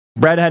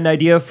Brad had an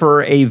idea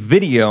for a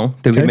video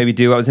that we could maybe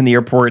do. I was in the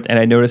airport and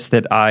I noticed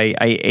that I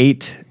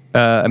ate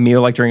a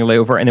meal like during a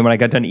layover, and then when I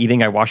got done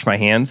eating, I washed my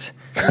hands.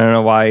 I don't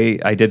know why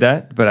I did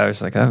that, but I was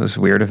like, that was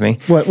weird of me.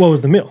 What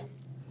was the meal?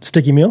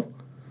 Sticky meal?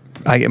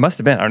 It must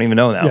have been. I don't even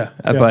know now. Yeah.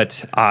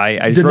 But I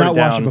just did wrote not it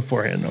down wash it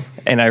beforehand, though.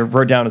 And I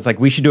wrote down, it's like,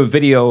 we should do a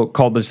video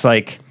called just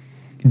like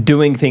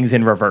doing things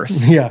in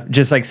reverse. Yeah.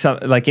 Just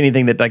like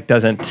anything that like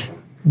doesn't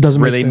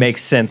really make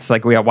sense.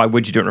 Like, why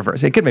would you do it in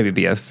reverse? It could maybe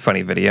be a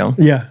funny video.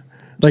 Yeah.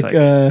 Like,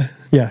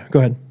 go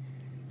ahead.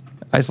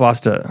 I just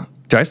lost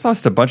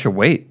a bunch of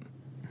weight.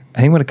 I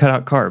think I'm going to cut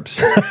out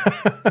carbs.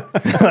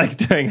 Like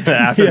doing the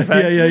after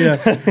effect. Yeah.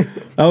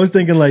 I was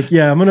thinking like,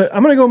 I'm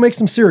gonna go make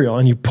some cereal,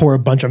 and you pour a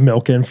bunch of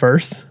milk in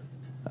first.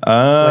 Oh,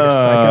 like a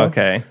psycho.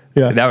 Okay.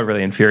 Yeah. That would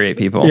really infuriate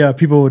people. Yeah,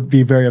 people would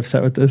be very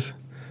upset with this.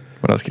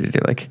 What else could you do?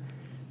 Like,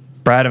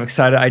 Brad, I'm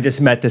excited. I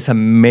just met this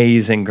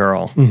amazing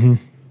girl. Mm-hmm.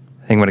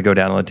 I think I'm going to go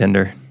download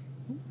Tinder.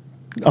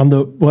 On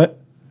the what?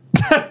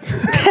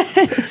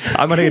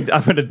 I'm gonna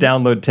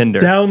download Tinder.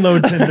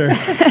 Download Tinder.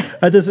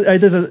 I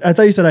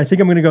thought you said I think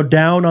I'm gonna go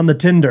down on the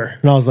Tinder,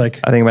 and I was like,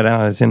 I think I'm gonna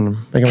download Tinder.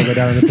 I think I'm gonna go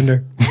down on the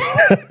Tinder. I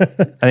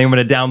think I'm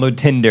gonna download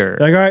Tinder.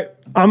 Like, all right,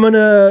 I'm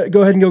gonna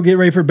go ahead and go get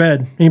ready for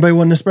bed. Anybody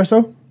want an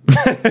espresso?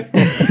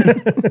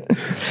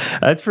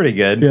 That's pretty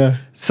good. Yeah.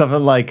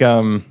 Something like,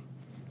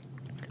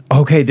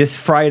 okay, this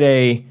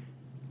Friday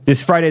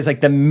is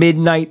like the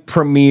midnight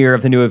premiere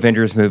of the new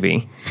Avengers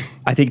movie.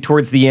 I think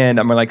towards the end,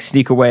 I'm going to like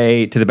sneak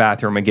away to the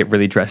bathroom and get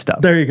really dressed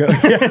up. There you go.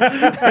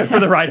 Yeah. For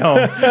the ride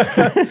home.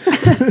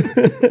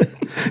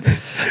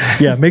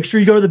 Yeah, make sure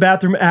you go to the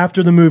bathroom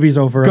after the movie's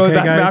over. Go to okay, the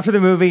bathroom guys? after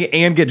the movie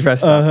and get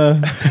dressed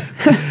up.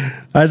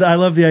 I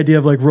love the idea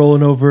of like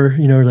rolling over,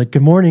 like,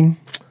 good morning.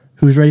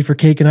 Who's ready for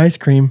cake and ice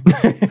cream?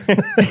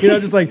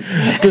 Just like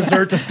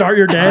dessert to start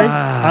your day.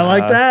 I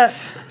like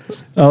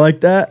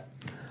that.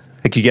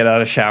 Like you get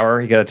out of the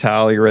shower, you get a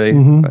towel, you're ready.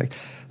 Like,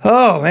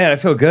 oh man, I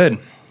feel good.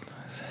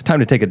 Time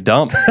to take a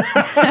dump.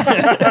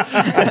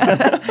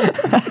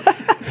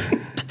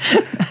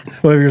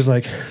 Whatever, you're just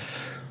like,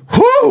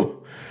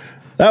 whoo,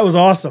 that was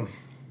awesome.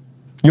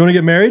 You want to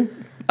get married?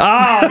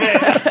 Oh man,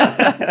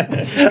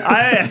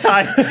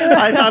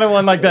 I thought of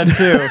one like that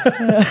too.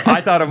 I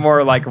thought of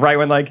more like right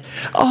when like,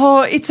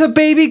 oh, it's a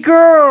baby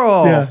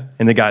girl. Yeah.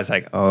 And the guy's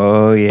like,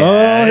 oh yeah.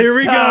 Oh, here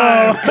we go.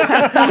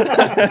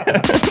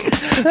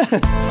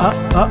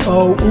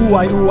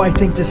 Ooh, I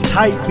think this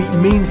tight beat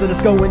means that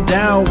it's going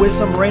down with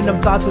some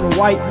random thoughts and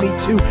white meat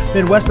too.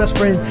 Midwest best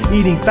friends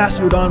eating fast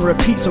food on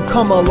repeat. So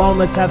come along,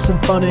 let's have some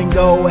fun and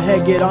go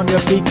ahead, get on your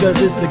feet, cause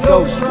it's the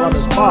Ghost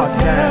Runners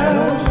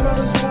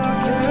Podcast.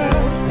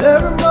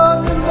 Every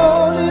Monday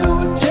morning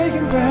we're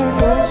taking back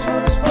Ghost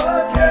Runners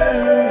Podcast.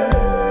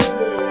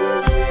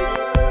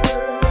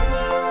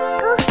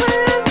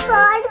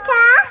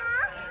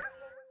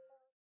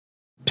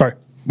 Sorry.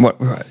 What?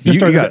 Just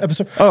started the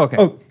episode. Oh, okay.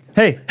 Oh,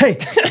 hey.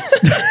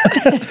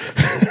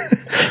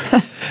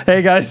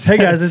 Hey guys.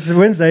 This is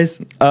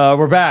Wednesdays.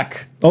 We're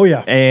back. Oh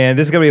yeah. And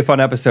this is gonna be a fun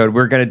episode.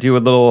 We're gonna do a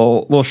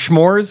little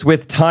schmores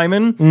with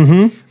Timon.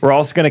 Mm-hmm. We're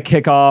also gonna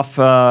kick off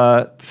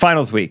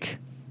finals week.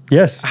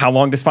 Yes. How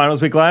long does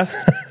finals week last?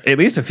 At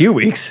least a few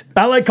weeks.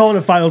 I like calling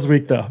it finals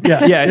week though.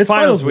 Yeah. Yeah, it's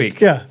finals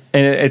week. Yeah.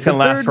 And it's going to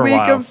last for a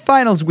while. Third week of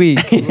finals week.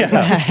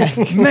 Yeah.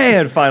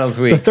 Man, finals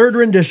week. The third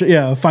rendition.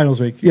 Yeah.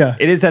 Finals week. Yeah.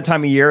 It is that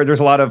time of year.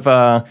 There's a lot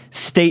of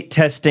state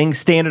testing,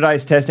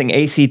 standardized testing,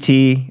 ACT,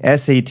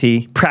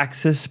 SAT,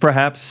 Praxis,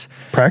 perhaps.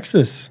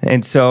 Praxis.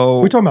 And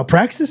so... We're talking about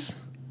Praxis?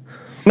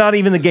 Not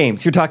even the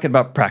games. You're talking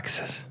about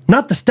Praxis.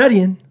 Not the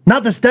studying.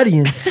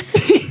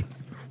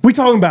 We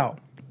talking about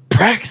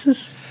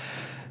Praxis?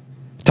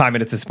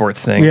 Timon, it's a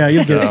sports thing. Yeah,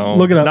 you'll get it.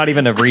 Look it up. Not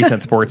even a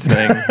recent sports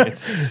thing.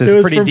 It's it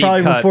was pretty from deep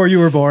probably cut. before you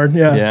were born.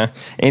 Yeah. Yeah.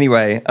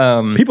 Anyway.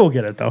 People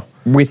get it, though.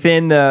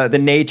 Within the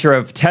nature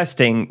of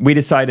testing, we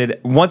decided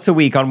once a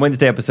week on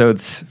Wednesday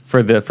episodes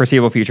for the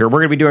foreseeable future, we're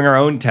going to be doing our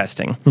own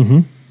testing.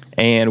 Mm-hmm.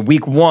 And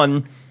week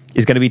 1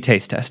 is going to be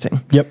taste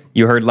testing. Yep.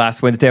 You heard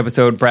last Wednesday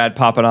episode, Brad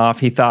popping off.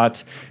 He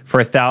thought for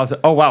 1,000.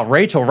 Oh, wow.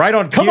 Rachel, right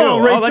on cue. Come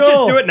on, Rachel. Oh, let's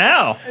just do it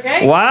now.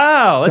 Okay.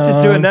 Wow. Let's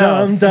just do it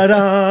now.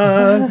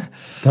 Dun.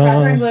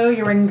 Brad's wearing blue,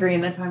 you're wearing green.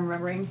 That's how I'm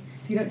remembering.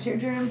 So you don't share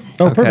germs.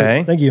 Oh, Okay.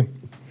 perfect. Thank you.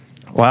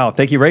 Wow.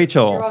 Thank you,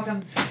 Rachel. You're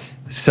welcome.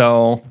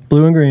 So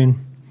Blue and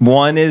green.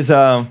 one is...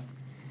 Oh,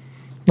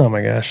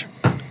 my gosh.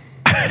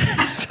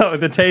 So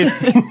the taste...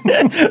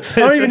 I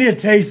don't even need to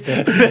taste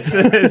it.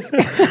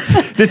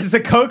 This is a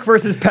Coke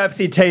versus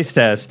Pepsi taste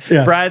test.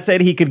 Yeah. Brad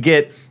said he could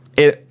get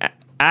it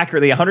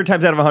accurately 100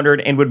 times out of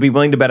 100 and would be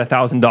willing to bet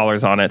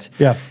 $1,000 on it.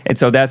 Yeah. And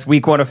so that's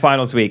week 1 of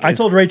finals week. I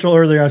told Rachel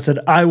earlier, I said,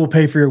 I will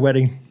pay for your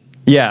wedding.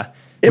 Yeah.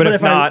 But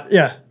if I- not,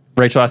 yeah.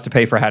 Rachel has to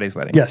pay for Hattie's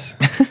wedding. Yes.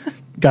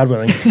 God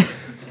willing.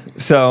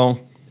 So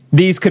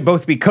these could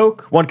both be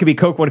Coke. One could be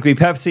Coke, one could be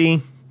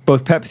Pepsi.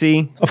 Both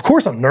Pepsi. Of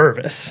course I'm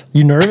nervous.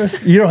 You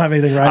nervous? You don't have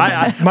anything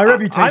right. My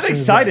reputation. I'm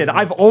excited. Is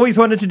I've always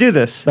wanted to do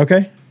this.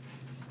 okay.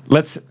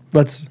 Let's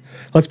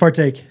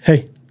partake.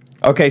 Hey.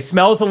 Okay,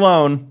 smells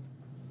alone.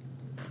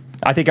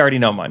 I think I already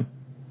know mine.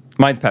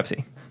 Mine's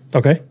Pepsi.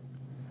 Okay.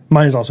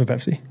 Mine is also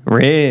Pepsi.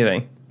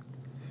 Really?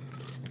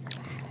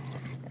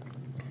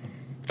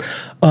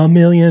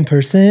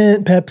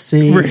 1,000,000%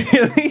 Pepsi.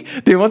 Really?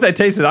 Dude, once I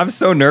taste it, I'm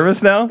so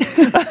nervous now.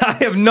 I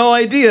have no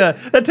idea.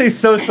 That tastes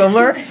so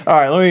similar. All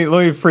right, let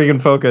me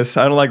freaking focus.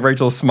 I don't like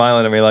Rachel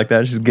smiling at me like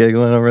that. She's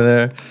giggling over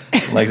there.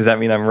 Like, does that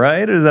mean I'm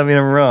right or does that mean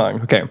I'm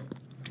wrong? Okay.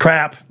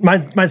 Crap.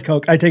 Mine's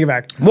Coke. I take it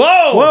back.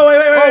 Whoa! Whoa, wait.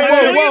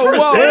 A million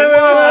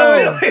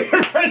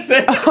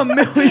percent.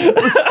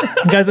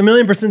 Guys,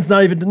 1,000,000% is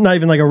not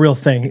even like a real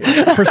thing.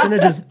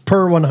 Percentages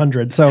per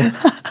 100. So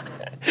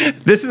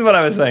This is what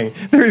I was saying.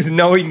 There's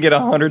no way you can get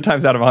 100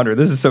 times out of 100.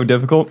 This is so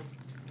difficult.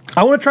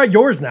 I want to try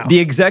yours now. The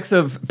execs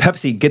of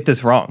Pepsi get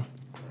this wrong.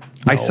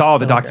 I saw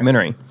the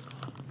documentary.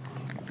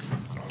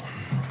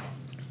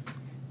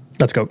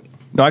 Let's go.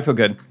 No, I feel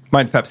good.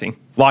 Mine's Pepsi.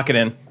 Lock it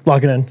in.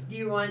 Lock it in. Do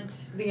you want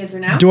the answer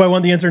now? Do I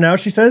want the answer now,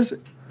 she says?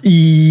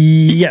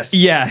 Yes.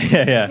 Yeah.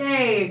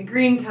 Okay,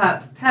 green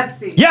cup,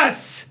 Pepsi.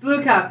 Yes!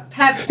 Blue cup,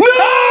 Pepsi. No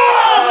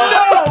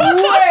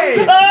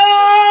way!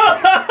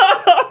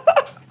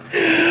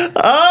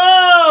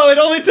 Oh, it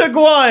only took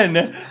one.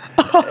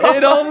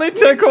 It only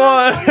took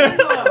one.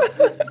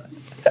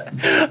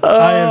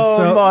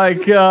 Oh my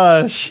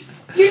gosh.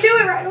 You knew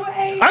it right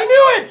away. I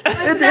knew it!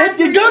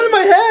 It got in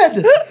my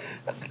head.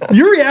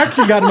 Your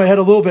reaction got in my head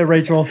a little bit,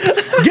 Rachel.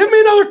 Give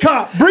me another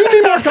cup. Bring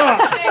me more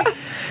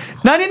cups.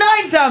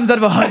 99 times out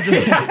of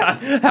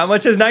 100. How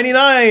much is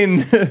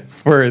 99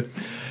 worth?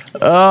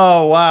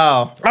 Oh,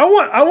 wow. I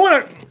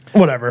want to,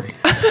 whatever.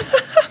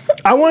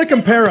 I want to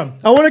compare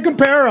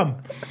them.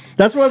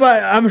 That's what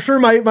I'm sure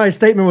my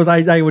statement was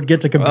I would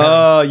get to compare 'em.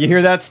 Oh, you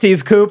hear that,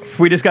 Steve Coop?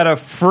 We just got a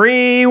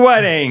free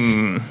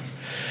wedding.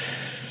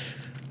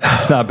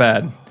 It's not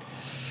bad.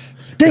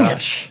 Dang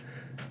it.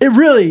 It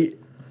really,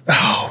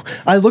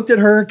 I looked at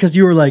her because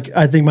you were like,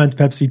 I think mine's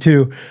Pepsi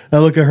too. I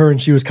look at her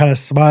and she was kind of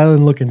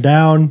smiling, looking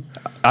down.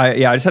 I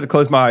just had to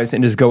close my eyes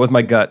and just go with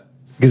my gut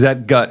because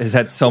that gut has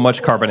had so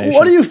much carbonation.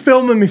 What are you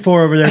filming me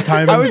for over there,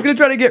 Timon? I was going to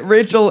try to get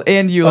Rachel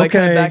and you like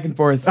kind of back and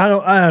forth.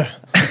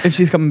 If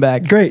she's coming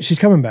back. Great, she's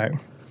coming back.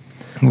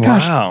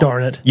 Gosh Wow.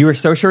 darn it. You were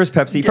so sure it's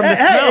Pepsi from the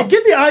smell. Hey,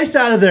 get the ice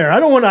out of there. I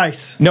don't want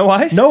ice. No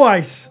ice? No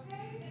ice.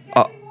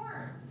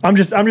 I'm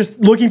just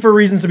looking for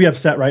reasons to be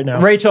upset right now.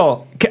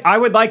 Rachel, I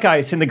would like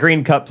ice in the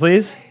green cup,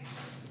 please.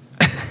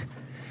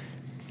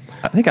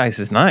 I think ice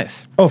is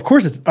nice. Oh, of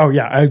course it's. Oh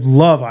yeah, I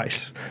love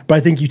ice, but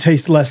I think you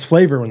taste less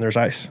flavor when there's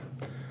ice.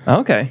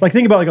 Okay. Like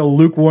think about like a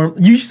lukewarm.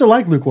 You used to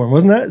like lukewarm,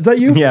 wasn't that? Is that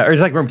you? Yeah, or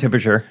it's like room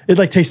temperature. It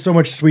like tastes so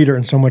much sweeter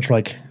and so much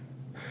like.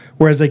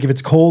 Whereas like if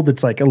it's cold,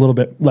 it's like a little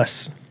bit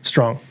less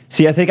strong.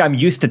 See, I think I'm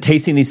used to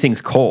tasting these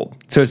things cold.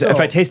 So if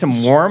I taste them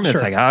warm, it's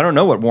sure. like, I don't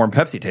know what warm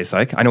Pepsi tastes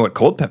like. I know what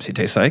cold Pepsi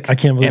tastes like. I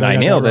can't believe and I got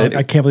nailed that wrong. it.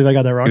 I can't believe I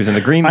got that wrong. It was in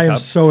the green I cup. am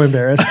so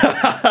embarrassed.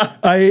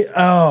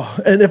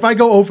 And if I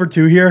go over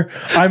 2 here,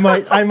 I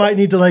might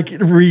need to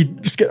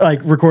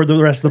record the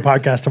rest of the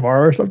podcast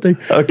tomorrow or something.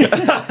 Okay.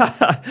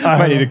 I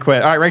might need to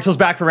quit. All right, Rachel's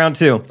back for round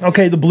 2.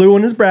 Okay, the blue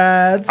one is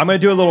Brad's. I'm going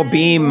to do a little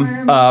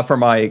beam for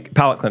my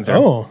palate cleanser.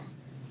 Oh,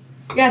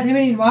 Yeah, does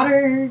anybody need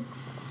water?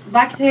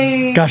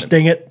 Lactate? gosh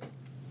dang it.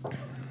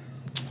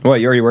 What,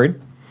 you already worried?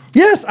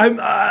 Yes,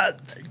 I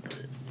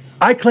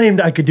claimed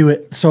I could do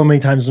it so many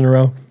times in a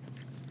row.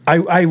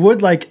 I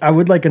would like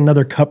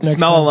another cup next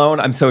Smell time. alone,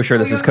 I'm so sure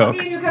this is Coke.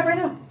 Get a new cup right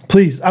now.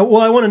 Please. I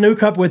want a new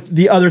cup with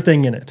the other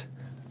thing in it.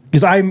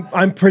 Because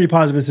I'm pretty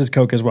positive this is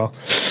Coke as well.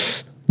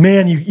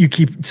 Man, you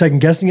keep second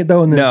guessing it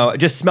though. And then No,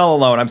 just smell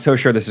alone. I'm so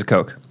sure this is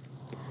Coke.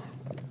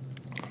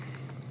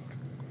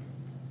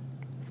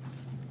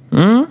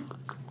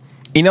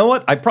 You know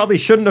what? I probably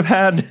shouldn't have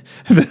had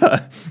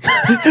the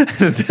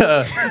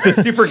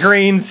Super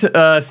Greens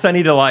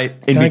Sunny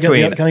Delight in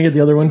between. Can I get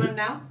the other one? Want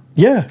now?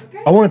 Yeah.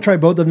 I want to try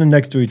both of them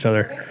next to each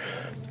other.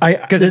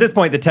 Because at this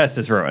point, the test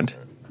is ruined.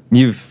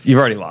 You've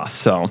already lost.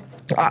 So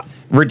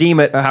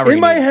redeem it. However in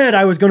my head,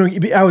 I was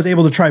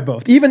able to try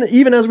both. Even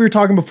as we were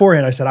talking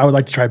beforehand, I said I would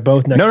like to try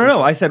both next.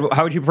 No. I said,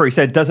 how would you prefer? You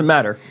said it doesn't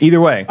matter. Either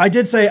way. I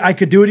did say I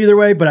could do it either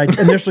way, but I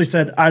initially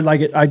said I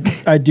like it.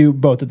 I do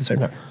both at the same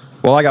time.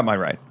 Well, I got mine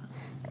right.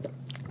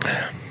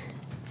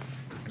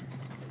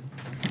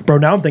 Bro,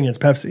 now I'm thinking it's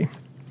Pepsi.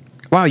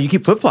 Wow, you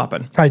keep flip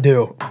flopping. I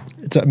do.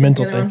 It's a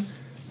mental The other thing. one.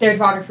 There's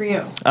water for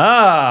you.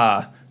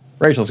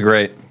 Rachel's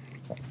great.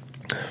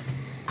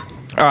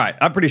 All right,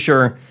 I'm pretty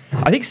sure.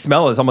 I think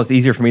smell is almost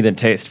easier for me than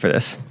taste for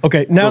this.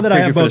 Okay, now We'll that I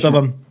figure have for both this of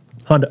one.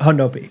 them,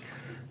 Hondopi.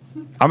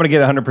 I'm going to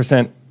get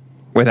 100%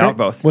 without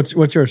both.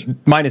 What's yours?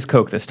 Mine is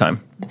Coke this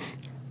time.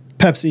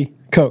 Pepsi,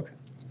 Coke.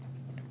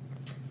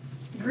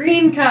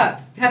 Green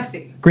cup,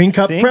 Pepsi. Green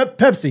cup, See?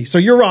 Pepsi. So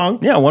you're wrong.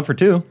 Yeah, 1 for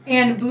 2.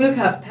 And blue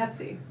cup,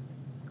 Pepsi.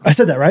 I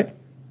said that, right?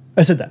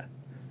 I said that.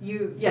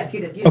 Yes,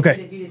 you did.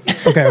 Okay. You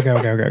did.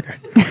 Okay.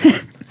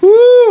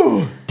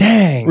 Woo!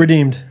 Dang.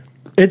 Redeemed.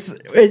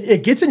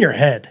 It gets in your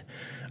head.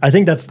 I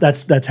think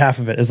that's half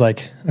of it. Is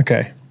like,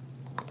 okay,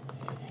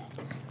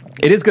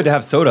 It is good to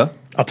have soda.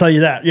 I'll tell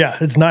you that. Yeah,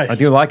 it's nice. I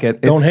do like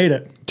it. Don't hate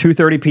it.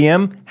 2:30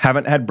 p.m.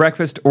 Haven't had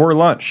breakfast or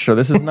lunch, so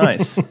this is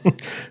nice.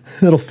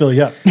 It'll fill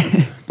you up.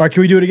 All right,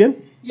 can we do it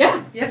again?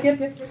 Yeah.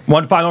 Yep.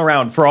 One final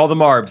round for all the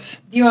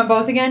Marbs. Do you want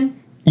both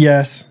again?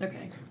 Yes.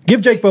 Okay. Give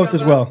Jake both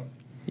as well.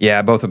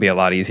 Yeah, both would be a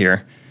lot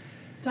easier.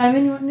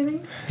 Simon, you want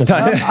anything? That's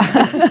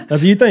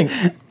what you think.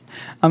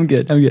 I'm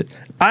good.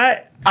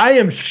 I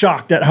am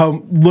shocked at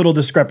how little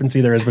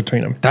discrepancy there is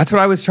between them. That's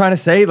what I was trying to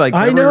say. Like,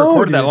 I we know,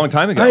 recorded that dude. a long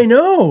time ago. I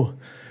know.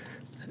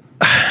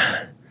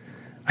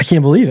 I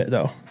can't believe it,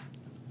 though.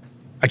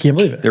 I can't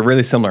believe it. They're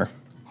really similar.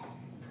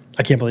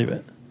 I can't believe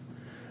it.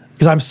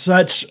 Because I'm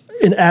such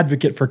an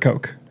advocate for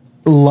Coke.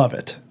 Love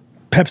it.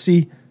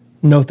 Pepsi,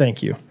 no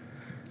thank you.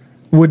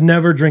 Would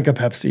never drink a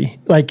Pepsi.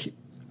 Like,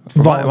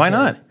 Why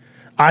not?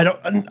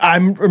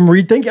 I'm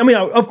rethinking. I mean,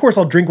 of course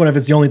I'll drink one if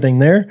it's the only thing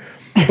there.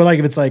 But like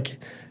if it's like,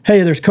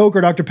 hey, there's Coke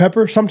or Dr.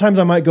 Pepper, sometimes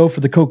I might go for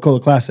the Coca-Cola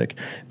Classic.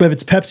 But if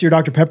it's Pepsi or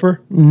Dr.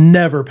 Pepper,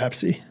 never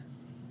Pepsi.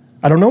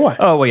 I don't know why.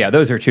 Oh, well, yeah,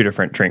 those are two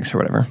different drinks or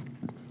whatever.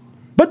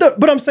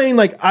 But I'm saying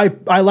like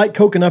I like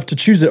Coke enough to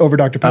choose it over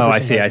Dr. Pepper. Oh, I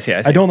see.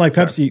 I don't like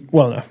Pepsi.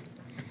 Well, no.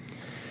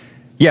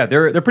 Yeah,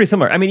 they're pretty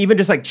similar. I mean, even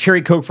just like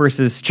cherry Coke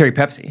versus cherry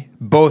Pepsi,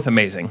 both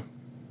amazing.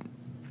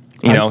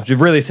 You know,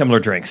 really similar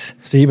drinks.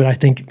 See, but I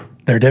think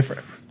they're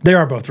different. They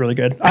are both really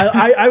good.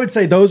 I would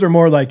say those are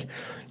more like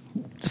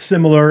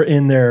similar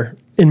in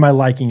my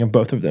liking of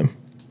both of them.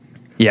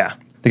 Yeah,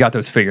 they got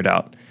those figured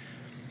out.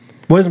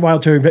 What does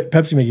Wild Cherry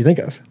Pepsi make you think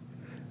of?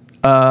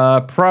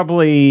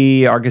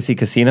 Probably Argosy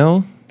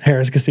Casino.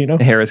 Harris Casino.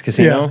 Yeah.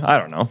 Yeah. I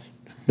don't know.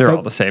 They're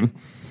all the same.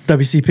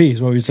 WCP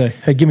is what we say.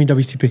 Hey, give me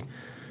WCP.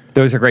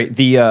 Those are great.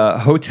 The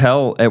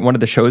hotel at one of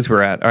the shows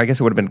we're at, or I guess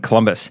it would have been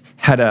Columbus,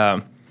 had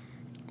a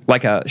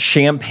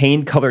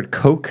champagne colored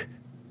Coke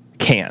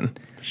can,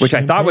 which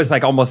I thought was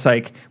like almost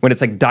like when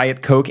it's like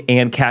Diet Coke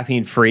and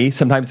caffeine free.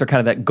 Sometimes they're kind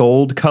of that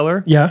gold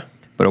color. Yeah.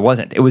 But it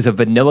wasn't. It was a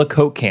vanilla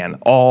Coke can,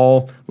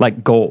 all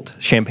like gold,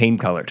 champagne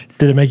colored.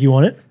 Did it make you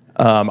want it?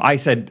 I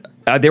said,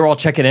 they were all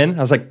checking in.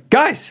 I was like,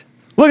 guys,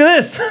 look at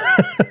this.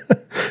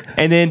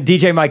 And then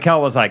DJ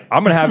Michael was like,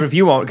 I'm going to have it if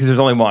you want, because there's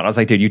only one. I was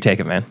like, dude, you take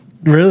it, man.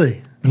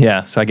 Really?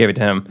 Yeah, so I gave it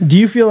to him. Do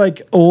you feel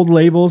like old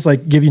labels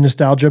like give you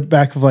nostalgia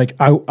back of like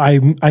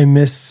I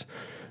miss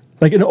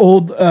like an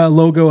old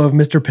logo of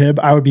Mr. Pibb?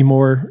 I would be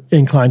more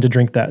inclined to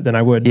drink that than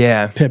I would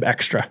Pibb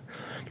Extra.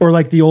 Or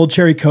like the old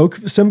Cherry Coke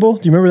symbol.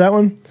 Do you remember that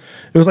one?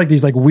 It was like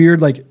these like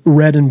weird like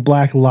red and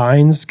black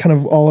lines kind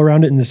of all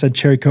around it, and it said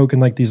Cherry Coke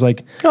and like these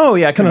like kind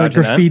of like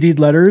graffitied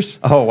letters.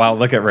 Oh wow,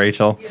 look at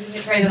Rachel. Using a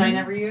tray that I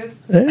never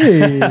use.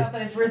 Hey.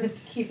 But it's worth it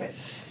to keep it.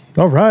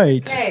 All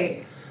right.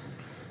 Okay.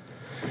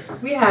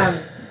 We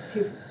have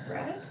 2 for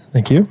Brad.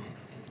 Thank you.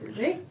 For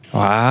Jake.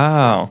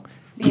 Wow.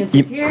 The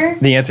answer's here.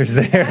 The answer's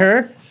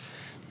there.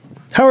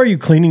 How are you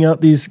cleaning out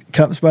these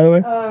cups, by the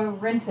way?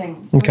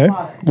 Rinsing. with Okay.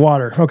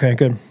 water. Okay,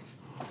 good.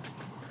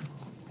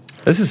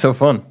 This is so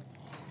fun.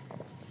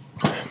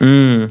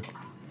 Brad,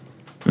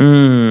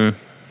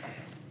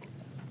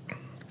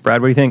 what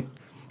do you think?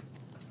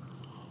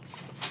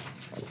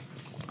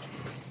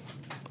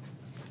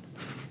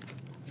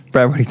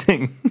 Brad, what do you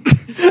think?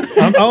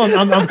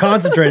 I'm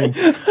concentrating.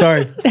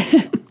 Sorry.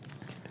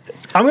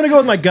 I'm going to go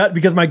with my gut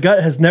because my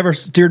gut has never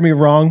steered me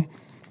wrong.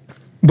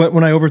 But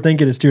when I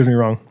overthink it, it steers me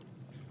wrong.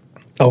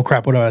 Oh,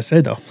 crap. What do I say,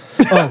 though?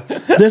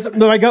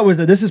 My gut was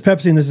that this is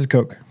Pepsi and this is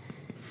Coke.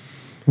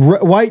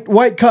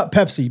 White cup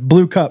Pepsi,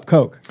 blue cup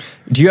Coke.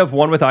 Do you have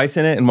one with ice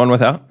in it and one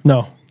without?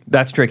 No.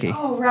 That's tricky.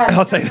 Oh, right.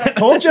 I'll say that.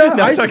 Told you.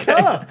 No, Ice it's is okay.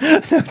 tough.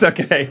 It's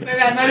okay. My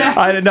bad.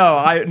 I don't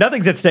know.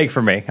 Nothing's at stake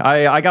for me.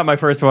 I got my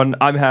first one.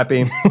 I'm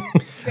happy.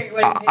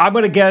 I'm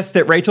going to guess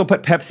that Rachel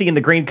put Pepsi in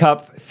the green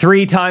cup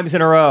 3 times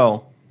in a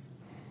row.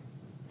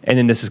 And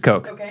then this is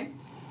Coke. Okay.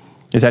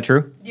 Is that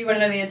true? Do you want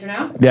to know the answer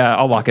now? Yeah,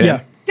 I'll lock it in.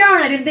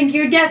 Darn, I didn't think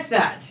you would guess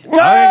that.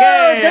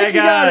 Oh, Jake,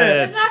 you got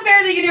it. It's not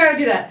fair that you knew I would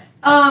do that.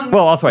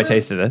 Well, also I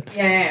tasted it.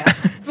 Yeah.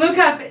 Blue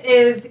cup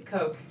is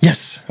Coke.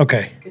 Yes.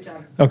 Okay. Good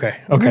job. Okay.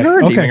 We're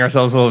redeeming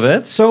ourselves a little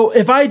bit. So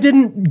if I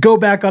didn't go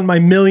back on my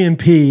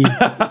million%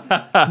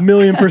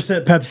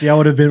 Pepsi,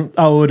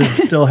 I would have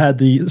still had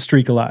the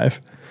streak alive.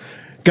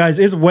 Guys,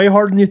 it's way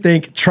harder than you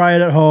think. Try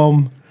it at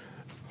home,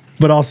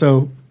 but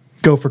also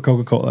go for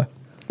Coca-Cola.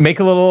 Make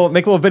a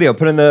little video.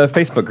 Put it in the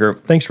Facebook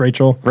group. Thanks,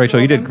 Rachel.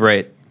 Rachel, you did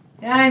great.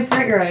 Yeah, I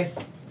forgot your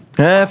ice.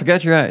 I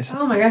forgot your eyes.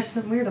 Oh my gosh,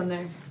 something weird on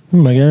there. Oh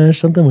my gosh,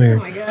 something weird.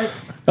 Oh my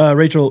god.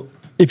 Rachel,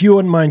 if you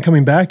wouldn't mind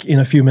coming back in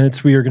a few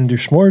minutes, we are going to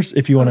do s'mores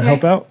if you want to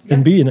help out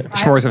and be in it.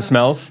 S'mores of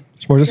smells.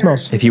 S'mores of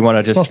smells. If you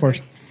want to just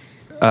s'mores.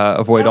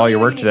 Avoid all your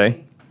work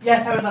today.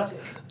 Yes, I would love to.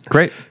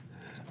 Great.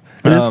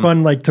 It is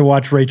fun like to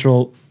watch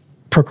Rachel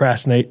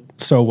procrastinate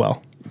so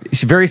well.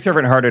 She's very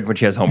servant-hearted when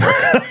she has homework.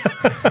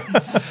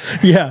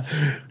 Yeah.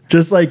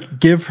 Just like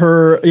give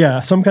her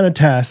some kind of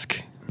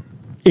task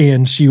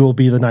and she will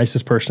be the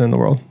nicest person in the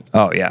world.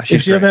 Oh, yeah.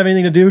 If she doesn't have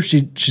anything to do,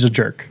 she's a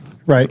jerk.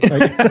 Right?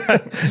 Like,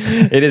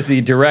 it is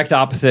the direct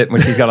opposite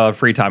when she's got a lot of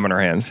free time on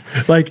her hands.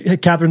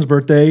 Like Catherine's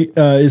birthday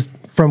is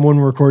from when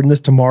we're recording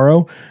this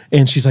tomorrow,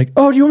 and she's like,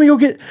 "Oh, do you want me to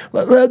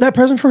go get that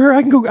present for her?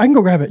 I can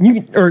go grab it, and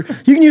you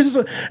can use this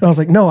one." And I was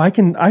like, "No, I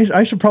can.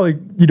 I should probably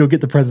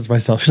get the presents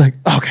myself." She's like,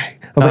 "Okay."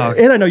 I was like,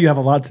 "And I know you have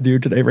a lot to do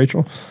today,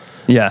 Rachel."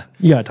 Yeah,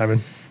 you got it,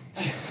 Timon.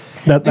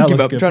 That give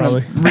looks up good, trying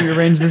probably. to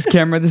rearrange this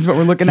camera. This is what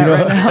we're looking at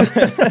right now.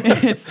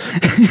 It's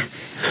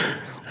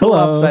a little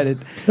lopsided.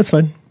 That's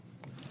fine.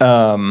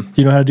 Do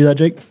you know how to do that,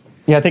 Jake?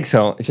 Yeah, I think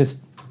so. It's just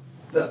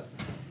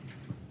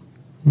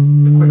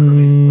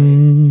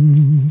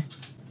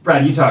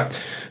Brad, you talk.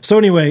 So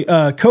anyway,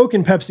 Coke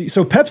and Pepsi.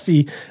 So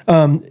Pepsi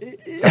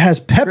has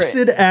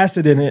Pepsid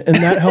acid in it, and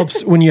that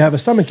helps when you have a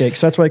stomachache.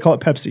 So that's why they call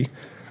it Pepsi.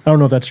 I don't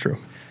know if that's true.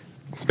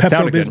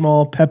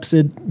 Pepto-Bismol,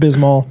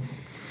 Pepsid-Bismol.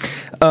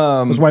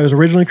 Was why it was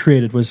originally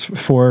created, was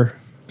for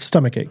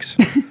stomach aches.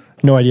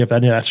 No idea if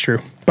that's true.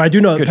 But I do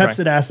know that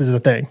Pepsid acid is a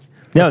thing.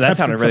 No, that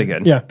sounded really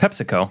good. Yeah.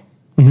 PepsiCo.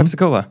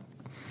 Pepsi-Cola.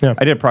 Yeah.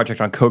 I did a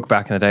project on Coke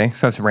back in the day,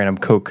 so I have some random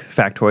Coke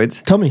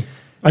factoids. Tell me.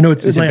 I know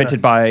it's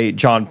invented by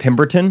John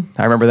Pemberton.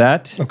 I remember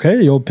that. Okay,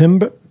 the old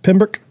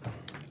Pembroke.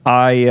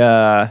 I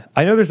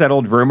know there's that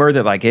old rumor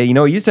that like, hey,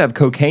 it used to have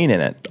cocaine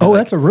in it. Oh,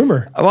 that's a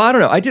rumor. Well, I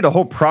don't know. I did a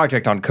whole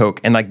project on Coke,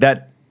 and like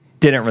that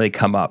didn't really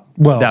come up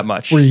that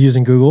much. Were you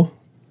using Google?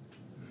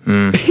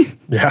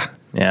 Yeah.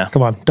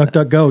 Come on,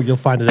 DuckDuckGo, you'll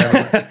find it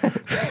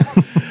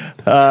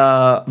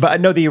out. But I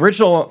know the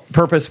original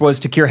purpose was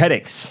to cure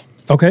headaches.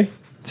 Okay.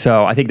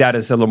 So I think that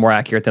is a little more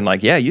accurate than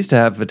like, it used to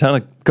have a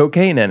ton of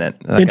cocaine in it.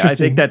 Like, I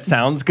think that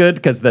sounds good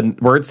because the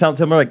words sound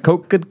similar, like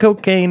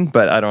cocaine,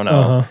 but I don't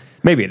know.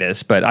 Maybe it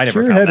is, but I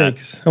never found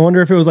headaches. that. I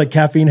wonder if it was like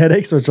caffeine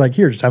headaches. So it's like,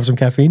 here, just have some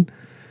caffeine.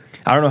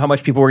 I don't know how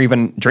much people were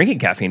even drinking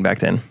caffeine back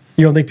then.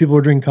 You don't think people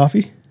were drinking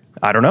coffee?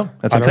 I don't know.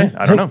 That's what I'm saying.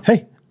 I don't know.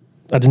 Hey,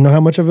 I didn't know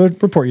how much of a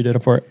report you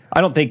did for it.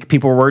 I don't think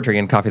people were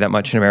drinking coffee that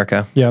much in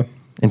America. Yeah.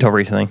 Until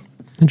recently.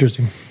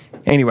 Interesting.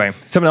 Anyway,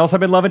 something else I've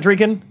been loving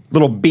drinking?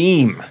 Little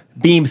Beam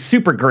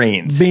Super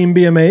Greens. Beam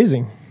be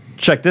amazing.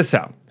 Check this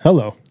out.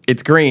 Hello.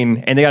 It's green,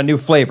 and they got a new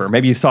flavor.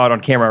 Maybe you saw it on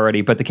camera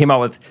already, but they came out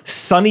with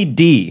Sunny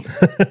D.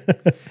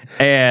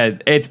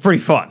 And it's pretty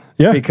fun.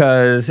 Yeah.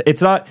 Because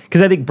I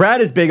think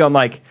Brad is big on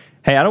like,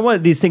 hey, I don't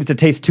want these things to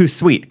taste too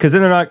sweet because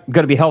then they're not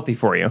going to be healthy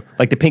for you.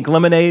 Like the pink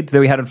lemonade that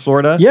we had in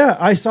Florida. Yeah,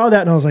 I saw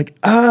that and I was like,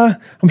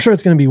 I'm sure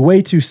it's going to be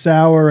way too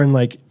sour and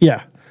like,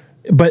 yeah.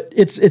 But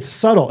it's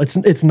subtle.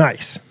 It's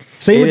nice.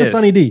 Same with the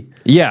Sunny D.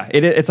 Yeah,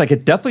 it's like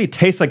it definitely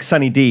tastes like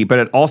Sunny D, but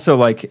it also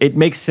like it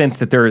makes sense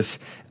that there's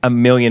a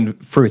million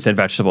fruits and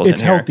vegetables in here.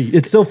 It's healthy.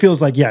 It still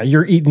feels like,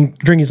 you're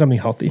drinking something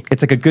healthy.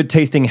 It's like a good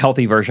tasting,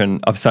 healthy version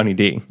of Sunny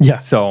D. Yeah.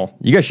 So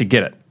you guys should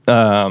get it.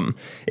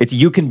 It's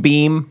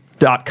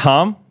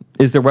youcanbeam.com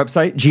is their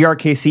website,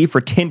 GRKC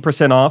for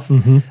 10%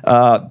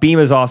 off. Beam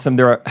is awesome.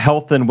 They're a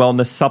health and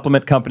wellness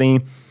supplement company.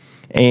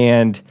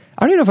 And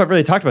I don't even know if I've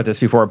really talked about this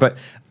before, but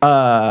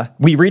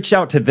we reached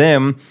out to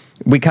them.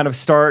 We kind of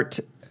start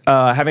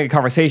having a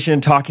conversation,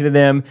 talking to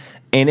them.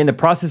 And in the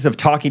process of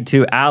talking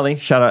to Allie,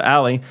 shout out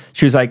Allie,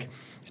 she was like,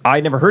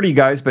 I never heard of you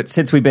guys, but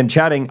since we've been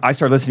chatting, I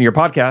started listening to your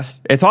podcast.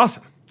 It's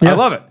awesome. Yeah. I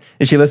love it.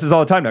 And she listens all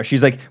the time now.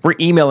 She's like, we're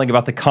emailing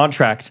about the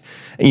contract,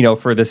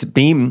 for this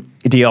Beam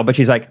deal, but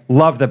she's like,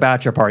 love the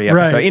bachelor party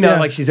episode. Right,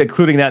 like she's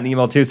including that in the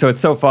email too. So it's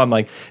so fun.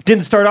 Like,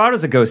 didn't start out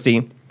as a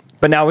ghostie,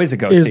 but now is a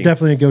ghostie. Is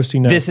definitely a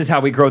ghostie now. This is how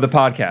we grow the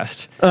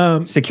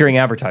podcast. Securing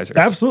advertisers.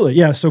 Absolutely.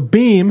 Yeah. So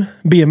Beam,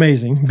 Be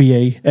Amazing,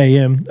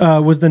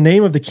 BAAM, was the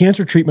name of the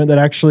cancer treatment that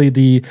actually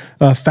the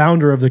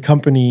founder of the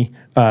company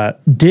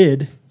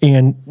did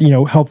and,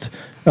 helped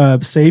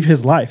save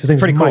his life. His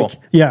name's pretty Mike.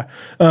 Cool. Yeah.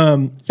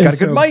 Got a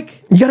good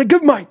mic. You got a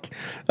good mic.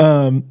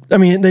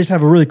 They just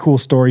have a really cool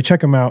story.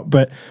 Check them out.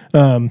 But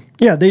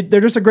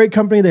they're just a great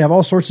company. They have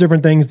all sorts of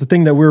different things. The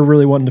thing that we're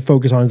really wanting to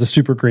focus on is the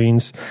super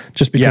greens,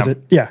 just because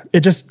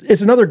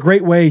it's another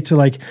great way to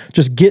like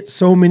just get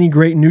so many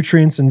great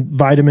nutrients and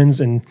vitamins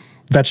and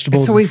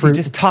vegetables. It's so and easy. fruit.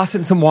 Just toss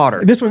in some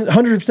water. This one,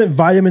 100%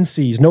 vitamin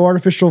C's, no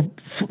artificial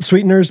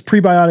sweeteners,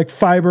 prebiotic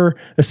fiber,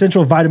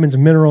 essential vitamins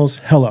and minerals.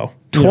 Hello.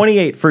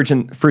 28 fruits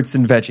and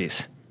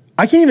veggies.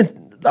 I can't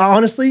even,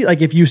 honestly,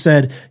 like if you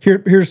said,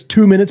 here's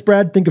 2 minutes,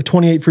 Brad, think of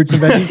 28 fruits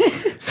and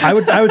veggies, I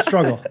would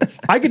struggle.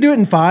 I could do it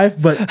in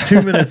 5, but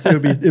 2 minutes,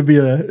 it'd be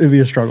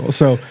a struggle.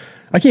 So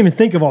I can't even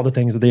think of all the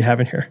things that they have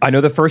in here. I know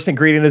the first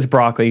ingredient is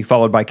broccoli,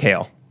 followed by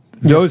kale.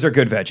 Those are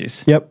good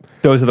veggies. Yep.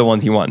 Those are the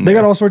ones you want. They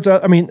got all sorts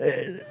of, we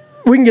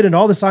can get into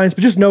all the science,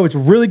 but just know it's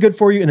really good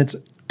for you and it's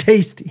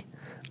tasty.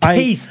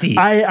 Tasty.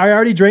 I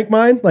already drank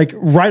mine like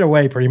right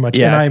away, pretty much.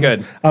 Yeah, and it's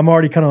good. I'm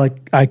already kind of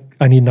like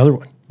I need another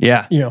one.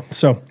 Yeah,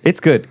 so it's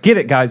good. Get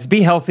it, guys.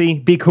 Be healthy.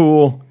 Be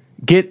cool.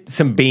 Get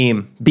some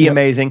Beam. Be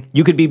amazing.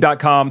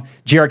 YouCanBeam.com.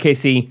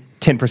 GRKC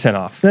 10%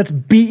 off. That's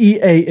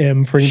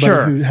BEAM for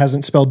anybody who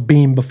hasn't spelled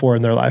Beam before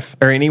in their life,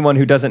 or anyone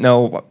who doesn't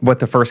know what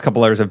the first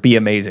couple letters of Be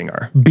Amazing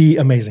are. Be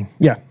Amazing.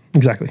 Yeah,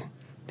 exactly.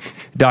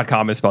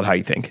 .com is spelled how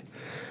you think.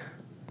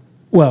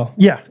 Well,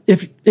 yeah.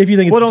 If you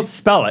think it's don't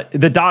spell it.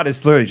 The dot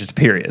is literally just a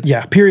period.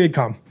 Yeah, period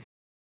com.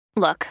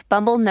 Look,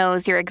 Bumble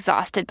knows you're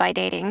exhausted by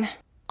dating.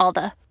 All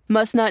the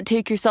must not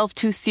take yourself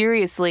too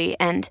seriously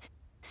and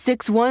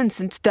 6'1"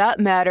 since that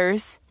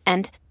matters.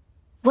 And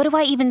what do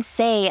I even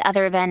say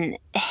other than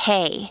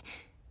hey?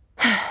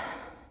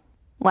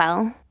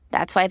 Well,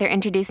 that's why they're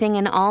introducing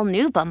an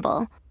all-new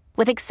Bumble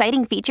with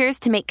exciting features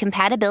to make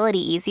compatibility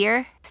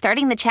easier,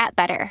 starting the chat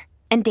better,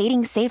 and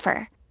dating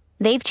safer.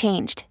 They've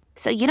changed,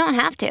 so you don't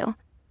have to.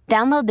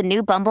 Download the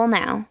new Bumble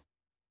now.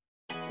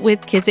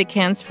 With Kizik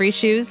hands-free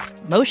shoes,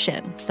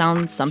 motion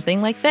sounds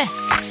something like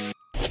this.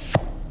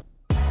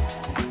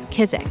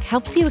 Kizik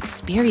helps you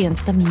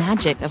experience the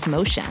magic of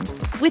motion.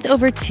 With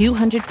over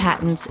 200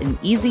 patents and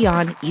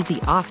easy-on,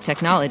 easy-off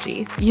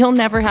technology, you'll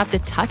never have to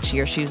touch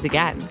your shoes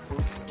again.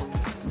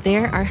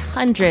 There are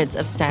hundreds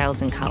of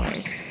styles and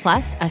colors,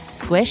 plus a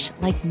squish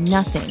like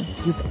nothing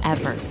you've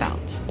ever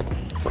felt.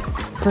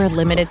 For a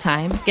limited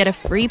time, get a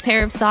free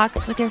pair of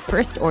socks with your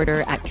first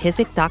order at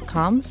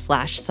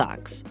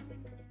kizik.com/socks.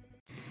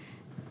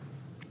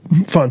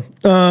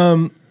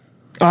 Fun.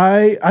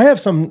 I have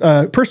some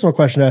personal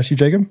question to ask you,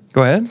 Jacob.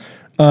 Go ahead.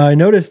 I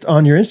noticed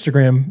on your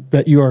Instagram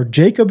that you are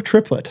Jacob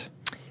Triplet.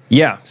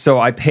 Yeah, so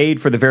I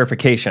paid for the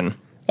verification.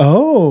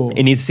 Oh.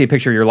 It needs to see a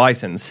picture of your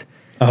license.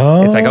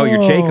 Oh. It's like, oh,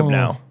 you're Jacob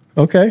now.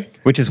 Okay.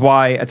 Which is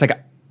why it's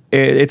like,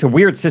 it's a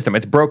weird system.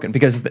 It's broken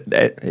because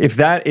if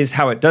that is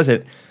how it does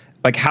it,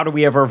 like, how do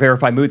we ever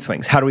verify mood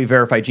swings? How do we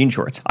verify jean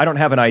shorts? I don't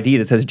have an ID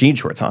that says jean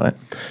shorts on it.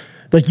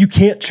 Like, you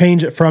can't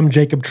change it from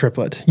Jacob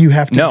Triplet. You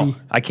have to No,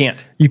 I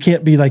can't. You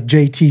can't be like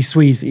JT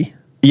Sweezy.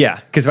 Yeah,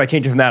 because if I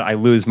change it from that, I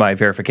lose my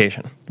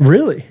verification.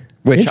 Really?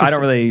 Which I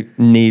don't really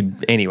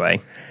need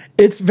anyway.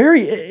 It's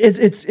very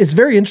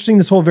interesting,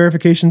 this whole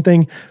verification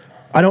thing.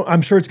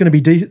 I'm sure it's going to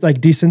be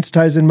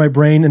desensitized in my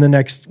brain in the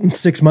next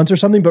 6 months or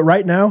something. But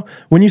right now,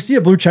 when you see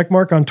a blue check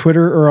mark on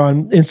Twitter or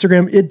on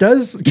Instagram, it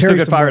does You still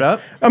get fired up?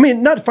 I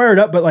mean, not fired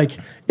up, but like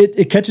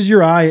it catches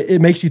your eye.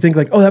 It makes you think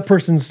like, oh, that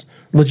person's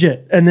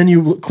legit. And then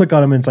you click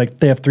on them and it's like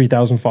they have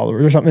 3,000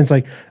 followers or something. It's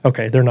like,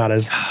 okay, they're not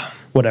as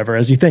whatever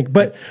as you think.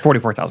 But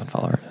 44,000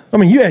 followers. I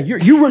mean, yeah,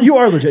 you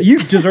are legit. You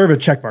deserve a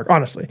check mark,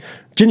 honestly.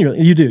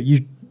 Genuinely, you do.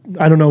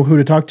 I don't know who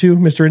to talk to,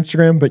 Mr.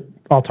 Instagram, but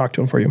I'll talk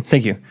to him for you.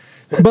 Thank you.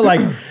 But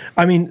like,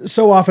 I mean,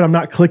 so often I'm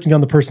not clicking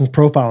on the person's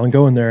profile and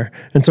going there.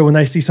 And so when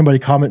I see somebody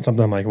comment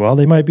something, I'm like, well,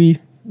 they might be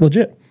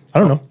legit. I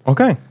don't know.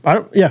 Okay.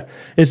 Yeah.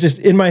 It's just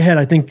in my head,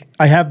 I think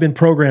I have been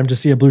programmed to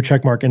see a blue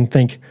check mark and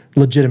think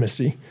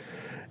legitimacy.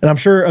 And I'm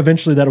sure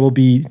eventually that will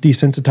be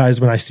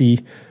desensitized when I see,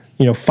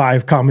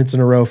 5 comments in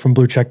a row from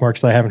blue check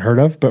marks that I haven't heard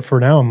of. But for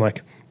now, I'm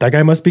like, that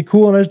guy must be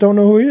cool and I just don't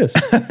know who he is.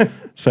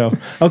 So,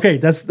 okay,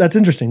 that's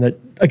interesting.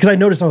 Because I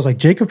noticed, I was like,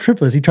 Jacob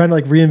Triplet, is he trying to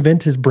like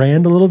reinvent his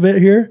brand a little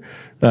bit here?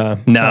 No.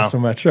 Not so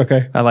much.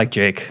 Okay. I like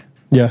Jake.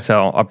 Yeah.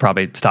 So I'll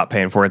probably stop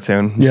paying for it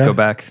soon. Just go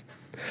back.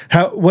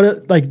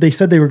 They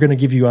said they were going to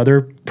give you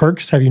other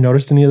perks. Have you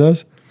noticed any of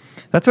those?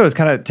 That's what I was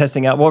kind of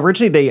testing out. Well,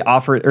 originally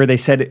they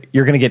said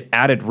you're going to get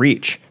added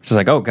reach. So it's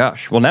like, oh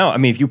gosh. Well, now, I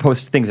mean, if you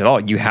post things at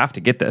all, you have to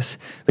get this.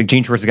 Like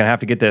Jean Schwartz is going to have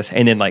to get this.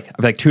 And then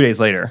like 2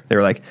 days later, they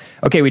were like,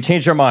 okay, we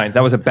changed our minds.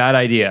 That was a bad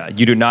idea.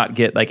 You do not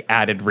get like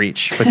added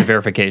reach with the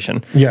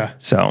verification. Yeah.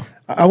 So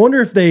I wonder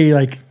if they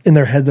like in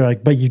their head, they're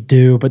like, but you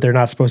do, but they're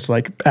not supposed to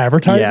like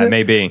advertise it. Yeah,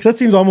 maybe. Because that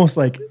seems almost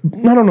like,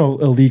 I don't know,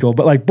 illegal,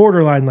 but like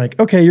borderline, like,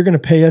 okay, you're going to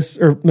pay us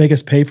or make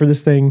us pay for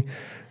this thing.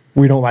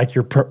 We don't like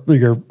your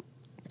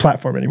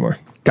platform anymore.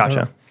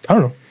 Gotcha. I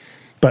don't know.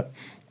 But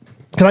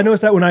because I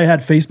noticed that when I had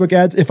Facebook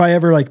ads, if I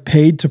ever like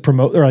paid to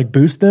promote or like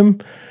boost them,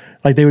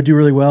 like they would do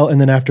really well.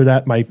 And then after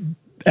that, my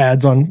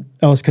ads on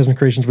Ellis Cosmic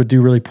Creations would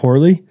do really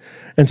poorly.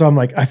 And so I'm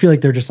like, I feel like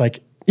they're just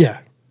like, yeah,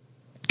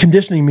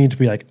 conditioning me to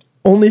be like,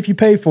 only if you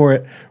pay for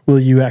it will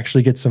you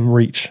actually get some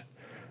reach.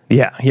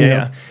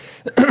 Yeah.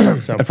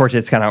 So, unfortunately,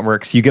 it's kind of how it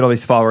works. You get all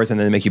these followers and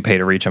then they make you pay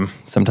to reach them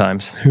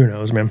sometimes. Who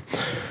knows, man?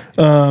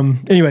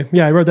 Anyway,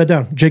 yeah, I wrote that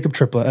down. Jacob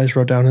Triplet. I just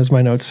wrote down as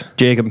my notes.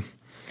 Jacob.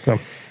 So.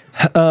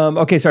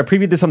 Okay, so I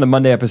previewed this on the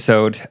Monday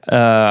episode,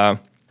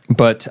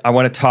 but I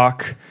want to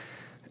talk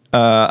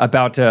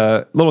about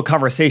a little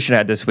conversation I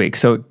had this week.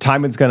 So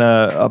Timon's going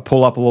to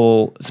pull up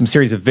some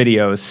series of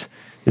videos.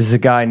 This is a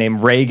guy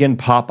named Reagan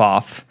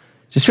Popoff.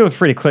 Just feel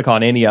free to click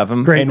on any of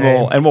them, Great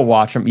name. We'll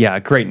watch them. Yeah,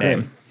 great name.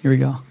 Great. Here we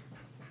go.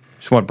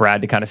 Just want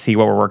Brad to kind of see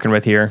what we're working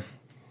with here.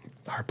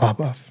 Our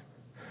Popoff.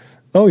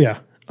 Oh, yeah.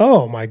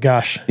 Oh, my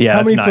gosh. Yeah,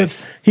 How many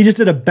nice. flips? He just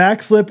did a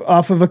backflip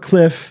off of a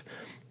cliff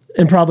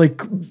and probably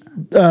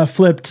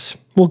flipped,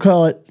 we'll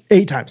call it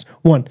 8 times.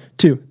 1,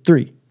 2,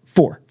 3,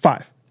 4,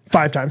 5.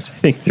 5 times. I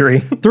think 3.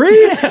 3? Do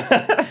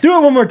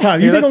it one more time.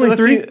 You think only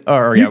 3?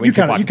 Oh, yeah, we can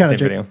count watch the same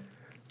video.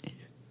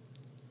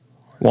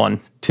 1,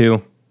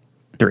 2,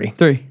 3.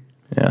 3.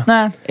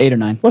 Yeah. 8 or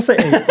 9. Let's say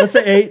 8. Let's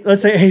say 8.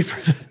 Let's say 8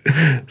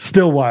 for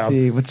still wild.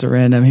 Let's see, what's a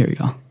random? Here we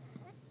go.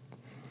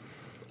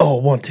 Oh,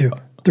 1, 2,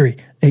 3,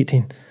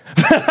 18.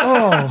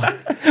 Oh.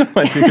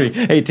 1, 2,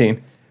 3,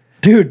 18.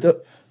 Dude, this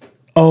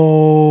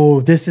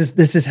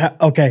is how,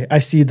 okay, I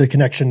see the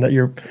connection that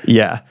you're.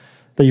 Yeah.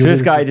 That you So this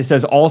alluded guy to. just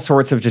does all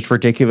sorts of just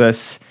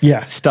ridiculous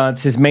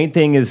stunts. His main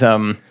thing is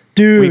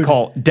Dude, we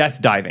call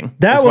death diving.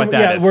 That is one, what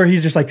that is. where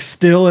he's just like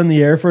still in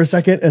the air for a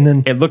second, and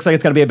then It looks like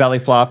it's going to be a belly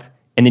flop,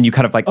 and then you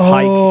kind of like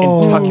pike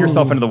and tuck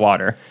yourself into the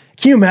water.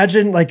 Can you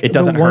imagine like It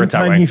doesn't the one hurt that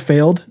time way. he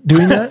failed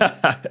doing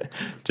that?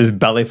 Just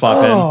belly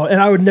flop Oh,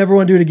 and I would never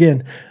want to do it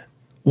again.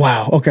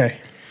 Wow. Okay. in.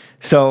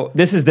 So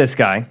this is this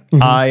guy.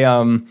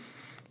 Mm-hmm.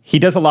 He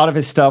does a lot of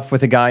his stuff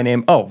with a guy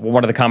named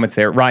one of the comments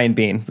there, Ryan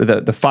Bean,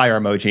 with the fire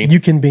emoji. You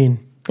can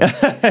bean.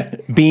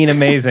 Bean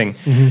amazing.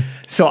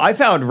 So I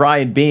found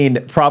Ryan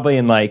Bean probably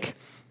in like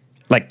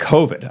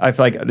COVID. I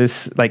feel like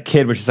this like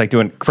kid was just like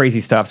doing crazy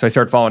stuff. So I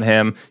started following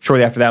him.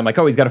 Shortly after that, I'm like,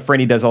 oh, he's got a friend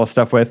he does all this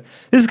stuff with.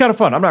 This is kind of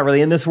fun. I'm not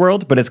really in this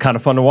world, but it's kind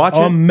of fun to watch.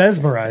 I'm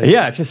mesmerized.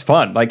 Yeah, it's just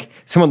fun. Like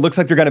someone looks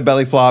like they're gonna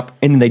belly flop,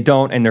 and then they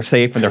don't, and they're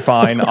safe and they're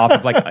fine off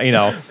of like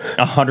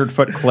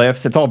 100-foot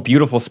cliffs. It's all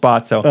beautiful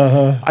spots. So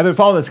I've been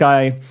following this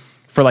guy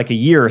for like a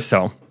year or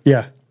so.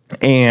 Yeah.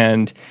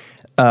 And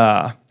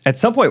at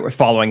some point with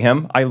following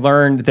him, I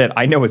learned that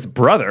I know his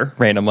brother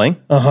randomly.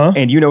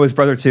 And you know his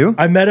brother too?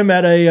 I met him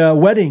at a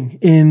wedding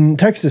in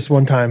Texas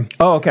one time.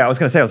 Oh, okay. I was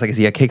going to say, is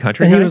he a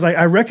K-Country And guy? he was like,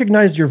 I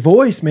recognized your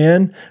voice,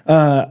 man.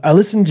 I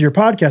listened to your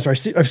podcast,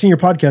 or I've seen your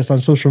podcast on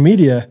social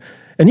media.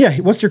 And yeah,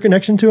 what's your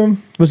connection to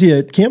him? Was he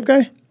a camp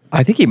guy?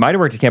 I think he might have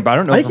worked at camp, but I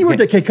don't know. I think he went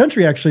to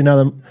K-Country actually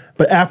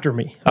but after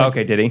me.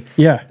 Okay, did he?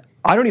 Yeah.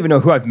 I don't even know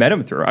who I've met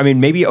him through. I mean,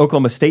 maybe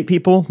Oklahoma State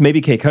people,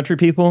 maybe K-Country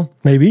people.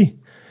 Maybe.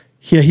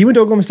 Yeah, he went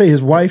to Oklahoma State.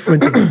 His wife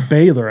went to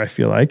Baylor, I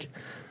feel like.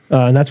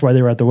 And that's why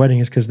they were at the wedding,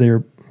 is because they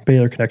were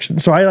Baylor connection.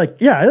 So I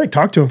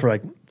talked to him for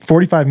like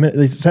 45 minutes.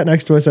 They sat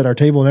next to us at our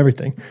table and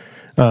everything.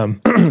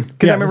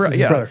 Because I remember,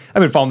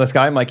 I've been following this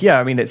guy. I'm like,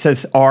 I mean, it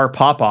says R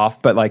pop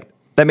off, but like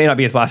that may not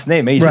be his last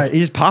name. He's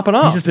just popping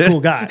off. He's just a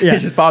cool guy. Yeah. He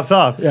just pops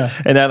off. Yeah.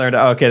 And then I learned,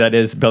 okay, that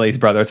is Billy's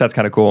brother. So that's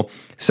kind of cool.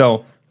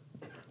 So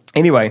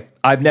anyway,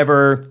 I've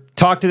never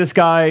talked to this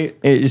guy,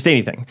 just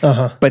anything.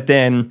 But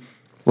then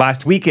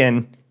last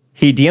weekend,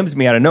 he DMs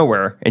me out of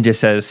nowhere and just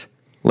says,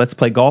 let's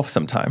play golf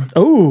sometime.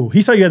 Oh,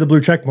 he saw you had the blue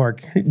check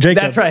mark.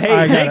 Jacob. That's right.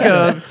 Hey,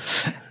 Jacob.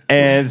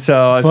 And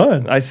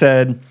so I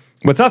said,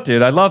 what's up,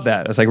 dude? I love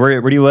that. I was like,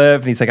 where do you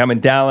live? And he's like, I'm in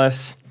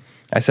Dallas.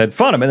 I said,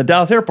 fun. I'm in the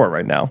Dallas airport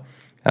right now.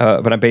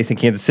 But I'm based in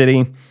Kansas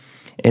City.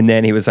 And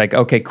then he was like,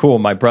 okay, cool.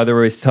 My brother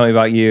was telling me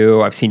about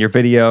you. I've seen your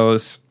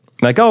videos.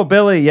 I'm like, oh,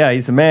 Billy. Yeah,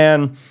 he's the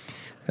man.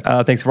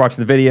 Thanks for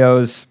watching the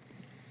videos.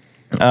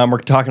 We're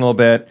talking a little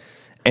bit.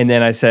 And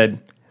then I said,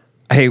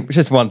 hey,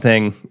 just one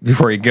thing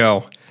before you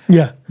go.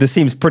 Yeah. This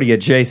seems pretty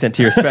adjacent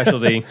to your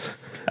specialty.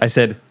 I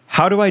said,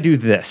 how do I do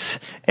this?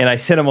 And I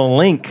sent him a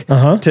link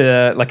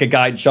to like a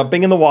guy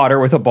jumping in the water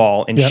with a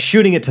ball and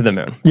shooting it to the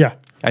moon. Yeah.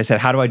 I said,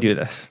 how do I do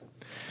this?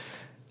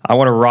 I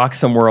want to rock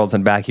some worlds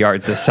in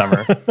backyards this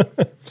summer.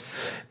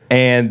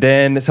 And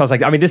then, so I was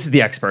like, I mean, this is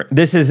the expert.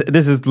 This is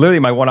literally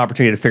my one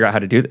opportunity to figure out how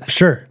to do this.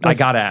 Sure. I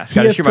got to ask. He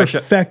has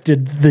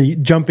perfected the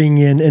jumping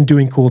in and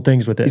doing cool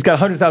things with it. He's got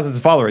hundreds of thousands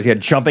of followers. He had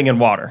jumping in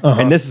water.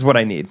 And this is what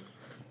I need.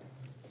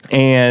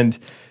 And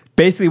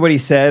basically what he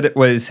said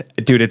was,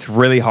 dude, it's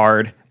really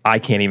hard. I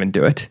can't even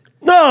do it.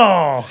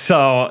 No.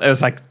 So it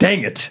was like,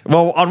 dang it.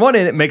 Well, on one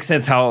end, it makes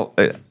sense how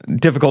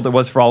difficult it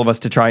was for all of us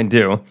to try and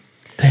do.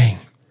 Dang.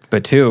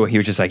 But two, he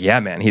was just like, yeah,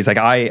 man. He's like,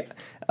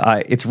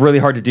 it's really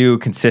hard to do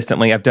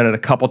consistently. I've done it a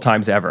couple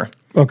times ever.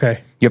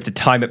 Okay. You have to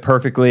time it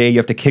perfectly. You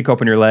have to kick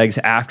open your legs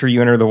after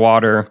you enter the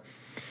water.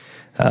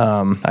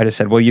 I just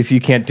said, well, if you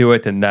can't do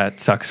it, then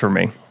that sucks for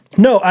me.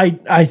 No,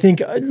 I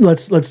think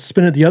let's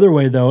spin it the other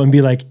way though and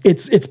be like,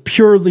 it's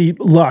purely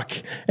luck.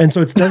 And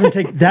so it doesn't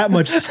take that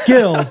much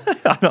skill.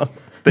 I don't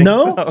think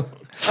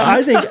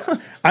so.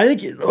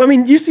 I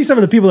mean, you see some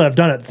of the people that have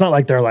done it. It's not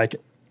like they're like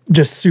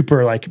just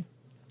super like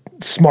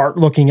smart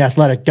looking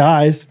athletic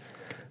guys.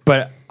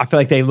 But I feel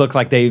like they look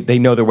like they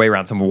know their way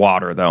around some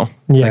water, though.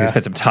 Yeah, like they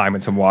spent some time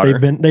in some water.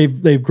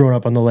 They've grown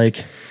up on the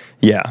lake.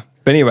 Yeah,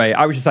 but anyway,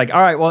 I was just like, all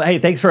right, well, hey,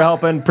 thanks for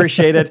helping,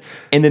 appreciate it.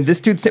 And then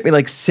this dude sent me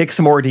like 6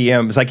 more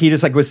DMs. Like he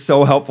just like was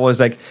so helpful. It was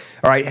like,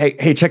 all right,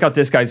 hey, check out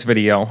this guy's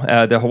video.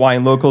 The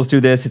Hawaiian locals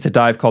do this. It's a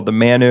dive called the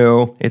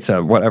Manu. It's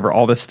a whatever,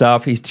 all this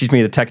stuff. He's teaching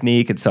me the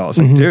technique, and so I was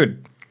like,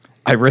 dude,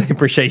 I really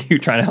appreciate you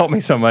trying to help me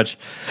so much.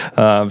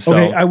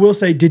 Okay, I will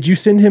say, did you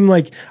send him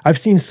like, I've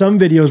seen some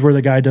videos where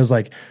the guy does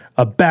like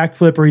a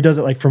backflip or he does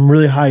it like from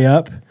really high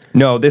up.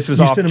 No, this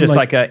was off just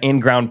like an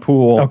in-ground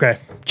pool. Okay.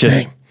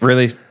 Just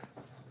really,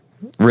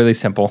 really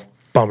simple.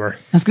 Bummer.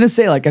 I was gonna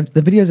say, like,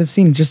 the videos I've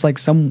seen, just like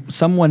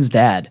someone's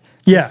dad.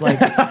 Yeah, like,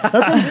 that's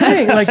what I'm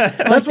saying. Like,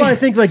 that's why I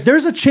think like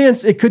there's a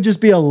chance it could just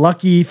be a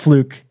lucky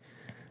fluke.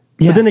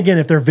 Yeah. But then again,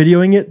 if they're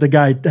videoing it, the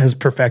guy has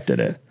perfected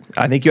it.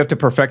 I think you have to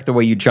perfect the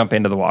way you jump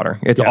into the water.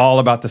 It's all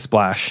about the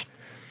splash.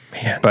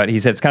 Man. But he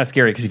said it's kind of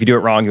scary because if you do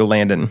it wrong, you'll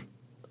land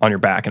on your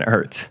back and it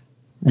hurts.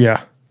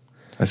 Yeah.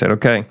 I said,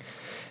 okay.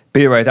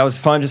 But anyway, that was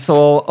fun. Just a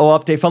little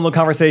update, fun little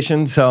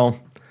conversation. So,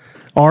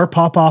 R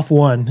Popoff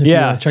 1. If you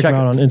wanna check him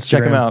out on Instagram.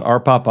 Check him out. R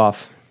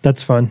Popoff.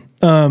 That's fun.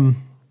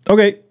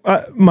 Okay.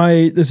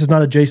 This is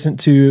not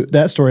adjacent to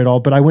that story at all,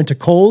 but I went to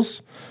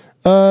Kohl's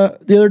the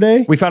other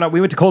day. We found out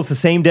we went to Kohl's the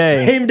same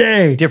day. Same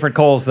day. Different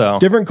Kohl's though.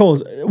 Different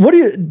Kohl's.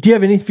 Do you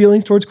have any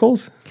feelings towards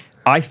Kohl's?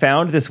 I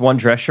found this one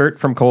dress shirt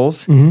from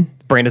Kohl's.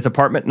 Brand is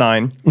Apartment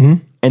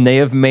 9. And they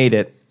have made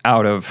it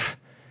out of,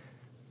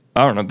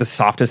 I don't know, the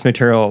softest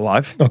material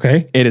alive.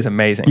 Okay. It is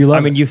amazing. You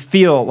love it. you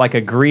feel like a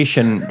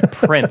Grecian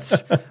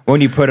prince when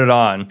you put it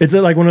on. Is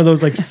it like one of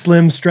those like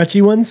slim,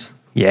 stretchy ones?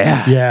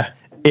 Yeah. Yeah.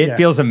 It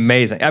feels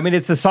amazing. I mean,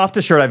 it's the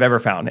softest shirt I've ever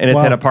found. And it's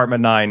Wow. at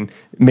Apartment 9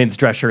 men's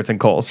dress shirts and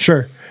Kohl's.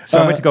 Sure. So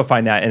I went to go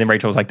find that, and then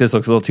Rachel was like, "This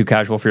looks a little too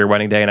casual for your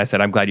wedding day," and I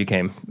said, "I'm glad you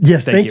came."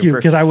 Yes, thank you,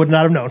 because I would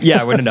not have known.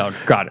 Yeah, I wouldn't have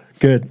known. Got it.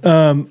 Good.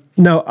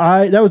 No,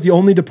 that was the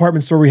only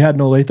department store we had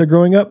in Olathe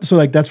growing up. So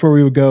like that's where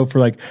we would go for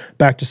like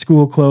back to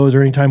school clothes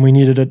or anytime we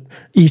needed an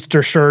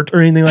Easter shirt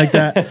or anything like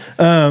that.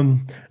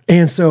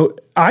 And so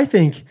I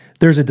think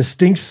there's a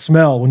distinct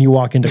smell when you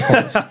walk into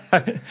Kohl's.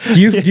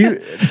 Do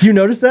you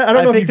notice that? I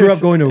don't know if you grew up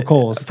going to a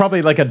Kohl's.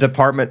 Probably like a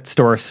department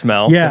store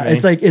smell. Yeah,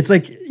 it's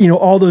like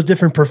all those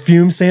different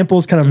perfume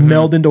samples kind of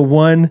meld into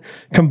one,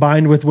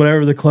 combined with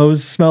whatever the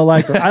clothes smell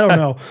like. Or, I don't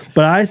know,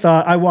 but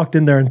I walked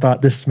in there and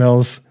thought, this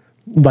smells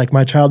like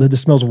my childhood. This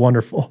smells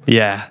wonderful.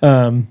 Yeah.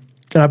 And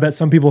I bet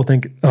some people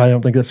think, I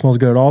don't think that smells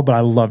good at all, but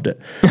I loved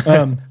it.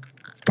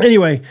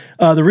 Anyway,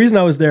 the reason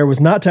I was there was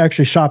not to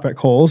actually shop at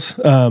Kohl's.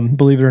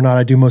 Believe it or not,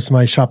 I do most of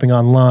my shopping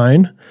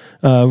online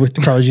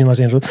with Carly G in Los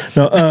Angeles.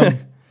 No,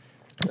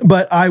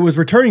 but I was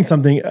returning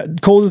something.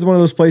 Kohl's is one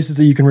of those places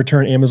that you can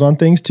return Amazon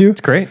things to.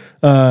 It's great.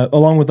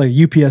 Along with like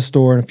a UPS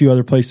store and a few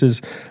other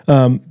places.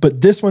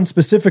 But this one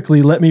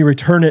specifically let me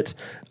return it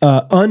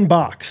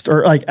unboxed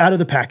or like out of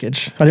the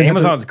package.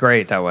 Amazon's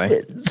great that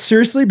way.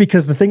 Seriously,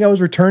 because the thing I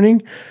was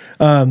returning,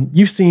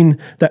 you've seen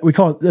that we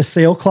call it the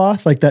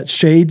sailcloth, like that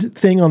shade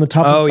thing on the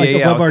top of like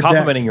I was our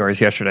complimenting deck.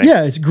 Yours yesterday.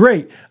 Yeah, it's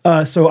great.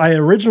 So I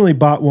originally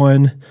bought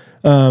one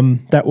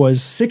that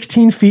was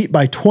 16 feet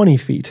by 20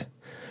 feet.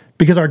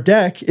 Because our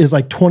deck is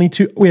like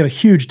 22. We have a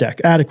huge deck,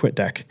 adequate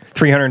deck.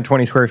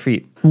 320 square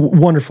feet.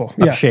 Wonderful.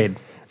 Of shade.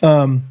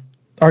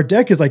 Our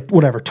deck is like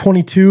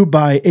 22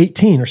 by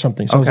 18 or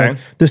something. So I was like,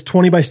 this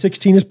 20 by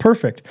 16 is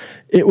perfect.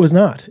 It was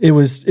not. It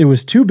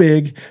was too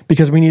big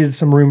because we needed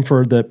some room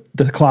for the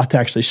cloth to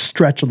actually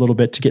stretch a little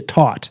bit to get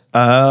taut.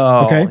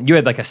 Oh, okay. You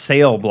had like a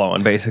sail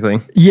blowing,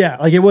 basically. Yeah,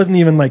 like it wasn't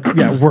even like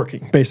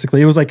working.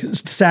 Basically, it was like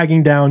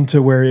sagging down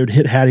to where it would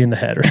hit Hattie in the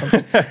head or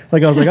something.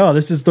 Like I was like, oh,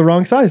 this is the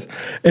wrong size,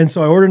 and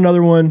so I ordered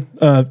another one.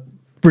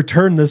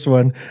 Returned this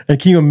one, and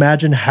can you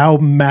imagine how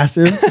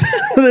massive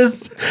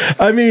this?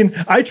 I mean,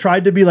 I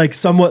tried to be like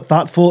somewhat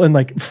thoughtful and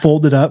like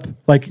fold it up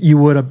like you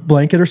would a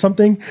blanket or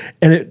something,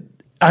 and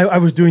I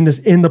was doing this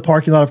in the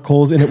parking lot of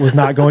Kohl's and it was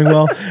not going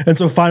well. And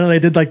so finally I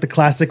did like the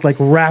classic, like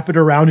wrap it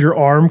around your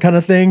arm kind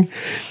of thing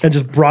and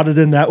just brought it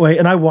in that way.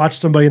 And I watched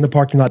somebody in the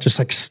parking lot just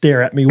like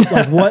stare at me.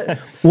 Like,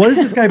 what is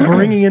this guy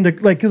bringing into,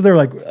 like, cause they're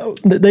like,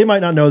 they might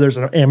not know there's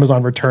an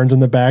Amazon returns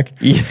in the back.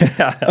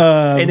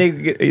 Yeah.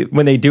 And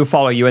when they do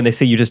follow you and they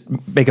see you just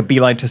make a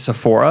beeline to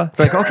Sephora,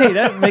 they're like, okay,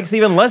 that makes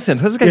even less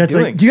sense. What's this guy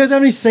doing? Like, do you guys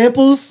have any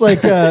samples?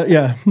 Like,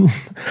 yeah,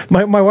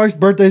 my wife's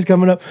birthday's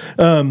coming up.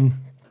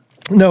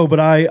 No, but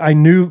I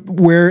knew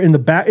where in the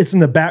back, it's in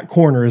the back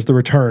corner is the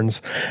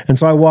returns. And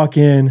so I walk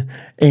in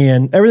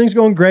and everything's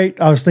going great.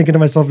 I was thinking to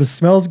myself, this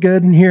smells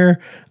good in here.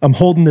 I'm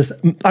holding this,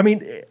 I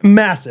mean,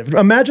 massive.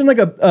 Imagine like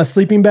a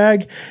sleeping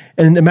bag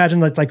and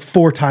imagine that's like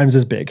 4 times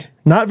as big.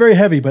 Not very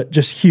heavy, but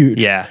just huge.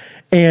 Yeah.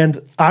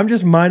 And I'm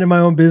just minding my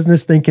own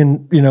business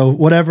thinking,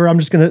 whatever, I'm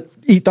just going to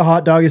eat the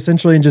hot dog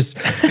essentially and just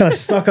kind of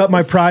suck up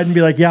my pride and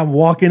be like, yeah, I'm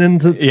walking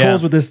into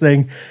Kohl's with this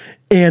thing.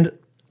 And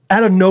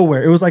out of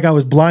nowhere, it was like I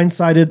was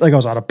blindsided, like I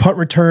was on a punt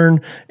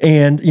return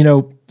and,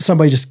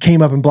 somebody just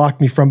came up and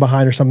blocked me from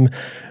behind or something.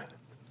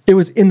 It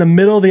was in the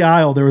middle of the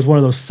aisle. There was one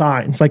of those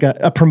signs, like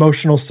a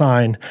promotional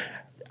sign.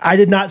 I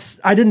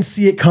didn't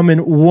see it come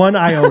in one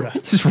iota.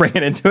 Just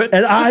ran into it.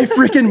 And I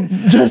freaking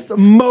just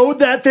mowed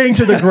that thing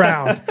to the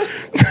ground.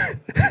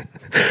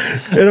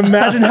 And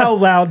imagine how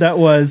loud that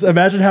was.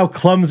 Imagine how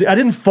clumsy. I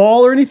didn't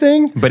fall or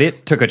anything. But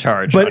it took a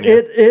charge. But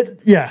it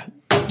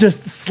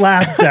just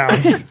slapped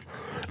down.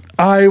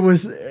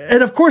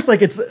 And of course,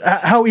 like it's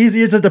how easy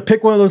is it to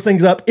pick one of those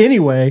things up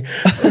anyway,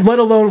 let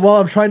alone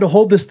while I'm trying to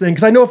hold this thing.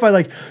 Cause I know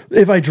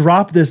if I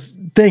drop this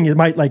thing, it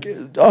might like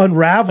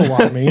unravel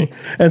on me.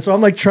 And so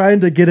I'm like trying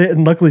to get it.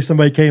 And luckily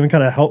somebody came and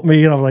kind of helped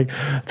me. And I'm like,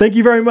 thank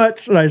you very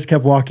much. And I just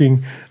kept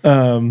walking.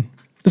 It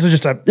was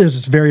just a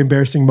very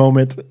embarrassing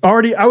moment.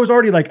 I was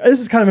already like, this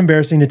is kind of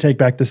embarrassing to take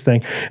back this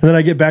thing. And then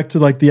I get back to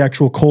like the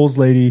actual Kohl's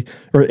lady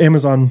or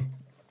Amazon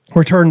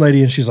return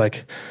lady. And she's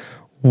like,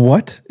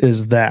 what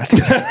is that?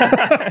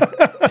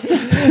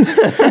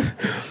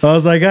 I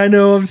was like, I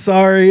know, I'm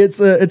sorry. It's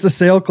a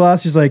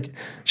sailcloth. She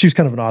was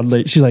kind of an odd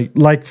lady. She's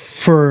like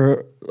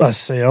for a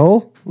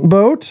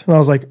sailboat? And I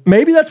was like,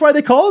 maybe that's why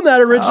they call them that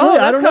originally.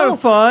 I don't know. Kind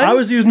of fun. I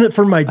was using it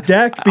for my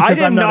deck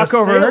because I'm not a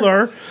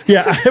sailor.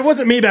 Yeah, it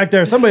wasn't me back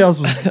there. Somebody else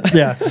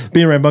was,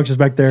 being rambunctious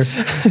back there.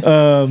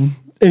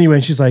 Anyway,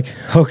 and she's like,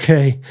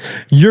 okay,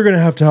 you're going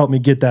to have to help me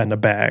get that in a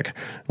bag.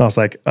 And I was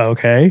like,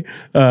 okay.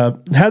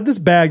 Had this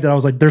bag that I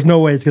was like, there's no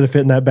way it's going to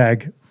fit in that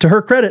bag. To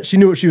her credit, she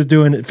knew what she was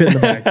doing. It fit in the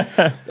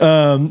bag.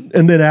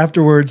 And then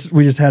afterwards,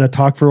 we just had a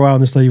talk for a while,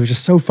 and this lady was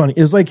just so funny.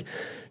 It was like,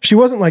 she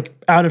wasn't like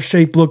out of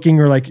shape looking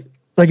or like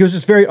it was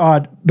just very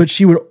odd, but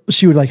she would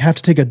like have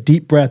to take a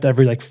deep breath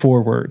every like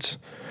 4 words.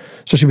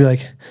 So she'd be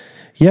like,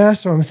 yeah,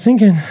 so I'm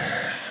thinking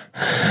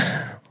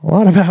a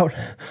lot about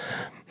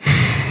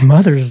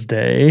Mother's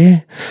Day.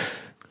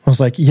 I was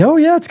like,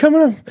 yeah, it's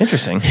coming up.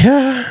 Interesting.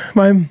 Yeah,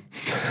 my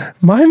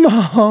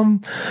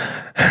mom,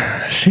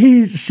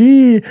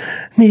 she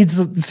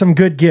needs some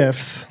good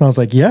gifts. And I was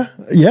like, yeah.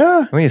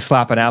 We need to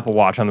slap an Apple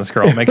Watch on this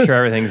girl, make sure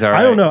everything's all right.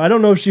 I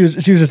don't know if she was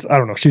just, I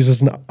don't know. She was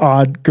just an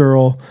odd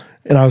girl.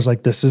 And I was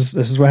like, this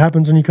is what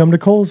happens when you come to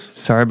Kohl's.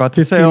 Sorry about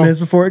the 15 sale. minutes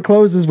before it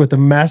closes with a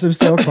massive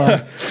sale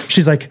clock.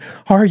 She's like,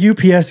 our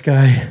UPS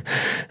guy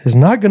is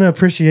not going to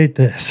appreciate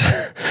this.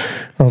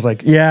 I was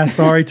like, yeah,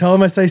 sorry. Tell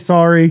him I say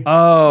sorry.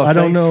 Oh, I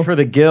don't know. for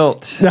the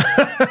guilt.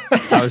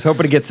 I was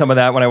hoping to get some of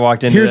that when I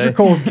walked in Here's today. your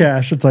Kohl's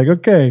cash. It's like,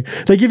 okay.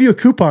 They give you a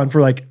coupon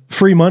for like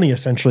free money,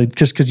 essentially,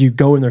 just because you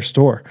go in their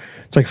store.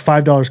 It's like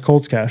 $5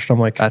 Kohl's cash. And I'm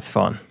like, That's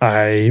fun.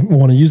 I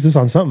want to use this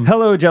on something.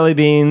 Hello, jelly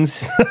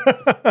beans.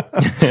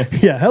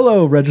 Yeah,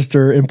 hello,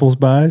 register impulse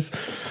buys.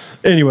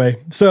 Anyway,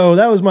 so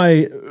that was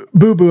my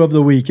boo-boo of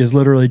the week, is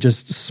literally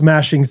just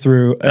smashing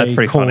through That's a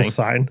pretty Kohl's funny.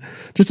 sign.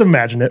 Just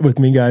imagine it with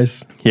me,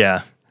 guys.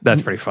 Yeah,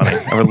 that's pretty funny.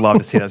 I would love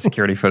to see that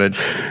security footage.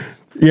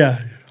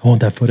 Yeah, I want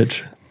that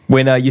footage.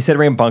 When you said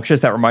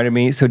rambunctious, that reminded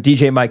me. So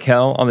DJ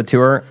Michael on the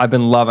tour, I've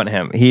been loving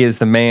him. He is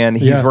the man.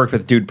 He's Yeah. worked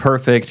with Dude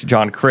Perfect,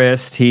 John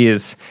Christ. He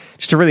is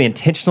just a really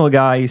intentional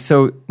guy. He's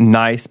so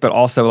nice, but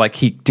also like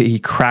he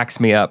cracks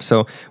me up.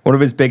 So one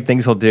of his big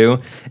things he'll do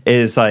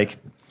is like,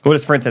 what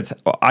is, for instance,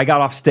 I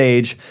got off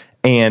stage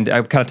and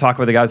I kind of talked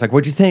with the guys like,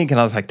 what'd you think? And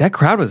I was like, that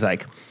crowd was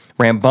like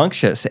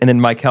rambunctious. And then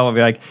Michael will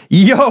be like,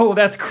 yo,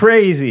 that's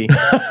crazy.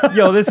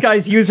 Yo, this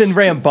guy's using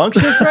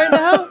rambunctious right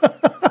now?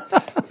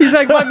 He's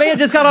like, my man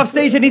just got off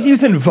stage and he's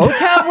using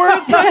vocab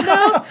words right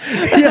now?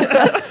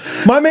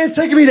 My man's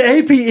taking me to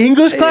AP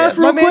English class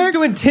real My quick. man's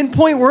doing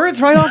 10-point words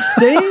right off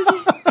stage?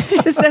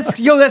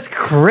 That's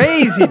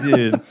crazy,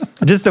 dude.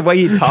 Just the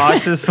way he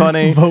talks is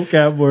funny.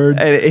 Vocab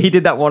words. And he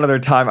did that one other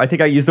time. I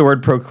think I used the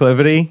word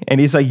proclivity, and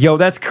he's like, yo,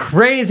 that's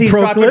crazy. He's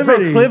dropping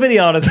proclivity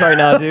on us right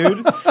now,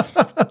 dude.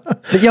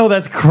 Yo,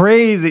 that's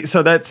crazy.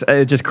 So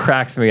it just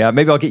cracks me up.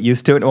 Maybe I'll get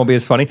used to it and it won't be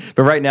as funny.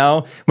 But right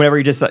now, whenever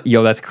you just,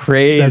 yo, that's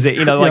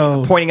crazy.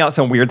 Like pointing out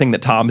some weird thing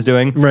that Tom's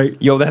doing. Right.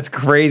 Yo, that's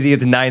crazy.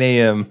 It's 9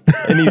 a.m.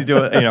 and he's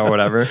doing,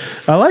 whatever.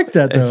 I like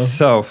that, though. It's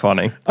so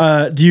funny.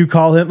 Do you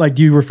call him, like,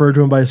 do you refer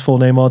to him by his full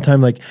name all the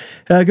time? Like,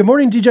 good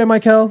morning, DJ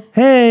Michael.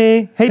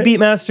 Hey,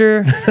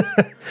 Beatmaster.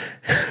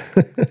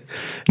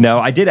 No,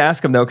 I did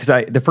ask him though,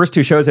 because the first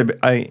two shows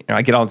I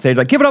get on stage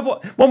like, give it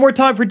up one more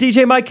time for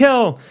DJ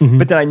Michael. Mm-hmm.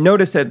 But then I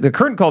noticed that the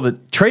curtain call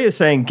that Trey is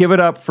saying, give it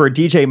up for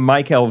DJ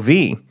Michael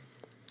V.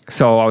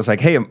 So I was like,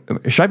 hey,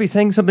 should I be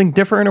saying something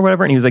different or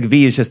whatever? And he was like,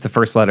 V is just the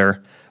first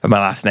letter of my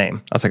last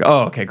name. I was like,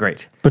 oh, okay,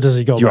 great. But does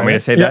he go? Do you want me to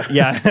say Yeah.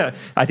 that? Yeah,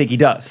 I think he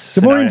does.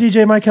 Good morning,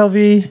 DJ Michael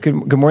V.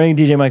 Good morning,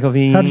 DJ Michael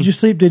V. How did you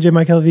sleep, DJ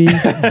Michael V?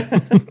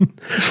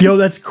 Yo,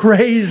 that's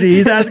crazy.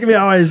 He's asking me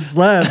how I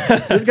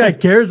slept. This guy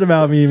cares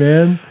about me,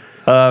 man.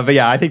 But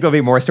yeah, I think there'll be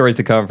more stories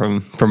to come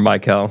from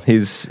Michael.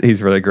 He's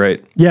really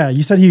great. Yeah,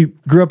 you said he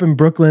grew up in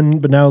Brooklyn,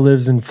 but now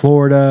lives in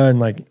Florida and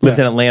lives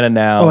in Atlanta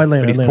now. Oh,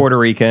 Atlanta. But he's Atlanta. Puerto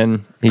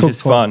Rican. He's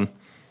just fun.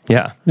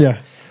 Yeah.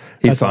 Yeah.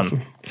 He's That's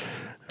fun.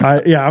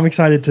 Awesome. I'm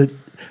excited to.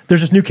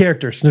 There's just new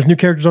characters. There's new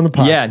characters on the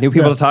pod. Yeah, new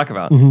people to talk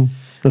about. Mm-hmm.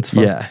 That's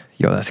fun. Yeah.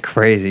 Yo, that's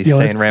crazy. He's Yo,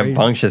 that's saying crazy.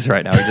 rambunctious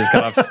right now. He just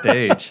got off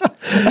stage.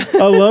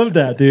 I love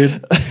that,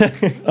 dude.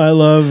 I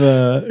love,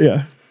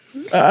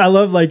 I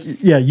love,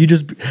 you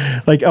just,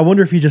 I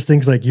wonder if he just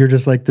thinks, you're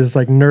just, this,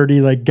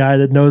 nerdy, guy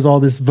that knows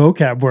all this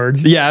vocab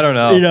words. Yeah, I don't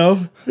know. You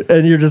know?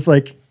 And you're just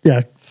I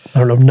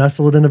don't know,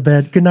 nestle it in a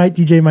bed. Good night,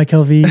 DJ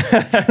Michael V.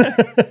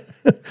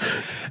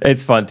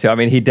 It's fun, too. I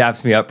mean, he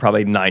daps me up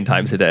probably 9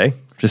 times a day.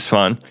 Just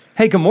fun.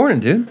 Hey, good morning,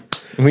 dude.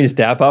 And we just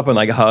dap up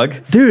and hug.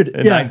 Dude,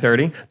 at yeah.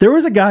 9:30. There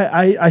was a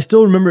guy, I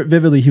still remember it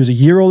vividly. He was a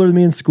year older than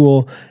me in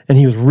school, and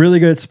he was really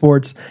good at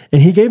sports. And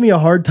he gave me a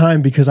hard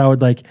time because I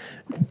would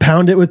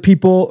pound it with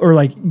people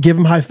or give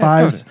him high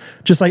fives,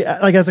 just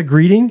as a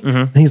greeting. Mm-hmm.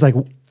 And he's like,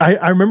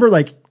 I remember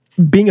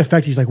being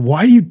affected. He's like,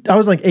 why do you, I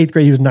was 8th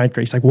grade, he was 9th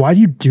grade. He's like, why do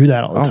you do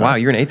that all the time? Oh, wow,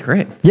 you're in 8th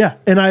grade. Yeah.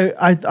 And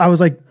I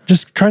was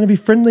just trying to be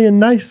friendly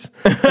and nice.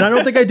 And I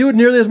don't think I do it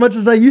nearly as much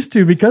as I used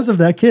to because of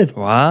that kid.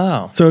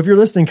 Wow. So if you're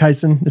listening,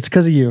 Kyson, it's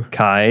because of you.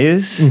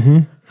 Kais.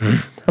 Mm-hmm.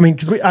 I mean,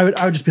 because I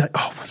would just be like,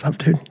 oh, what's up,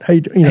 dude? How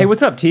you doing? Hey,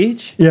 what's up,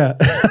 Teach? Yeah.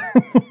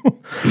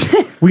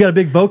 We got a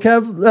big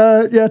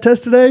vocab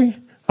test today.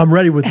 I'm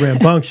ready with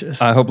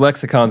rambunctious. I hope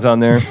Lexicon's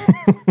on there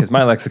because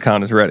my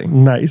lexicon is ready.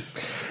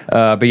 Nice.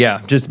 But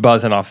yeah, just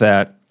buzzing off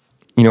that.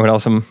 You know what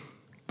else I'm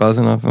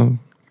buzzing off of?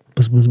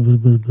 Buzz, buzz, buzz,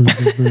 buzz, buzz,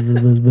 buzz,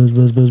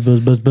 buzz, buzz, buzz, buzz,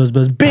 buzz, buzz,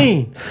 buzz.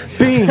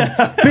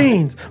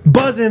 Beans,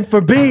 buzzing for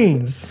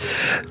beans.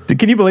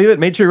 Can you believe it?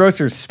 Main Street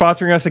Roasters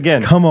sponsoring us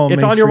again. Come on,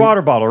 it's Main on your Street.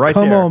 water bottle right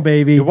there. Come on,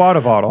 baby. Your water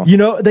bottle. You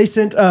know, they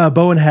sent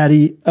Bo and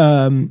Hattie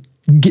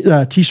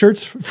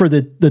T-shirts for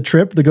the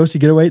trip, the Ghosty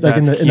Getaway, in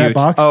that cute.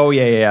 box. Oh,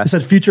 yeah. It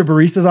said Future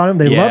Baristas on them.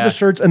 They love Yeah. the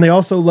shirts, and they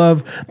also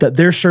love that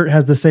their shirt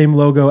has the same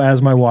logo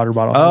as my water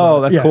bottle.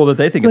 Oh, that's cool that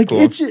they think it's cool.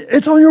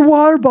 It's on your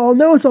water bottle.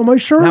 No, it's on my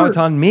shirt. Now it's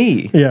on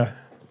me. Yeah.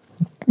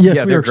 Yes,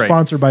 Yeah, we they're are great.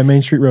 sponsored by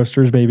Main Street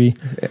Roasters, baby.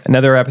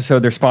 Another episode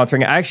they're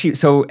sponsoring. Actually,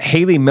 so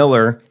Haley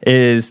Miller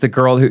is the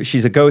girl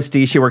she's a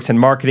ghostie. She works in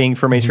marketing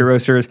for Main Street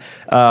Roasters.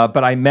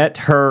 But I met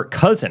her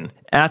cousin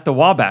at the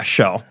Wabash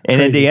show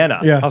in Indiana.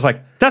 Yeah. I was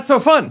like, that's so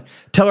fun.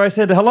 Tell her I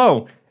said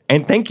hello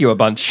and thank you a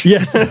bunch.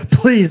 Yes,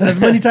 please, as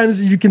many times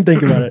as you can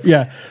think about it.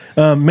 Yeah.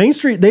 Main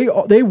Street,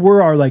 they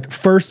were our like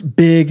first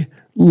big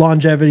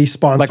longevity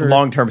sponsor. Like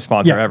long-term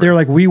sponsor Yeah, ever. they're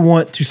like, we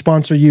want to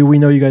sponsor you. We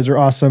know you guys are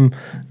awesome.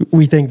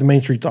 We think the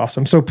Main Street's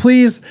awesome. So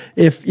please,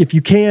 if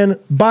you can,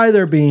 buy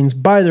their beans,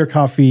 buy their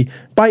coffee,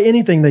 buy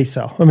anything they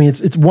sell. I mean,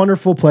 it's a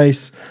wonderful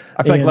place.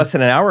 I feel like less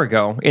than an hour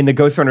ago in the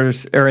Ghost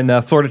Runners or in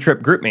the Florida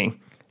trip group me,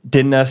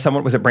 didn't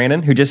someone, was it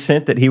Brandon, who just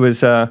sent that he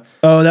was... Oh,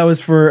 that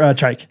was for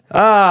Chike.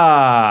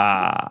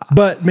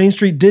 But Main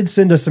Street did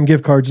send us some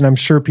gift cards, and I'm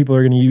sure people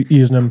are going to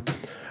use them.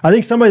 I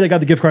think somebody that got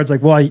the gift card's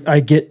like, well, I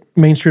get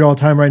Main Street all the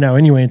time right now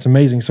anyway. It's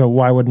amazing. So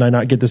why wouldn't I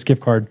not get this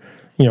gift card,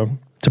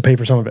 to pay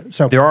for some of it?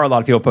 So There are a lot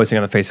of people posting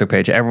on the Facebook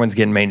page. Everyone's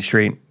getting Main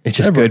Street. It's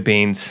just good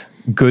beans,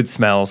 good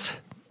smells.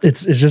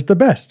 it's just the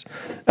best.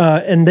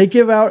 And they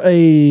give out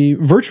a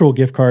virtual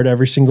gift card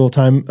every single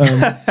time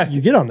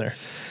you get on there.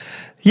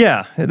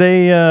 Yeah,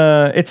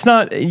 it's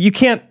not, you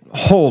can't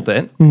hold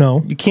it.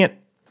 No. You can't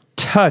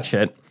touch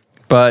it,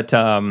 but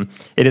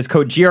it is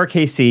code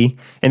GRKC,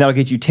 and that'll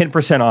get you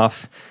 10%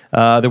 off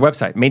their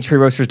website,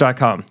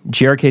 mainstreetroasters.com.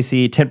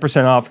 GRKC,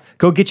 10% off.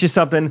 Go get you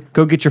something.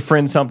 Go get your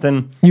friend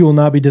something. You will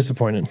not be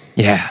disappointed.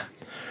 Yeah.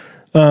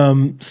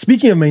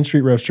 Speaking of Main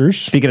Street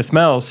Roasters, Speaking of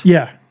smells.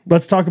 yeah,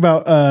 let's talk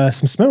about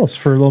some smells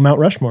for a little Mount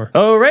Rushmore.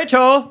 Oh,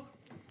 Rachel.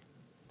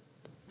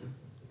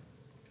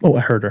 Oh,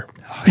 I heard her.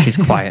 Oh, she's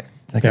quiet.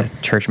 Like a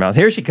church mouse.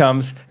 Here she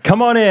comes.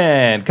 Come on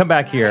in. Come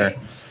back here.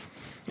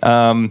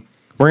 We're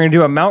going to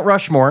do a Mount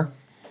Rushmore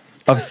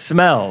of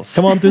smells.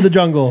 Come on through the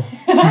jungle.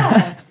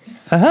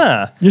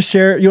 Just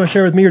share. You want to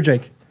share with me or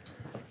Jake?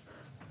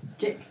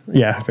 Jake.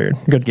 Yeah, I figured.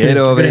 Good. Get good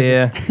answer, over good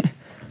here.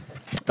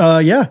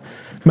 answer. Yeah,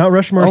 Mount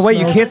Rushmore. Oh, wait,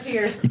 you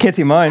smells. can't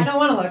see mine. I don't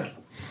want to look.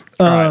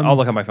 All right, I'll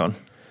look on my phone.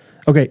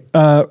 Okay,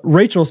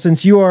 Rachel,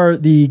 since you are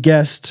the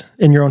guest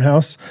in your own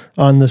house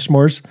on the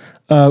s'mores,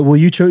 will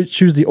you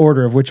choose the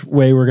order of which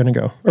way we're going to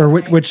go, or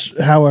which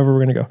however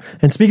we're going to go?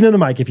 And speaking of the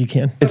mic, if you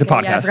can, It's a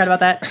podcast. Yeah, I forgot about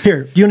that.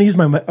 here. Do you want to use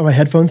my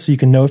headphones so you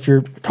can know if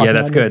you're talking? Yeah,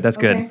 that's loud? good. That's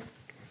Okay. good.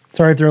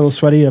 Sorry if they're a little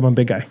sweaty. I'm a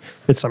big guy.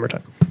 It's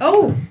summertime.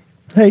 Oh,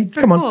 Hey,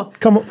 very come on,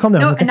 cool. calm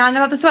down. no, okay? not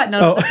about the sweat.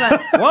 No, about the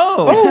sweat. Whoa.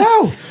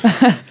 Oh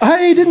wow!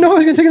 I didn't know I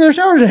was going to take another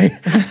shower today.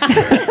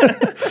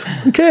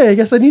 Okay, I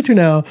guess I need to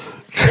now.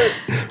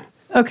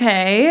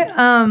 Okay.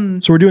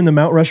 So we're doing the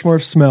Mount Rushmore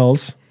of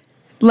smells.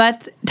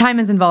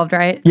 Timon's involved,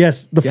 right?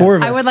 Yes, the four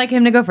of us. I would like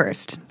him to go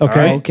first.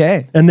 Okay.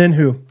 Okay. And then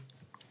who?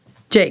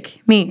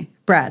 Jake, me,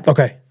 Brad.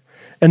 Okay.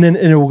 And then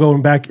it will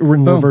go back in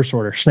reverse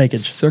order. Snakeage.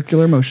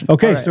 Circular motion.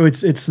 Okay, All right. so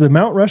it's the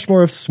Mount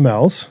Rushmore of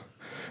smells.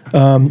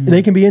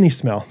 They can be any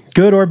smell,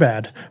 good or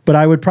bad, but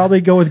I would probably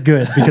go with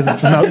good because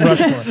it's the Mount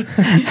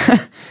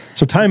Rushmore.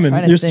 So Timon,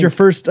 trying to this is your think.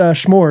 first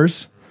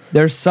schmores.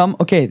 There's some,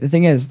 okay, the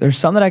thing is, there's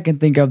some that I can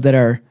think of that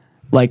are,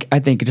 like, I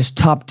think just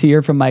top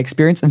tier from my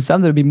experience, and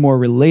some that would be more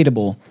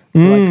relatable for,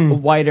 like, a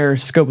wider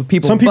scope of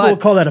people. Some people But will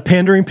call that a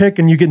pandering pick,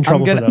 and you get in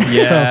trouble for gonna- that.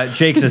 Yeah,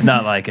 Jake does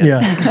not like it.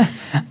 Yeah.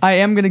 I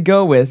am going to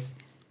go with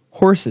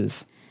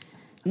horses.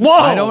 Whoa.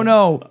 I don't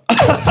know.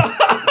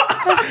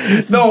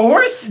 The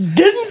horse?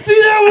 Didn't see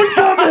that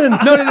one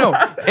coming. No.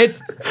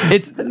 It's,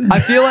 I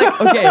feel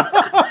like, okay,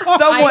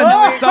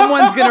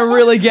 someone's going to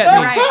really get me.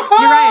 You're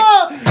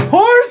right.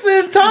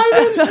 Horses,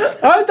 Timon.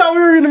 I thought we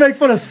were going to make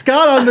fun of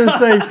Scott on this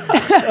thing.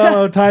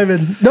 Oh,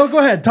 Timon. No, go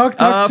ahead. Talk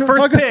First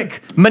talk us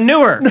pick,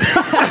 manure.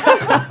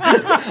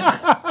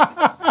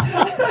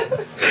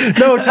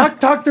 No,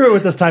 talk through it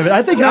with us, Timon.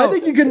 I think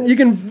you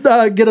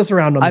can get us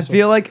around on I this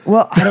feel like,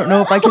 well, I don't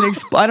know if I can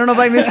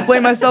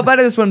explain myself out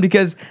of this one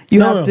because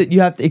you have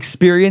to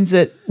experience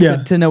it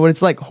to know what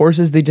it's like.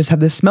 Horses, they just have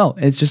this smell.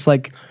 It's just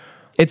like,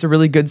 it's a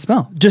really good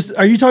smell. Just,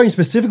 are you talking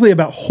specifically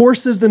about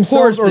horses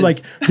themselves or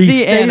like the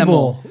stable?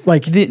 Animal.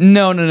 Like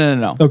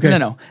No. Okay.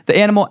 No. The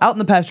animal out in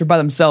the pasture by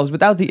themselves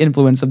without the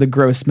influence of the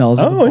gross smells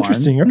of the barn.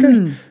 Interesting.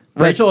 Okay.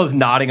 Rachel is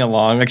nodding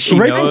along like she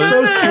Rachel's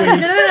knows. so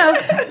sweet.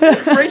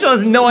 No. Rachel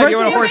has no idea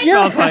what a horse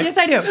smells like. Yes,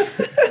 I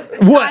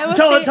do. What? Iowa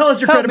Tell State-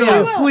 us your Help me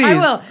credibility. out. Please. I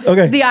will.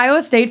 Okay. The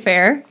Iowa State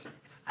Fair,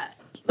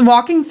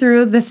 walking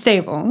through the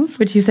stables,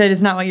 which you said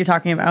is not what you're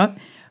talking about,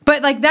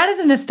 but like that is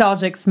a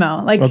nostalgic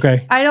smell. Like,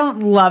 Okay. I don't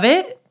love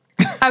it.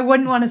 I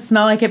wouldn't want to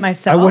smell like it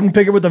myself. I wouldn't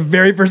pick it with the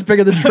very first pick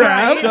of the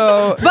draft.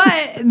 So,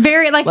 But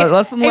very like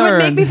Lesson it would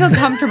make learned. me feel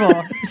comfortable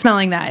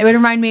smelling that. It would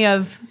remind me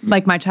of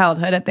like my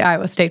childhood at the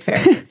Iowa State Fair.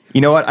 You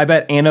know what? I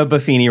bet Anna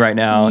Buffini right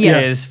now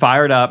Yes. is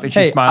fired up and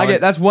she's hey, smiling.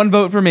 that's one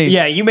vote for me.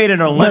 Yeah, you made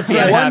an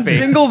Olympian One happy.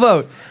 single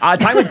vote.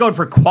 Time was going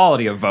for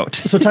quality of vote.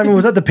 So, Timon,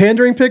 was that the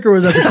pandering pick or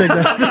was that the pick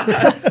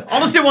that I'll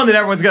just do one that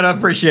everyone's gonna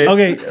appreciate.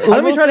 Okay,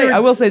 let me try to. I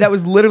will say that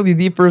was literally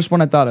the first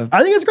one I thought of.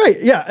 I think it's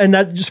great. Yeah, and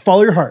that just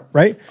follow your heart,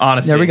 right?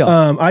 Honestly, There we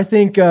go. I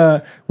think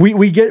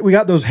we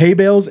got those hay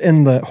bales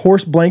and the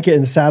horse blanket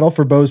and saddle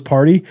for Bo's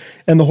party,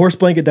 and the horse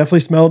blanket definitely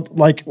smelled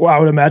like I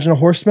would imagine a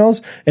horse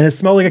smells, and it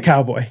smelled like a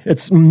cowboy.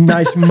 It's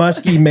nice,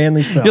 musky,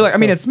 manly smell. You're like, I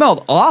mean, it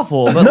smelled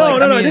awful. But no,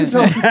 like, it didn't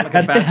smell.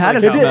 It had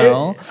a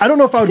smell. I don't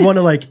know if I would want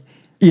to like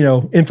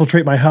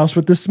infiltrate my house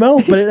with this smell,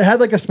 but it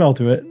had like a smell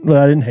to it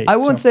that I didn't hate. I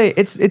wouldn't say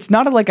it's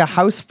not like a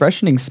house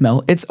freshening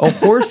smell. It's a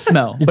horse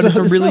smell, but it's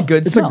a really smell.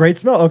 good smell. It's a great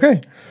smell.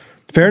 Okay.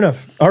 Fair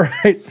enough. All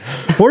right.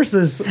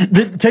 Horses.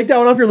 Take that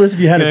one off your list if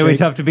you had it. It's gonna be Jake.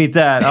 tough to beat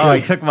that. Oh,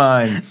 he took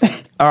mine.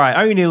 All right, I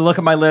don't even need to look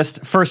at my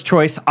list. First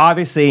choice,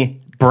 obviously,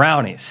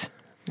 brownies.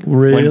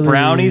 Really? When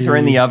brownies are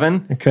in the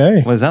oven.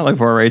 Okay. What does that look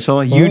for,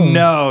 Rachel? You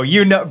know,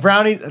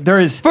 brownies. There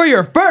is. For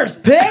your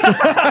first pick?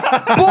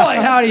 Boy,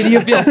 howdy, do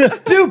you feel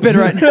stupid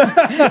right now.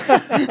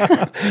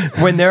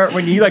 when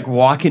you like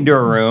walk into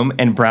a room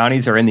and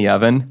brownies are in the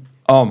oven.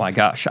 Oh my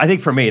gosh! I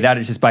think for me that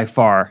is just by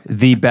far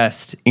the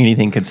best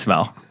anything could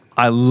smell.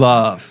 I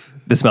love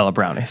the smell of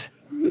brownies.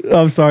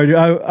 I'm sorry, dude.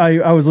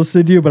 I was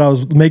listening to you, but I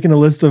was making a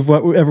list of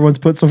what everyone's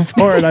put so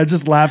far, and I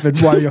just laugh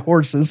at why your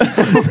horses.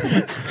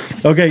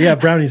 Okay, yeah,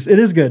 brownies. It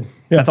is good.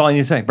 Yeah. That's all I need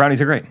to say. Brownies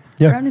are great.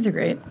 Yeah. Brownies are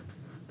great.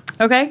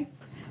 Okay,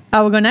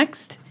 I will go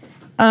next.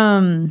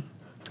 I'm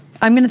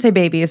gonna say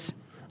babies.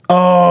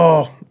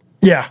 Oh,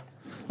 yeah.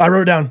 I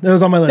wrote it down. It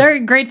was on my list. They're a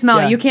great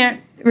smell. Yeah. You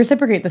can't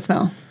reciprocate the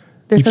smell.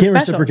 They're You so can't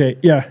special. reciprocate.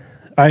 Yeah,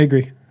 I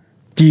agree.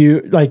 Do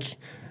you like?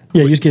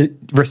 Yeah, you just get.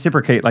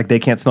 Reciprocate like they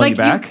can't smell you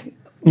back.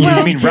 You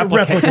mean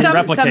replicate?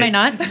 Some may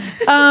not.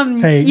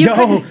 Hey, you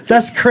yo,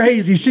 that's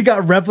crazy. She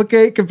got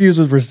replicate confused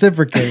with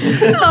reciprocate.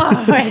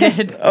 Oh, I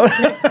did.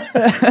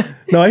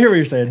 No, I hear what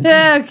you're saying.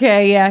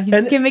 Okay, yeah. You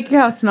And- just can't make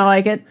your house smell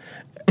like it.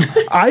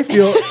 I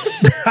feel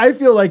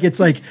like it's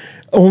like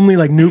only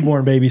like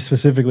newborn babies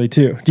specifically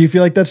too. Do you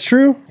feel like that's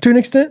true to an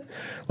extent?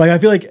 Like I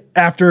feel like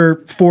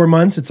after 4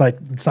 months, it's like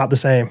it's not the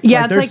same.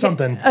 Yeah, like, it's there's like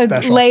something a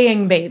special.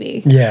 laying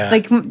baby. Yeah.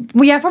 Like,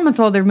 well, yeah, 4 months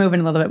old, they're moving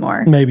a little bit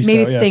more. Maybe so,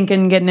 yeah.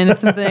 stinking, getting into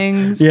some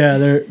things. Yeah,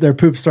 their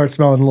poop starts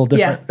smelling a little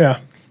different.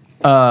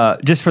 Yeah.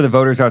 Just for the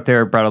voters out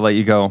there, Brad, I'll let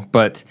you go.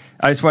 But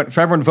I just want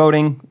for everyone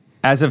voting.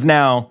 As of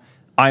now,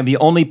 I'm the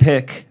only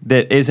pick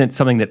that isn't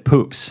something that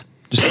poops.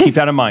 Just keep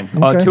that in mind.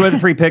 Okay. 2 of the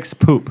 3 picks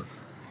poop.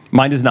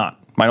 Mine does not.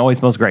 Mine always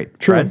smells great.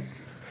 True. Brad?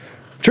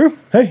 True.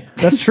 Hey,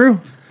 that's true.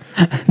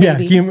 Yeah.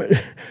 Maybe. Can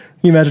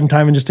you imagine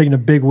Timon just taking a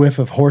big whiff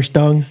of horse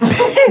dung? Boy,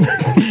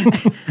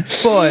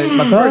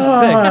 my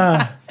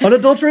first pick.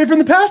 Unadulterated from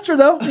the pasture,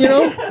 though.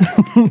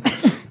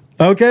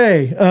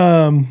 Okay.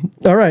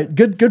 All right.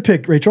 Good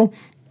pick, Rachel.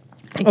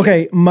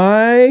 Okay.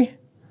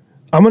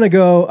 I'm gonna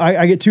go.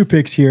 I get 2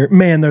 picks here.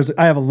 Man,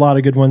 I have a lot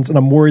of good ones, and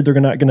I'm worried they're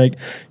not gonna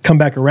come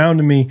back around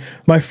to me.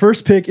 My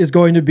first pick is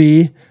going to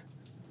be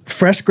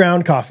fresh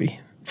ground coffee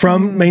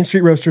from Main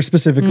Street Roaster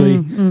specifically.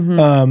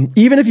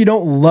 Even if you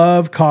don't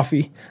love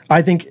coffee,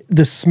 I think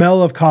the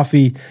smell of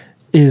coffee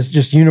is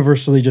just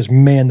universally just,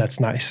 man, that's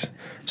nice.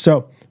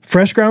 So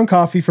fresh ground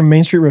coffee from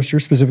Main Street Roaster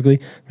specifically,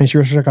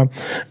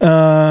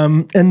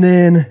 mainstreetroaster.com. And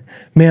then,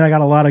 man, I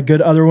got a lot of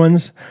good other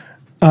ones.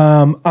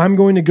 I'm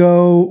going to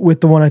go with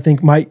the one I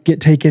think might get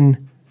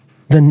taken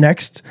the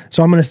next.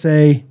 So I'm going to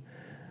say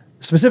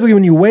specifically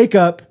when you wake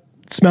up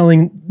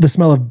smelling the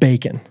smell of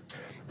bacon.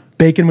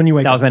 Bacon when you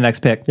wake That up. was my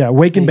next pick. Yeah,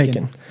 waking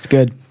bacon. It's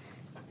good.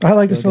 I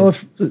like the smell of,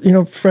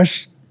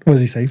 fresh, what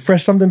does he say?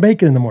 Fresh something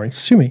bacon in the morning.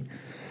 Sue me.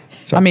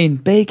 I mean,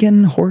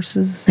 bacon,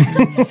 horses.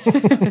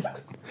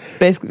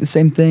 Basically the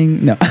same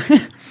thing. No.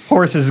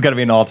 Horses is going to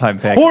be an all-time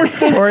pick.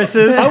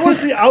 Horses. I want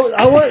to see. I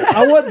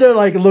want to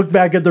like look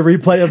back at the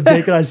replay of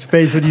Jake and I's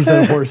face when you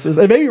said horses,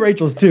 and maybe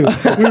Rachel's too.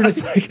 We were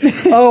just like,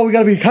 oh, we got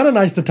to be kind of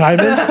nice to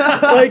Timon.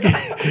 Like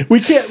we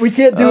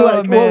can't do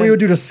like what we would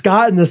do to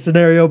Scott in this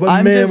scenario.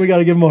 But we got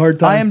to give him a hard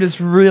time. I am just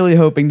really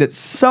hoping that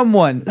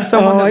someone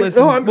that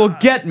listens will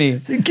get me.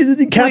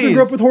 Catherine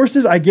grew up with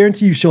horses. I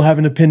guarantee you she'll have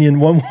an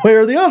opinion one way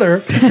or the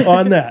other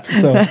on that.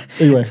 So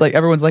anyway, It's like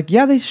everyone's like,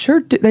 yeah, they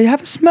sure do. They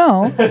have a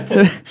smell.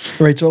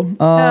 Rachel.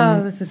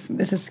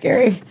 This is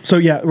scary. So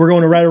yeah, we're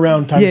going to right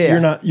around time. Yeah.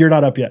 So you're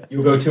not up yet.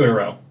 You'll go 2 in a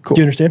row. Cool.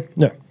 Do you understand?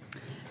 No.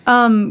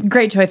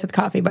 Great choice with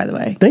coffee, by the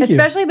way. Thank you.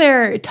 Especially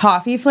their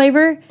toffee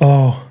flavor.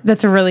 Oh,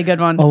 That's a really good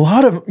one. a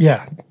lot of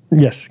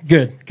yes,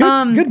 good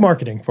good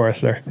marketing for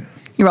us there.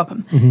 You're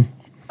welcome.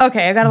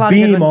 Okay, I got a lot of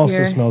good Beam ones also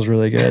here. smells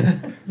really good.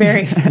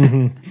 Very.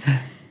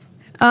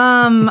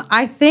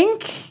 I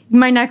think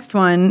my next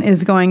one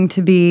is going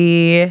to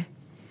be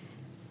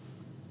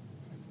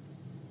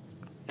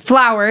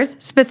flowers,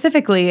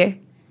 specifically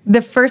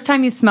the first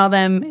time you smell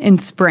them in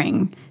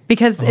spring,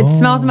 because it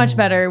smells much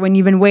better when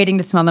you've been waiting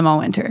to smell them all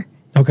winter.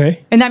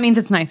 Okay. And that means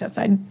it's nice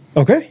outside.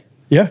 Okay.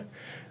 Yeah.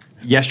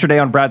 Yesterday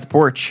on Brad's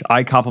porch,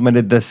 I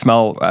complimented the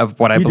smell of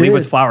what I You believe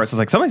was did. flowers. I was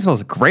like, something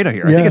smells great out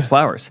here. I Yeah. think it's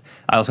flowers.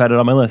 I also had it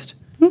on my list.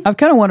 I've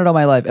kind of wondered all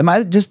my life. Am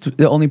I just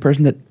the only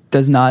person that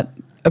does not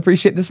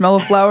appreciate the smell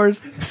of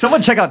flowers?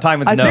 Someone check out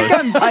Timon's I nose.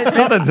 think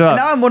Something's up.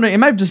 Now I'm wondering,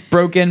 am I just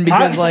broken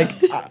because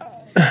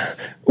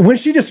when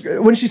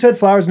she said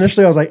flowers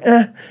initially, I was like,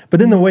 but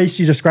then the way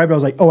she described it, I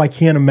was like, oh, I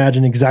can't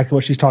imagine exactly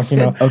what she's talking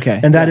about. Okay.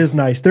 And that is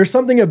nice. There's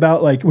something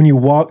about like when you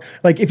walk,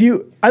 like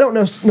I don't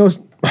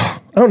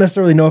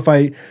necessarily know if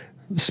I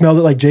smelled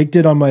it like Jake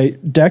did on my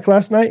deck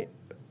last night,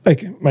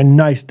 like my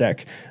nice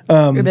deck.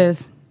 It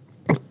is.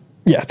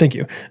 Yeah, thank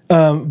you.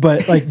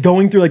 But like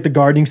going through like the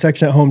gardening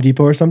section at Home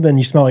Depot or something, and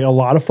you smell like a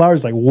lot of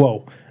flowers, like,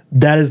 whoa,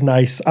 that is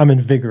nice. I'm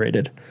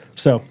invigorated.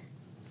 So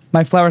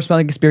My flower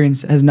smelling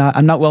experience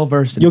I'm not well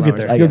versed in you'll flowers.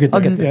 get there. You'll get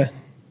there. Yeah.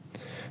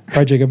 All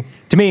right, Jacob.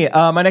 To me,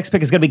 my next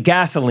pick is going to be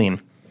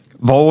gasoline.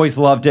 I've always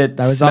loved it.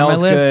 That was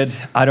Smells on my list.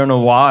 good. I don't know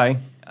why.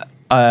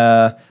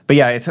 But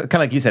yeah, it's kind of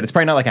like you said. It's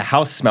probably not like a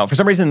house smell. For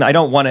some reason, I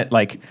don't want it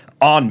like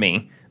on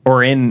me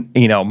or in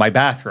my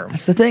bathroom.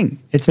 That's the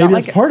thing. It's Maybe not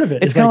that's like part of it.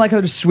 It's It's kind of like- like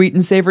other sweet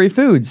and savory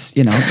foods.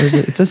 It's a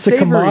It's a savory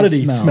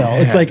commodity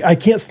smell. It's like I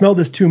can't smell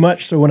this too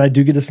much, so when I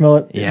do get to smell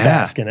it,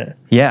 bask in it.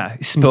 Yeah,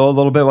 spill a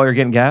little bit while you're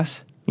getting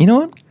gas. You know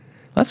what?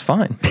 That's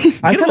fine.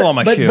 Get a little on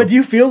my shoe. But do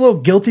you feel a little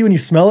guilty when you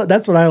smell it?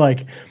 That's what I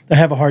like. I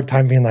have a hard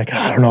time being like,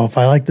 I don't know if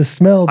I like this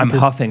smell. I'm because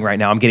huffing right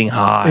now. I'm getting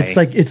high.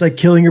 It's like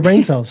killing your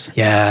brain cells.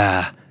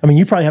 yeah, I mean,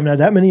 you probably haven't had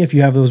that many if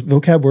you have those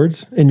vocab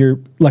words in your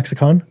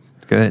lexicon.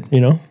 good. You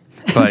know?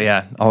 But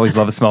yeah, always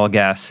love the smell of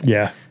gas.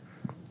 Yeah.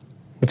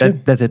 That's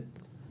it. That's it.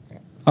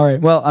 All right.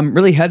 Well, I'm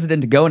really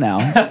hesitant to go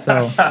now.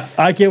 So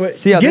I can't wait.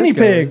 See how Guinea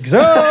this goes. pigs.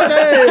 Oh,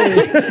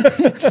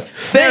 hey.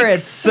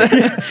 ferrets.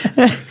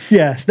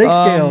 Yeah, snake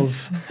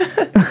scales.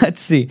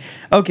 Let's see.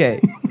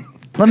 Okay.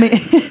 Let me.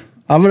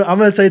 I'm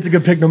gonna say it's a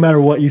good pick no matter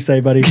what you say,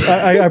 buddy.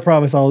 I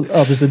promise I'll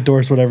just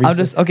endorse whatever you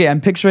say. I'm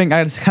picturing.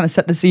 I just kind of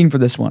set the scene for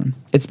this one.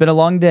 It's been a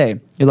long day.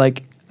 You're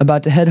like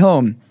about to head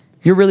home.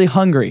 You're really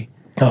hungry.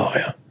 Oh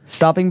yeah.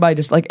 Stopping by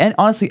just like and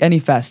honestly any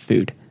fast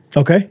food.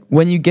 Okay.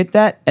 When you get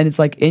that and it's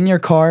like in your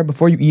car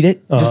before you eat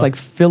it, just like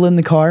fill in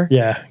the car.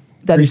 Yeah.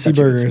 That is Greasy such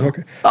a good burgers. smell.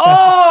 Okay.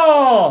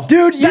 Oh,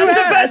 Dude, you That's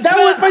the had, best that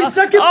smell. was my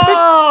second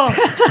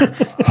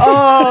pick.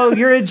 oh,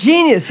 you're a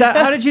genius.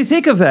 How did you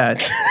think of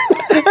that?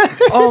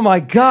 Oh my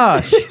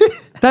gosh.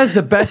 That's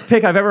the best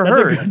pick I've ever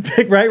heard. Good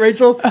pick, right,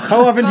 Rachel?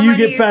 How often do you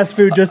get fast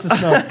food just to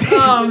smell?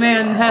 Oh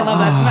man, I love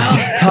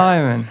that smell.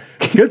 Timing.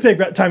 Good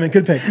pick, Timon.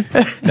 Good pick.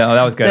 No,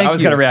 that was good. Thank I was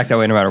you. going to react that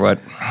way no matter what.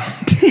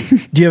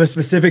 Do you have a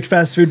specific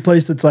fast food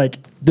place that's like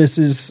this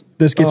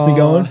gets me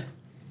going?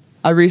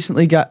 I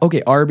recently got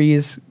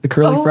Arby's, the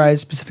curly fries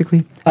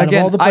specifically. Out of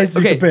all the places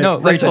you could pick. no,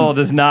 Rachel listen,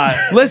 does not.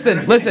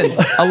 listen.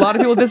 A lot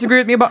of people disagree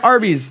with me about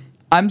Arby's.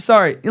 I'm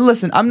sorry.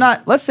 Listen, I'm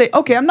not. Let's say,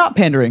 I'm not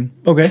pandering.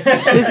 Okay.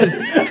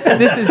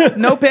 This is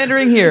no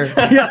pandering here.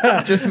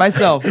 Yeah, just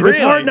myself. It's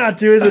hard not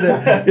to, isn't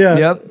it? Yeah.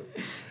 Yep.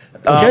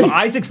 Okay.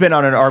 Isaac's been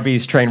on an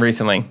Arby's train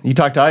recently. You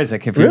talked to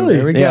Isaac. Really?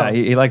 There we go. Yeah,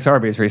 he likes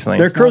Arby's recently.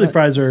 Their curly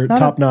fries are it's not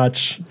top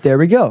notch. There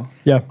we go.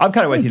 Yeah. I'm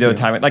kind of with you though,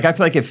 Timon. Like I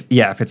feel like if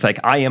it's like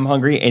I am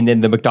hungry and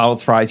then the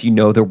McDonald's fries,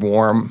 they're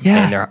warm.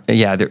 Yeah.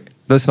 And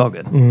those smell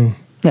good.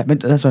 Yeah,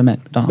 but that's what I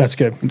meant. McDonald's. That's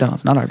good.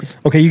 McDonald's, not Arby's.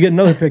 Okay, you get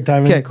another pick,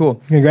 Timon. Okay, cool.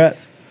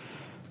 Congrats.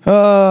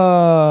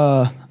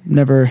 None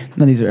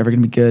of these are ever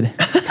gonna be good.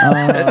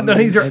 None of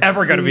these are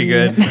ever going to be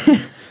good.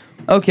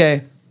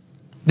 Okay,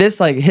 this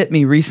like hit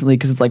me recently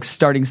because it's like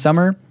starting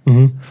summer,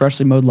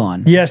 freshly mowed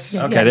lawn. Yes.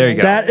 Okay, there you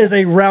go. That is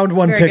a round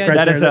one Very pick good. right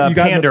That there. is a you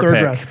got in the pander third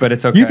pick, round. but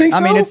it's okay. You think so?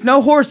 I mean, it's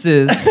no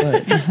horses,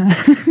 but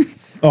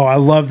Oh, I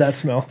love that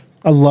smell.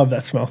 I love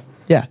that smell.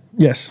 yeah.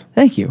 Yes.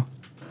 Thank you.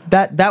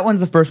 That one's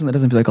the first one that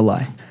doesn't feel like a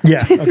lie.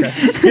 Yeah. Okay.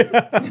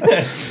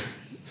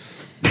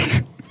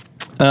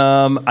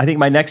 I think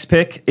my next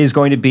pick is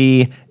going to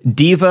be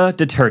Diva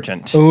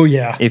detergent. Oh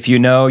yeah. If you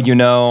know, you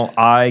know.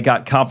 I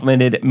got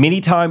complimented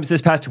many times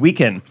this past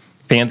weekend.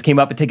 Fans came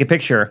up and take a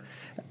picture.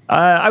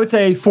 I would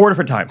say 4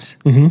 different times.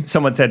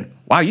 Someone said,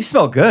 "Wow, you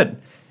smell good."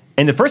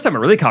 And the first time it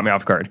really caught me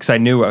off guard because I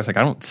was like,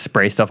 I don't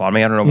spray stuff on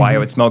me. I don't know why it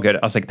would smell good. I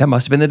was like, that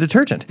must have been the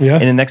detergent. Yeah.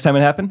 And the next time it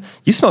happened,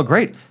 you smell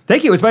great.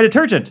 Thank you. It's my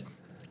detergent.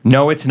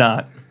 No, it's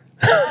not.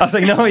 I was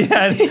like, no,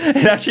 yeah,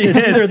 it actually It's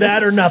is. either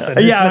that or nothing.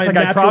 It's Yeah, I my was like,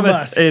 I natural promise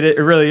musk. it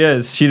really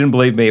is. She didn't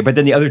believe me. But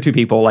then the other two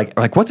people are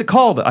like, what's it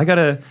called? I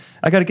gotta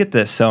get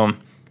this. So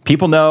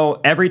people know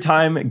every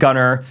time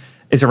Gunnar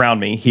is around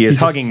me, he is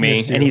just hugging me,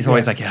 sniffs you, and he's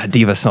always yeah. like, yeah,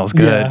 Diva smells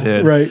good, Yeah,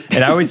 dude. right.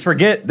 And I always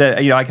forget that,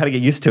 I kind of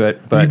get used to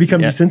it. But You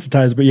become yeah.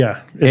 desensitized, but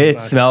yeah. It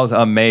it's nice. smells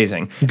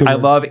amazing. Good I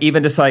word. love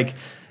even just like,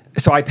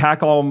 so I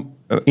pack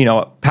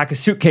pack a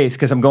suitcase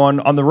because I'm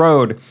going on the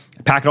road.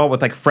 I pack it all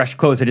with like fresh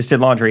clothes. I just did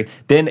laundry.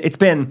 Then it's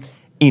been,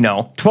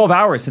 12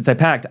 hours since I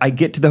packed. I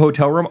get to the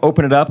hotel room,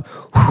 open it up,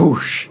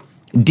 whoosh,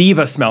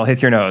 Diva smell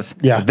hits your nose.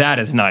 Yeah. That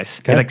is nice.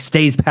 Okay. It like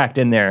stays packed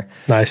in there.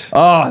 Nice. Oh,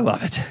 I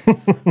love it.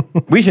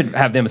 We should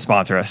have them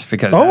sponsor us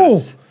because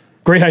Oh,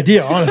 great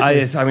idea,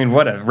 honestly. I mean,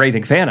 what a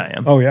raving fan I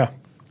am. Oh yeah.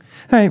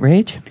 All right,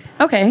 Rach.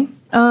 Okay.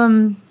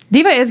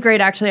 Diva is great,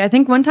 actually. I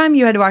think one time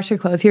you had to wash your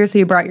clothes here, so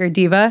you brought your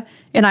Diva,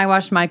 and I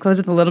washed my clothes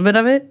with a little bit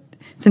of it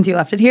since you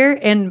left it here,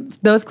 and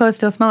those clothes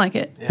still smell like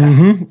it.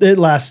 It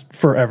lasts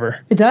forever.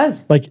 It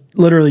does. Like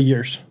literally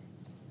years.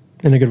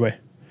 In a good way.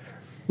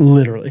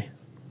 Literally.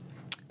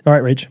 All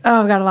right, Rach.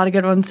 Oh, I've got a lot of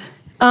good ones.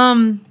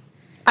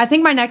 I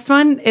think my next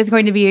one is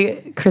going to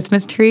be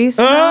Christmas trees.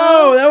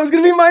 Oh, that was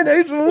going to be my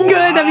next one. Good.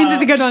 That means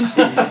it's a good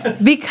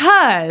one.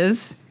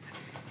 Because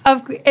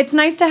it's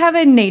nice to have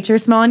a nature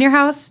smell in your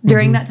house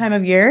during that time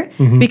of year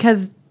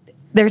because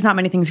there's not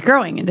many things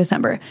growing in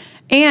December.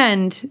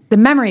 And the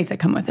memories that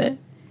come with it.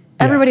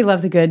 Everybody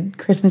loves a good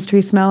Christmas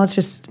tree smell.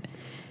 It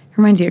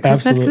reminds you of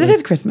Christmas because it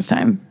is Christmas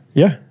time.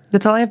 Yeah.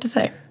 That's all I have to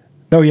say.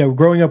 Oh, yeah.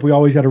 Growing up, we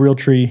always got a real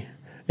tree,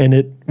 and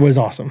it was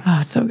awesome. Oh,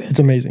 it's so good. It's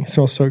amazing. It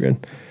smells so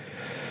good.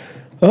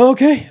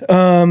 Okay.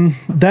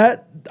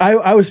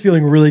 I was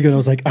feeling really good. I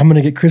was like, I'm going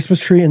to get Christmas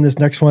tree in this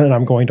next one, and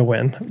I'm going to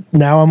win.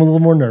 Now I'm a little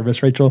more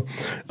nervous, Rachel.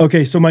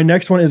 Okay, so my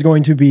next one is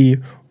going to be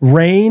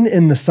rain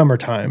in the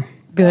summertime.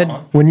 Good.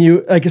 When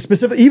you, like,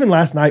 even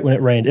last night when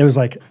it rained, it was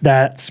like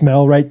that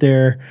smell right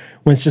there.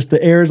 When it's just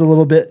the air is a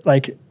little bit,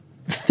 like,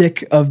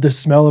 thick of the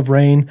smell of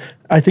rain.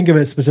 I think of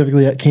it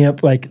specifically at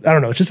camp. Like, I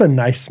don't know. It's just a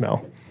nice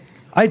smell.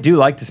 I do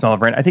like the smell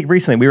of rain. I think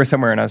recently we were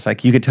somewhere and I was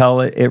like, you could tell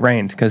it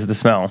rained because of the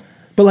smell.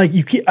 But like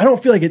I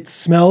don't feel like it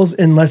smells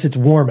unless it's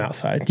warm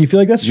outside. Do you feel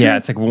like that's true? Yeah,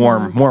 it's like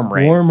warm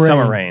rain,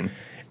 summer rain,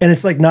 and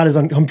it's like not as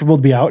uncomfortable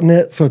to be out in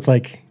it. So it's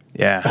like,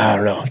 yeah, I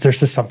don't know. There's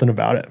just something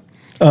about it.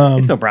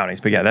 It's no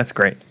brownies, but yeah, that's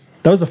great.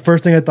 That was the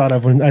first thing I thought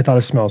of when I thought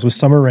of smells was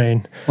summer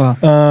rain.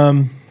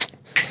 Wow.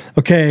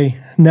 Okay,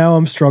 now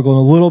I'm struggling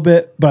a little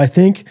bit, but I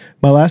think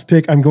my last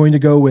pick I'm going to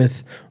go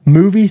with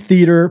movie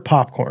theater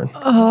popcorn.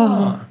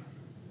 Oh.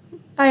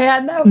 I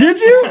had that one. Did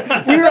you?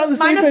 We were on the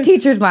same Mine was page.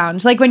 Teacher's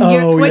Lounge. Like when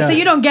so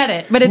you don't get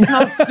it, but it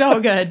smells so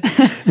good.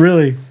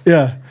 Really?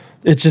 Yeah.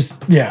 It's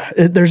just,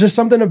 there's just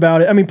something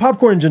about it. I mean,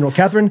 popcorn in general.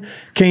 Catherine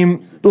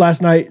came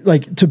last night,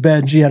 like, to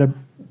bed. She had a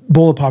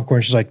bowl of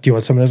popcorn. She's like, do you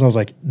want some of this? I was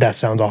like, that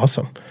sounds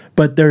awesome.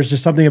 But there's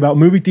just something about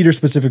movie theater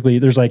specifically.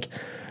 There's like,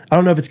 I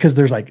don't know if it's because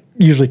there's like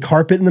usually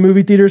carpet in the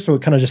movie theater, so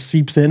it kind of just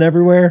seeps in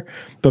everywhere.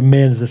 But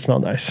man, does this smell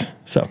nice.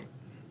 So,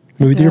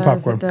 movie theater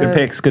popcorn. Good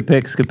picks.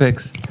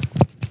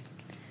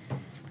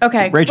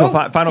 Okay. Rachel,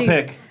 final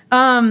pick.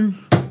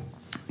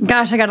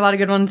 Gosh, I got a lot of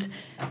good ones.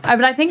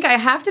 But I think I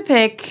have to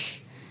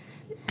pick.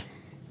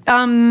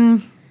 I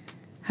don't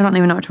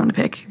even know which one to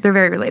pick. They're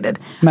very related.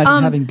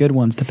 Imagine having good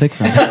ones to pick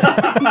from.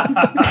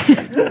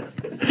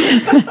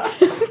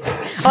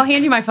 I'll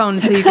hand you my phone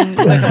so you can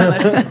look at my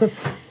list.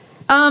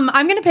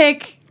 I'm going to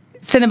pick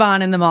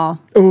Cinnabon in the mall.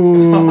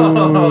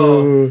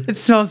 Ooh. It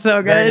smells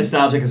so good. Very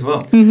nostalgic as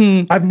well.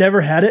 Mm-hmm. I've never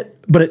had it,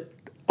 but it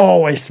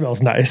always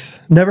smells nice.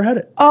 Never had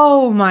it.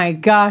 Oh my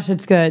gosh,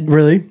 it's good.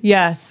 Really?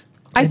 Yes.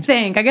 I guess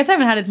I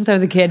haven't had it since I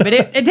was a kid, but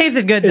it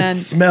tasted good then. It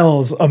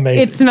smells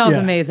amazing. It smells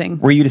amazing.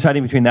 Were you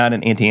deciding between that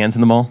and Auntie Anne's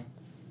in the mall?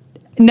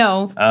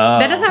 No.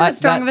 That doesn't have as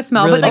strong of a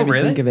smell, really but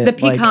like think of it, the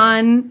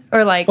pecan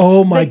or like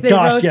oh my like the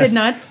gosh, roasted yes.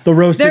 nuts. The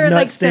roasted They're nut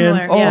like stand.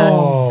 similar. Yeah.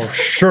 Oh,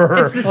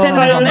 sure. It's the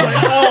cinnamon.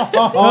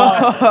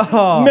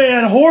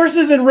 Man,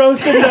 horses and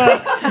roasted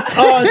nuts.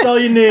 Oh, that's all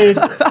you need.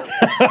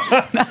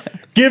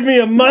 Give me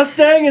a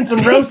Mustang and some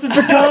roasted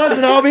pecans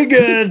and I'll be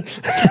good.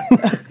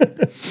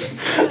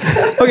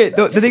 Okay,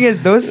 the thing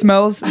is, those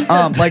smells,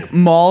 like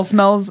mall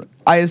smells,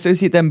 I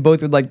associate them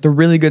both with like the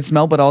really good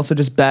smell, but also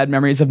just bad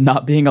memories of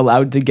not being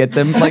allowed to get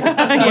them. Like when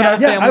our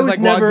families I was like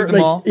never walked through the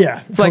mall.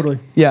 Yeah, It's totally.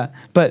 like, yeah,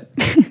 but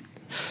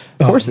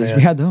horses, man.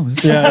 we had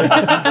those.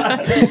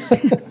 Yeah.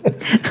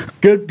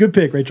 Good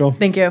pick, Rachel.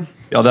 Thank you.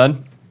 Y'all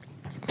done?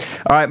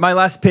 All right, my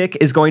last pick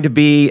is going to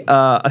be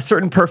a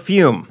certain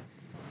perfume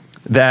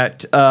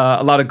that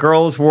a lot of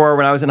girls wore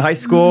when I was in high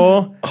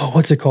school. Oh,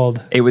 what's it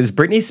called? It was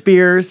Britney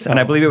Spears, and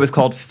I believe it was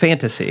called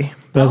Fantasy.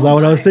 That's not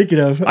what I was thinking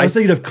of. I was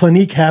thinking of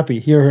Clinique Happy.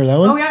 You ever heard of that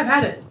one? Oh yeah, I've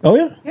had it. Oh,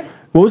 yeah? Yep.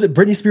 What was it?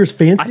 Britney Spears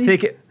Fancy?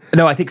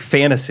 I think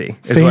Fantasy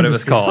is what it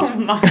was called.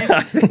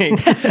 I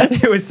think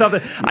it was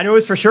something. I know it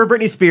was for sure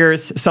Britney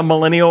Spears. Some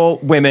millennial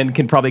women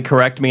can probably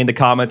correct me in the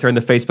comments or in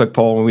the Facebook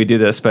poll when we do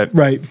this, but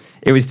Right.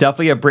 It was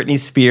definitely a Britney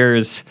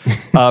Spears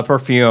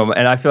perfume.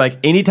 And I feel like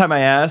anytime I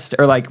asked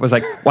or like was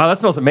like, wow, that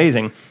smells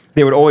amazing,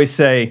 they would always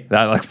say,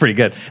 that looks pretty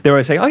good. They would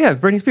always say, oh yeah,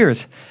 Britney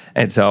Spears.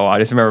 And so I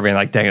just remember being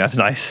like, dang, that's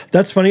nice.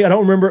 That's funny. I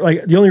don't remember,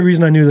 like, the only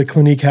reason I knew the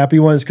Clinique Happy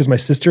one is because my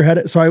sister had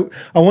it. So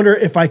I wonder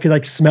if I could,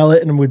 like, smell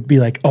it and would be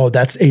like, oh,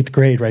 that's 8th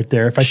grade right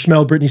there. If I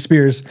smell Britney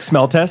Spears.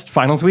 Smell test,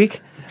 finals week.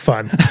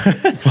 Fun.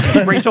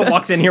 Rachel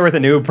walks in here with a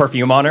new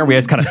perfume on her. We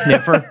just kind of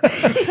sniff her.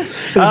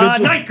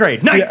 9th grade.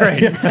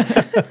 Yeah.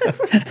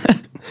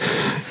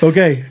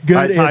 Okay, good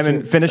All right, answer.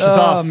 Timon, finish us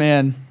off. Oh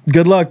man,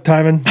 Good luck,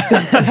 Timon.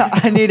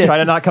 I need it. Try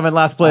to not come in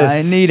last place.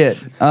 I need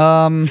it.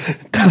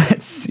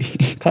 Let's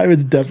see.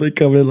 Timon's definitely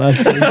coming in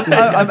last place.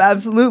 I'm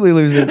absolutely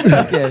losing.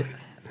 Okay.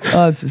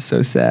 Oh, this is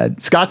so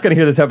sad. Scott's going to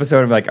hear this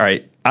episode and be like, all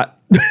right,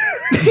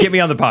 get me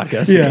on the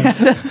podcast. Yeah.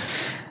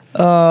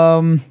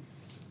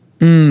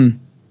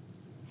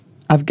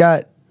 I've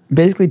got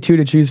basically two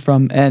to choose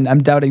from, and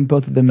I'm doubting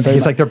both of them. Very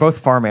He's much. like, they're both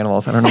farm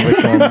animals. I don't know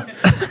which one.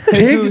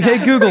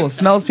 Hey Google,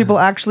 smells people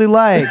actually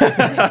like.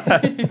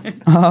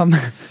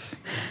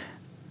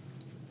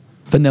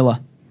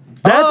 Vanilla.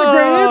 That's a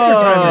great answer,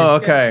 Timon. Oh,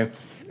 okay.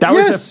 That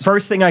was Yes. the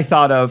first thing I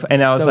thought of,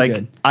 and I was So like,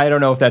 good. I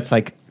don't know if that's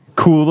like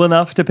cool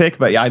enough to pick,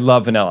 but yeah, I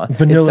love vanilla.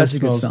 Vanilla It's such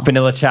a good smells. smell.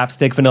 Vanilla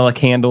chapstick, vanilla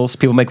candles.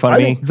 People make fun of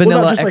me.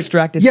 Vanilla just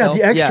extract Yeah, itself?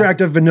 the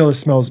extract of vanilla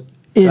smells what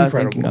I was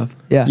incredible. thinking of.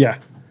 Yeah. Yeah.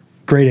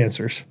 Great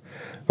answers.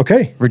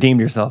 Okay.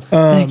 Redeemed yourself.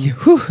 Thank you.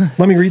 Whew.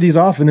 Let me read these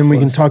off and then we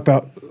can talk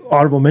about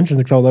honorable mentions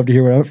because I would love to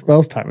hear what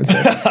else Timon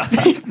said.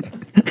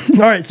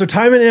 All right, so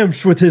Timon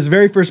Imsh with his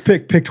very first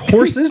picked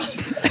horses.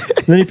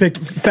 Then he picked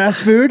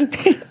fast food,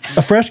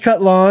 a fresh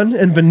cut lawn,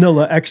 and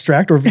vanilla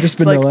extract, or just It's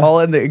vanilla. like all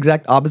in the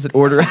exact opposite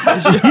order as I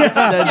should have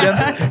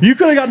said them. You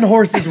could have gotten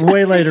horses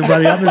way later,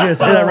 buddy. I'm just going to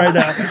say that right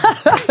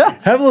now.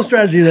 Have a little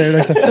strategy there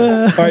next time.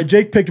 All right,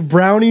 Jake picked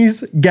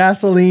brownies,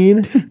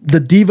 gasoline, the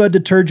Diva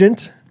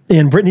detergent,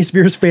 and Britney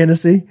Spears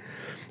fantasy.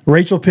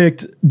 Rachel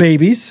picked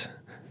babies,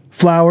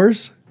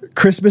 flowers,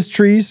 Christmas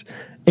trees,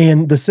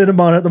 and the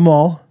Cinnabon at the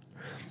mall.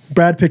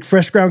 Brad picked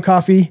fresh ground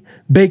coffee,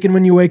 bacon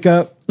when you wake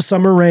up,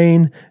 summer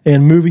rain,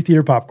 and movie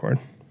theater popcorn.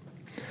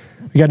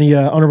 You got any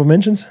honorable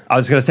mentions? I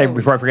was going to say,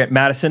 before I forget,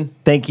 Madison,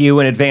 thank you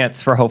in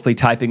advance for hopefully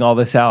typing all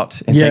this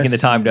out and Yes. taking the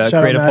time to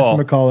Shout create out a poll.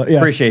 Madison McCullough. Yeah.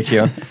 Appreciate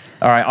you.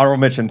 All right, honorable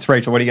mentions.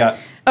 Rachel, what do you got?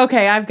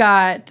 Okay, I've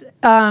got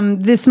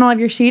the smell of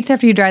your sheets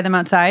after you dry them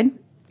outside.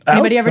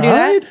 Anybody ever do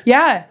that? Outside?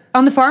 Yeah.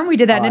 On the farm, we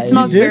did that, and it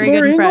smells very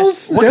good and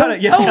fresh. What kind of,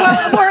 yeah. Oh,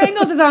 well, Laura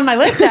Ingalls is on my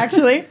list,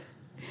 actually.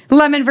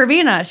 Lemon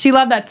verbena. She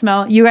loved that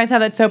smell. You guys have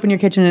that soap in your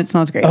kitchen, and it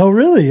smells great. Oh,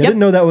 really? I didn't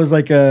know that was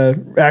like a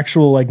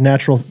actual like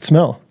natural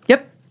smell.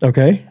 Yep.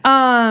 Okay.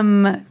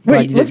 Glad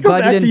Wait, you let's did- go glad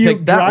you back to didn't you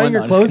pick that drying one.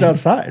 your No, I'm clothes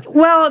just outside.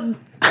 Well,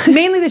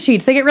 mainly the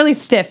sheets. They get really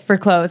stiff for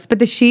clothes, but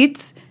the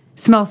sheets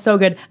smell so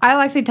good. I'll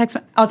actually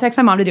I'll text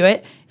my mom to do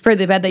it for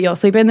the bed that you'll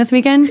sleep in this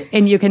weekend,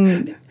 and you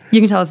can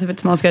tell us if it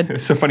smells good.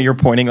 It's so funny you're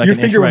pointing like Your an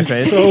inch finger from my was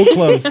face. so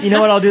close. You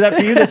know what? I'll do that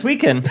for you this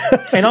weekend.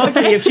 And I'll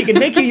see if she can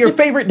make you your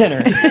favorite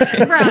dinner.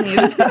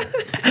 Brownies.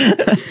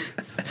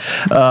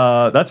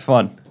 That's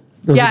fun.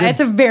 Yeah, it's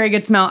a very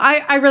good smell.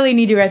 I really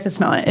need you guys to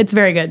smell it. It's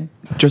very good.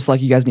 Just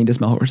like you guys need to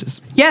smell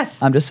horses.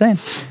 Yes. I'm just saying.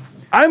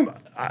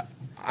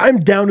 I'm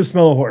down to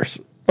smell a horse.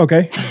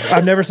 Okay.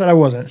 I've never said I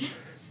wasn't.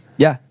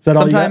 Yeah. that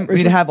all you Sometime got, we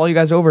need to Rachel? have all you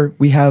guys over.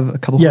 We have a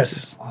couple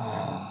Yes.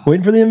 horses.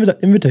 Waiting for the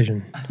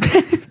invitation.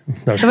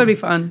 No, That would be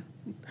fun.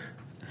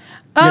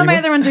 any My more?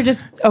 other ones are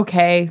just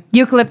okay.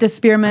 Eucalyptus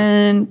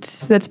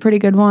spearmint. That's a pretty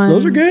good one.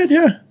 those are good.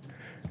 Yeah.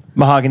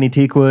 Mahogany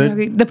teakwood.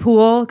 Okay, the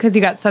pool, because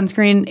you got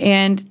sunscreen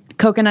and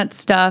coconut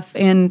stuff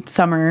in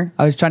summer.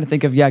 I was trying to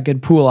think of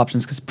good pool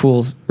options because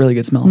pools really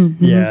good smells.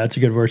 Yeah, that's a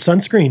good word.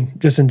 Sunscreen,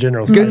 just in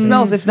general. Good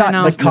smells, if I not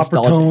know. like Copper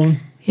nostalgic. tone.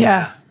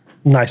 Yeah.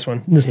 Nice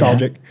one.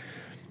 Nostalgic.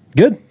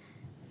 Good.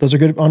 Those are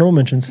good honorable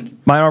mentions.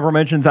 My honorable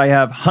mentions, I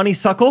have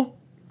honeysuckle.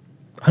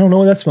 I don't know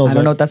what that smells I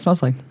don't know like. what that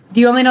smells like. Do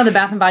you only know the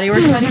Bath and Body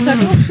Works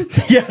honeysuckle?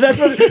 Yeah, that's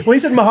what. When he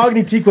said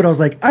mahogany teakwood, I was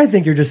like, I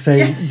think you're just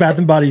saying Bath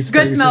and Body's Good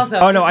fragrances. smells though.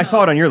 Oh no, I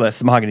saw it on your list,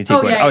 the mahogany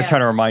teakwood. yeah, I was yeah.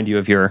 trying to remind you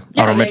of your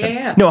Yeah, honorable yeah, mentions.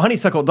 yeah. No,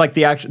 honeysuckle, like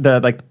the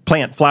like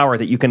plant flower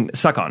that you can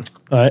suck on.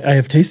 I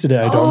have tasted it.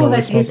 I don't know Oh, what it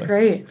that smells tastes like.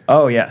 great.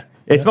 Oh yeah,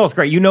 it smells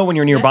great. You know when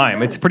you're nearby Yes, it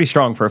them. It's does. pretty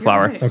strong for a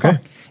flower. right. Okay.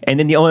 And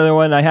then the only other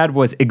one I had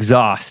was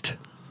exhaust,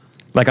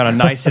 like on a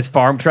nicest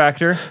farm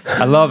tractor.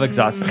 I love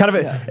exhaust. It's kind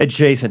of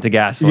adjacent to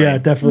gasoline. Yeah,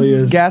 it definitely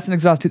is. Gas and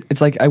exhaust.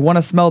 It's like I want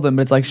to smell them,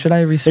 but it's like, should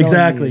I resmell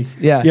Exactly. these?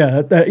 Yeah.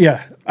 Yeah.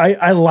 Yeah.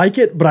 I like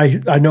it, but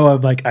I know I'm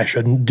like, I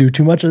shouldn't do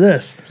too much of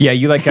this. Yeah,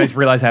 you like guys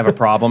realize I have a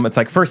problem. It's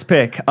like first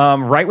pick,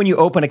 right when you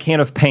open a can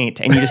of paint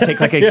and you just take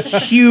like a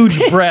huge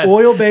breath.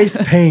 Oil-based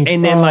paint.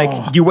 And then Oh.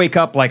 like you wake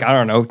up like, I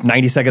don't know,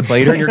 90 seconds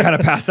later and you're kind of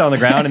passed out on the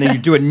ground and then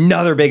you do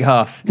another big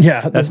huff.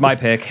 Yeah, That's my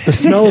pick. the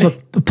smell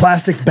of the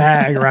plastic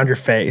bag around your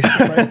face.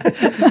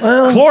 It's like,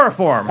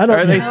 Chloroform. I don't- Or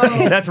at least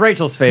that's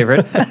Rachel's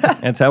favorite.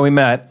 That's how we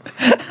met.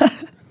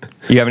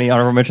 You have any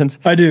honorable mentions?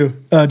 I do.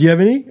 Do you have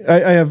any?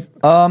 I have.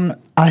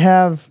 I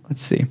have.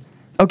 Let's see.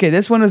 Okay,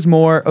 this one is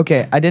more.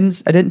 Okay, I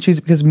didn't choose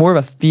it because it's more of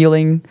a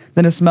feeling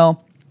than a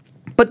smell.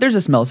 But there's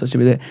a smell associated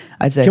with it.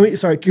 I'd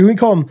say. Can we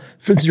call him,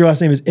 since your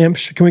last name is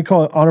Imsh, can we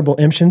call it honorable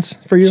Imptions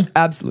for you?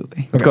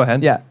 Absolutely. Let's go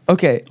ahead. Yeah.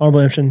 Okay. Honorable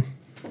Imption.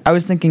 I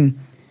was thinking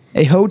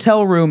a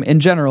hotel room in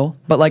general,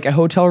 but like a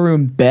hotel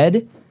room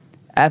bed,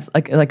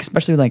 like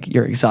especially when like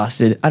you're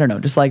exhausted. I don't know,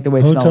 just like the way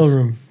it Hotel smells.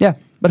 room. Yeah,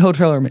 but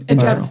hotel room in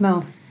It's got general.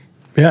 smell.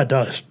 Yeah, it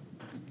does.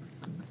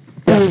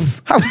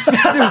 How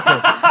stupid!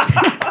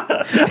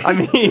 I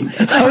mean,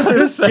 I was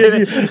just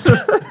saying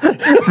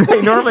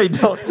they normally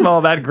don't smell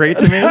that great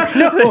to me.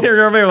 They're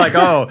normally like,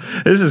 oh,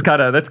 this is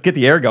kind of, let's get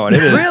the air going.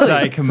 It is Really?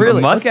 like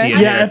Really? musty. Okay. in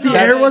Yeah, here. if the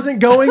air wasn't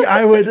going,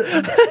 I would.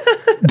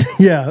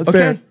 Yeah, Okay,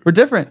 fair. we're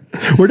different.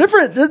 We're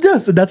different.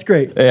 Yes, that's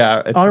great.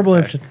 Yeah, it's Honorable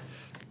okay.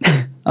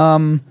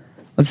 Imption.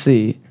 Let's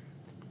see,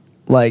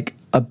 like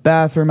a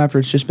bathroom after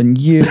it's just been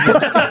used.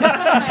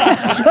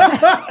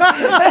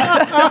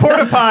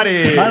 Porta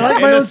potty. I like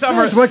in my the own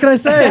summer. scent. What can I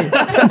say?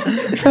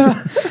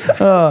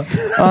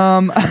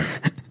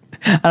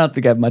 I don't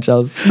think I have much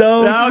else.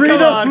 No, No, read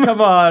come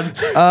them. on.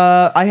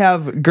 I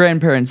have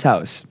grandparents'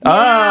 house.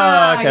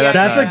 Ah, okay, yeah.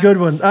 That's nice. a good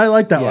one. I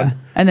like that Yeah, one.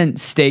 and then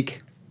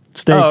steak.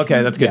 Steak. Oh,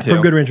 okay, that's good Yeah. too.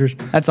 From Good Ranchers.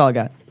 That's all I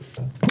got.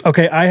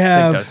 Okay, I Steak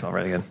have does smell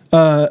really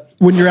good.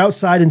 when you're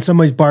outside and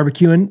somebody's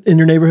barbecuing in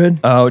your neighborhood.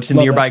 Oh, it's a Love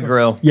that nearby smell.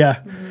 grill. Yeah.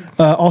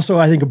 Also,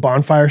 I think a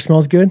bonfire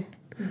smells good.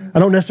 I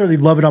don't necessarily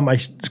love it on my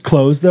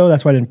clothes though.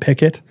 That's why I didn't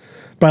pick it.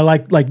 But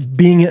I like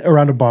being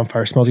around a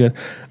bonfire smells good.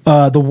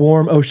 The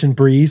warm ocean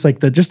breeze, like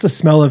just the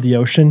smell of the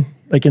ocean,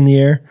 like in the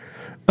air.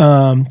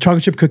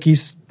 Chocolate chip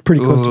cookies,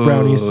 pretty close to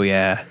brownies. Oh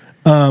yeah.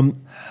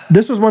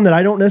 This was one that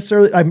I don't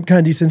necessarily, I'm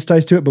kind of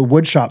desensitized to it, but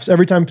wood shops,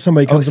 every time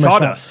somebody comes to my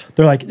sawdust. shop,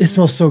 they're like, it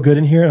smells so good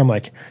in here. And I'm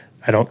like,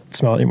 I don't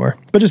smell it anymore.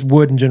 But just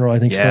wood in general, I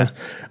think smells.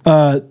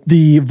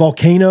 The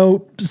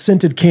volcano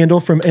scented candle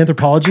from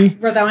Anthropology.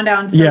 Wrote that one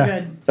down. So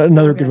good.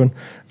 Another good one.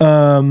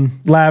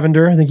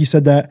 Lavender, I think you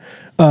said that.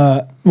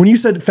 When you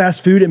said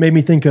fast food, it made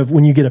me think of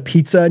when you get a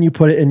pizza and you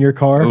put it in your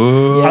car.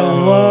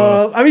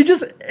 I mean,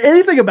 just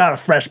anything about a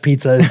fresh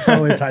pizza is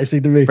so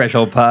enticing to me. Fresh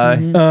old pie.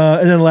 And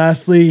then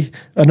lastly,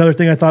 another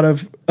thing I thought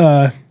of,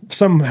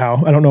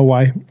 somehow, I don't know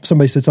why,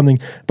 somebody said something,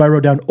 but I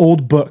wrote down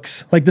old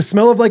books. Like the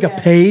smell of like a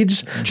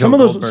page. Some of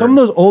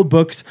those old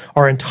books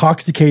are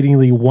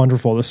intoxicatingly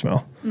wonderful to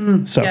smell.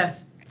 So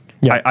Yes.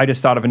 yeah. I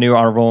just thought of a new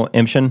honorable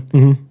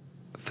mention.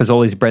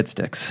 Fazoli's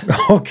breadsticks.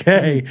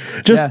 Okay.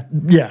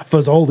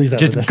 Fazoli's as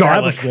Just an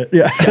garlic. establishment.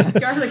 Yeah.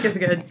 Garlic is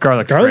good.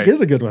 Garlic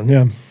Is a good one.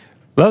 Yeah.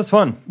 Well, that was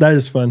fun. That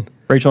is fun.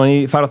 Rachel,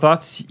 any final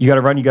thoughts? You got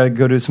to run. You got to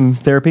go do some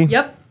therapy.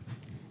 Yep.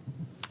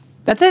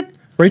 That's it.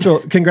 Rachel,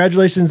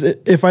 congratulations.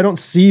 If I don't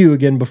see you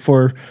again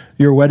before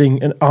your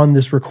wedding and on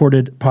this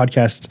recorded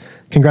podcast,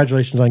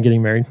 congratulations on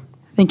getting married.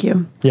 Thank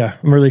you. Yeah,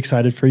 I'm really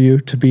excited for you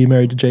to be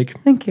married to Jake.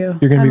 Thank you.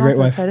 You're going to be a great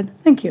also wife. Excited.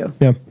 Thank you.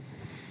 Yeah.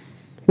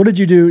 What did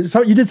you do?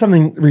 So you did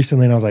something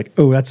recently, and I was like,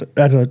 "Oh, that's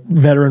a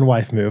veteran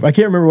wife move." I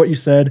can't remember what you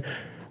said,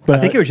 but I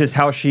think it was just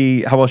how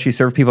well she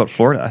served people at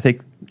Florida. I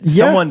think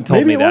someone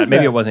told me that.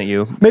 Maybe it wasn't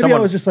you. Maybe I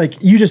was just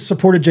like, you just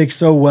supported Jake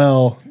so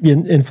well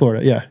in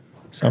Florida. Yeah.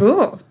 So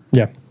Cool.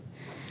 yeah.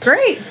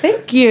 Great.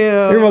 Thank you.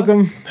 You're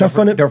welcome. Have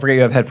fun. Don't forget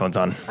you have headphones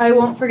on. I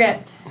won't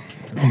forget.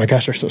 Oh my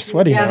gosh, they're so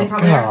sweaty Yeah, now. they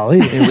probably are. Golly.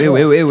 Ew,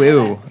 ew, ew,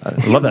 ew.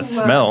 I love that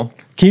smell.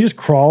 Can you just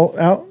crawl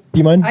out? Do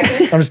you mind? I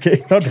could. I'm just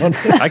kidding. No, don't.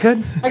 I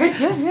could.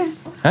 Yeah.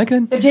 I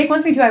could. If Jake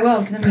wants me to, I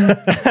will.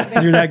 'Cause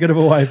I'm You're that good of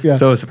a wife. Yeah.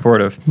 So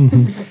supportive.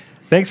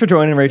 Thanks for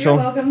joining, Rachel.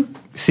 You're welcome.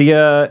 See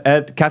ya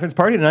at Catherine's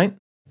party tonight.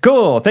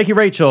 Cool. Thank you,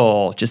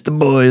 Rachel. Just the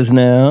boys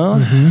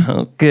now.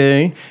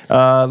 Okay.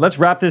 Let's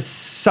wrap this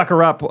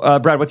sucker up.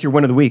 Brad, what's your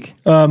win of the week?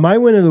 My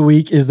win of the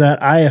week is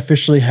that I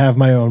officially have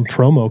my own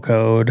promo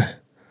code.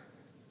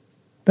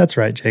 That's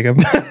right, Jacob.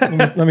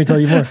 Let me tell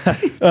you more.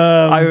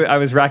 I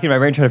was racking my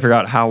brain trying to figure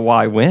out how,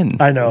 why, when.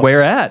 I know.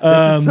 Where at?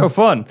 This is so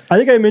fun. I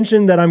think I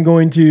mentioned that I'm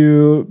going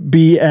to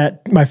be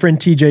at my friend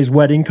TJ's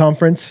wedding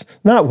conference.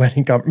 Not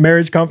wedding conference,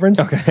 marriage conference.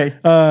 Okay.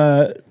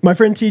 My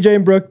friend TJ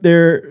and Brooke,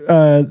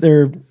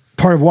 they're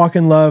part of Walk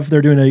in Love.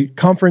 They're doing a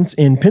conference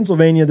in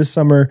Pennsylvania this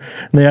summer,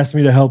 and they asked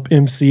me to help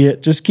MC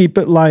it. Just keep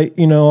it light,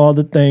 all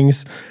the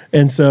things.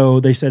 And so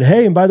they said,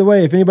 hey, and by the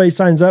way, if anybody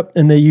signs up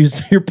and they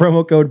use your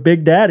promo code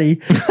Big Daddy,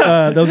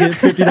 they'll get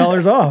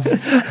 $50 off.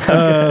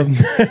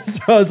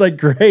 So I was like,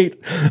 great.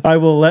 I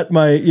will let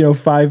my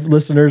 5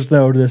 listeners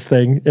know this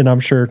thing, and I'm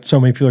sure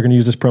so many people are going to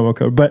use this promo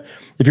code. But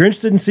if you're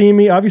interested in seeing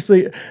me,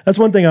 obviously that's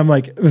one thing I'm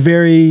like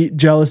very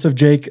jealous of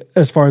Jake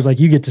as far as like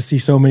you get to see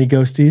so many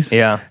ghosties.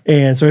 Yeah.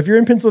 And so if you're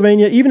in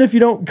Pennsylvania, even if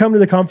you don't come to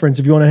the conference,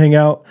 if you want to hang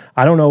out,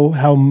 I don't know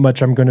how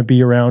much I'm going to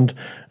be around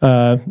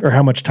or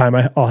how much time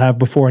I'll have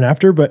before and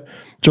after, but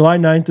July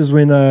 9th is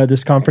when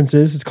this conference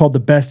is. It's called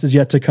the Best Is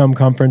Yet to Come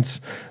Conference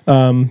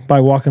by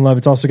Walk in Love.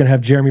 It's also going to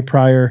have Jeremy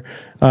Pryor,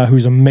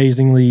 who's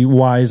amazingly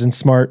wise and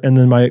smart, and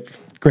then my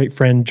great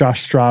friend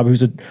Josh Straub,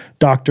 who's a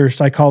doctor,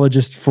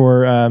 psychologist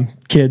for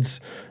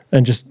kids,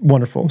 and just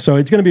wonderful. So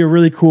it's going to be a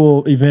really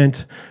cool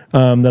event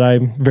that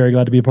I'm very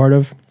glad to be a part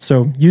of.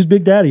 So use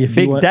Big Daddy if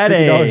you want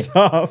 $50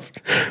 off.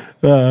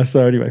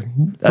 So anyway,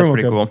 that's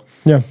pretty cool.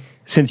 Yeah.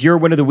 Since your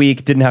win of the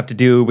week didn't have to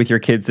do with your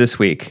kids this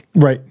week,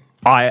 right?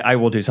 I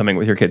will do something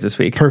with your kids this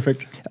week.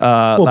 Perfect.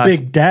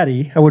 Big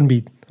Daddy, I wouldn't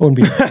be.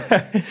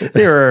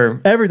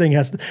 They're everything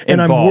has to,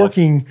 and involved. I'm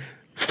working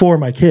for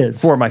my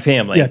kids, for my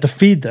family. Yeah, to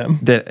feed them.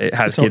 That it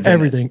has so kids.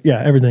 Everything. In it.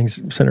 Yeah, everything's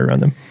centered around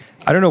them.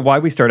 I don't know why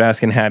we started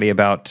asking Hattie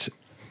about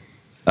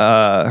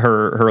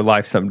her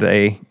life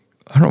someday.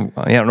 I don't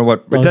know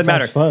what. It doesn't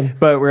matter. Fun.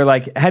 But we're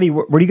like, Hattie,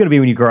 what are you going to be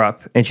when you grow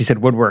up? And she said,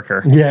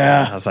 woodworker.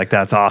 Yeah. I was like,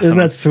 that's awesome. Isn't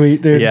that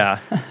sweet, dude? Yeah.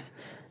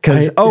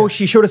 Because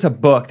she showed us a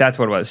book. That's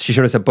what it was. She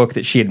showed us a book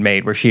that she had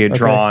made where she had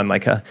drawn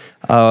like a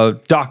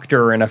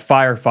doctor and a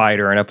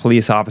firefighter and a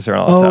police officer and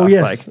all that stuff.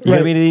 Yes, like, you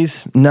gonna be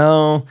these?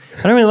 No,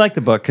 I don't really like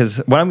the book because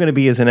what I'm going to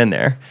be isn't in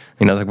there.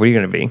 I was like, what are you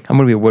going to be? I'm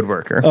going to be a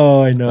woodworker.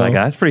 Oh, I know. Like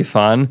that's pretty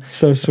fun.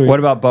 So sweet. What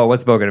about Bo?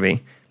 What's Bo going to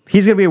be?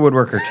 He's going to be a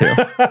woodworker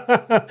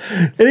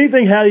too.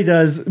 Anything Hattie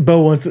does,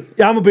 Bo wants it.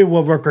 I'm going to be a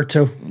woodworker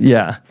too.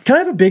 Yeah. Can I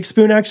have a big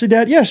spoon actually,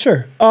 Dad? Yeah,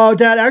 sure. Oh,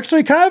 Dad,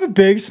 actually, can I have a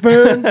big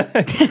spoon?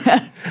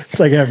 It's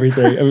like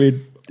everything. I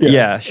mean,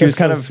 yeah, she was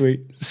kind of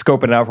sweet.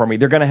 Scoping it out for me.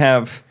 They're going to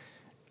have,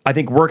 I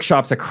think,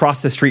 workshops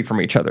across the street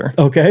from each other.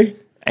 Okay.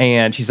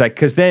 And she's like,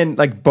 because then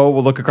like Bo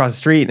will look across the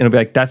street and it'll be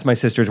like, that's my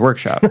sister's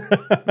workshop.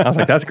 I was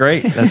like, that's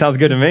great. That sounds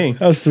good to me.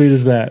 How sweet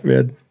is that,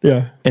 man?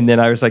 Yeah. And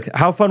then I was like,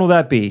 how fun will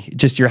that be?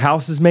 Just your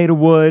house is made of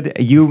wood,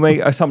 you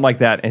make something like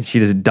that. And she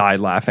just died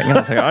laughing. And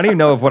I was like, I don't even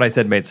know if what I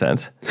said made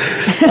sense.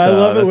 I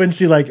love it when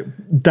she like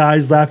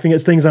dies laughing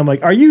at things. I'm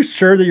like, are you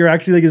sure that you're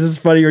actually like, is this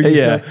funny? Or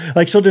just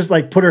like, she'll just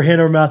like put her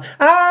hand over her mouth.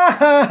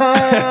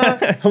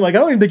 I'm like, I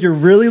don't even think you're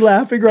really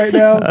laughing right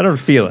now. I don't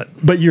feel it.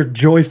 But you're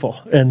joyful.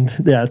 And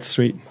yeah, it's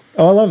sweet.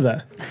 Oh, I love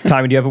that.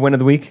 Tommy, do you have a win of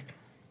the week?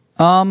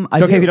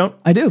 It's okay if you don't?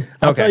 I do.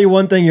 I'll tell you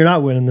one thing, you're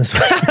not winning this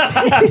week.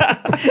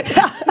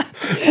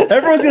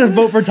 Everyone's going to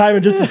vote for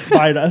Timon just to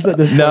spite us at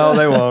this point. No,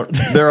 they won't.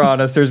 They're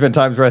honest. There's been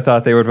times where I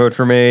thought they would vote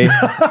for me,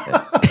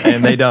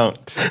 and they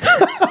don't.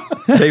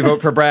 They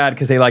vote for Brad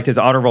because they liked his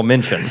honorable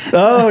mention.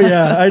 Oh,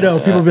 yeah, I know.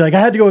 People will be like, I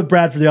had to go with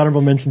Brad for the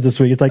honorable mentions this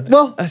week. It's like,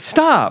 well,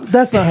 Stop.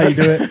 that's not how you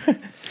do it.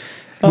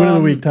 Win of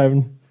the week,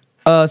 Timon.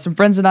 Some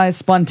friends and I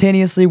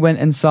spontaneously went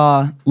and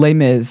saw Les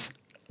Mis,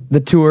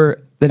 the tour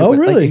that it Oh,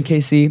 went, really? like, in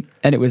KC,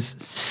 and it was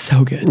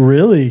so good.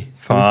 Really?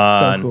 It was so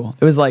Fun. cool.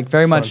 It was like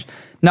very much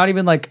not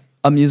even like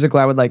a musical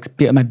I would like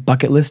be on my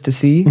bucket list to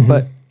see,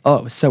 but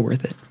it was so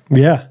worth it.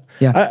 Yeah.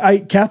 Yeah.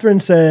 Catherine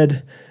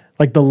said,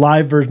 like, the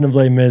live version of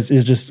Les Mis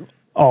is just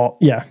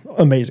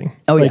amazing.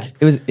 Oh like, yeah,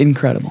 it was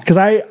incredible. Because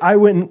I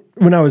went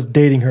when I was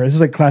dating her. This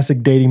is a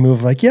classic dating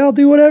move. Like, yeah, I'll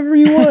do whatever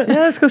you want. Yeah,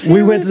 let's go see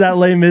We Les went Mis. to that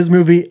Les Mis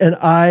movie, and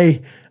I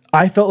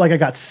felt like I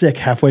got sick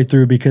halfway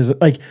through because,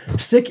 like,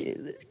 sick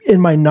in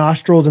my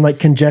nostrils and like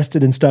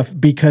congested and stuff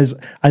because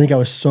I think I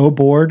was so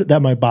bored that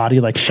my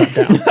body like shut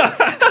down.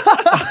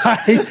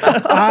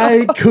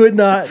 I could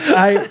not.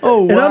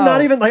 And I'm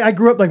not even like, I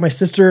grew up like my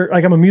sister,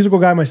 like I'm a musical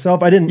guy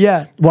myself. I didn't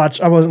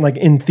watch, I wasn't like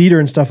in theater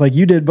and stuff like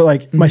you did, but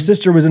like my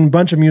sister was in a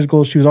bunch of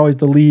musicals. She was always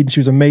the lead. She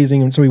was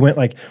amazing. And so we went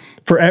like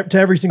to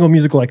every single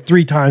musical like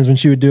 3 times when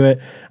she would do it.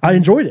 I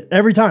enjoyed it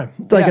every time.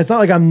 Like, it's not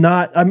like I'm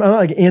not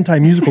like an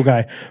anti-musical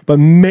guy, but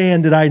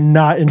man, did I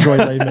not enjoy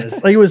Les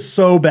Mis. Like, it was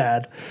so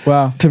bad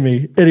to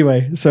me.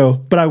 Anyway, so,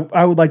 but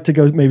I would like to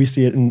go maybe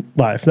see it in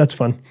live. That's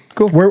fun.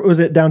 Cool. Where was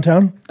it?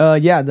 Downtown? I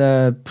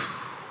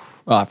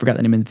forgot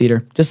the name of the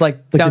theater. Just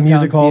like the downtown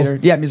music hall? theater.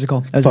 Yeah, music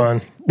hall.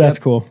 Fun. That's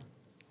cool.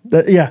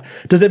 Yeah.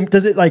 Does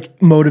it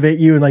like motivate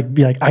you and like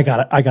be like, I got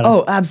it.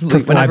 Oh,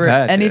 absolutely. perform. Whenever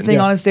I bet, dude. anything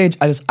on a stage,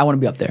 I want to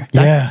be up there.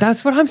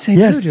 That's what I'm saying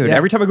Yes. too, dude. Yeah.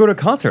 Every time I go to a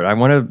concert, I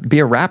want to be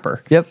a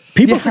rapper. Yep.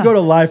 People should go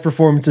to live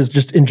performances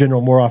just in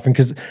general more often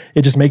because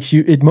it just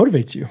it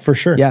motivates you for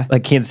sure. Yeah.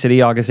 Like Kansas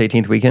City, August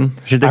 18th weekend.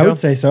 Should they I go? would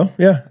say so.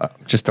 Yeah.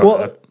 Just throw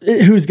it up.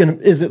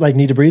 Is it like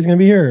Need to Breathe going to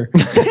be here? Or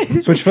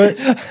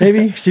Switchfoot,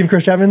 maybe? Steve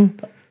Chapman?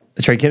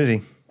 Trey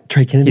Kennedy.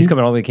 Trey Kennedy? He's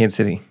coming all the way to Kansas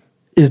City.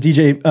 Is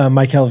DJ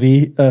Mike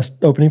LV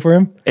opening for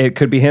him? It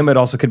could be him. It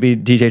also could be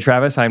DJ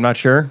Travis. I'm not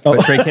sure.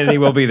 But Trey Kennedy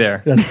will be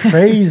there. That's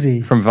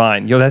crazy. From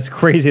Vine. Yo, that's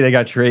crazy they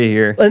got Trey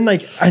here. And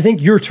like, I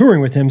think you're touring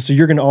with him, so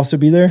you're going to also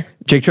be there?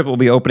 Jake Tripp will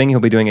be opening. He'll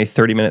be doing a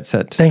 30-minute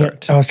set to Dang start.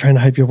 it. I was trying to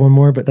hype you up one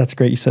more, but that's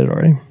great. You said it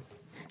already.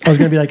 I was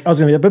going to be like,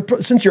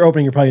 but since you're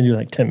opening, you're probably going to do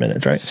like 10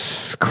 minutes,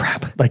 right?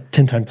 Crap. Like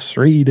 10 times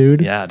 3,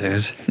 dude. Yeah,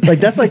 dude. Like,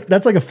 that's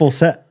like a full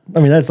set. I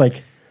mean, That's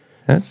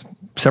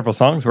several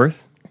songs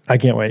worth. I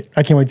can't wait.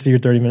 I can't wait to see your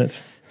 30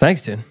 minutes.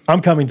 Thanks, dude.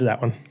 I'm coming to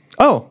that one.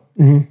 Oh,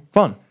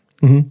 fun.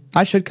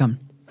 I should come.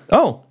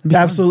 Oh,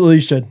 Absolutely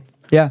you should.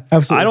 Yeah.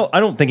 Absolutely. I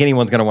don't think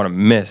anyone's gonna want to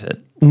miss it.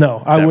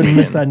 No, I That wouldn't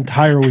miss weekend. that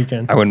entire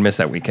weekend. I wouldn't miss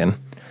that weekend.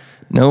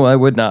 No, I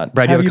would not.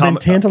 Brad, Have do you you have been a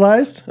comment?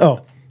 tantalized?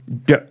 Oh,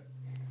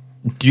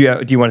 Do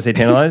you want to say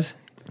tantalized?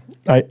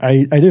 I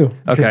do.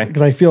 Okay.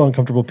 Because I feel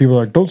uncomfortable. People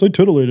are like, don't say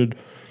titillated.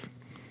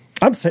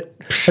 Have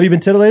you been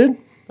titillated?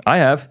 I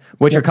have.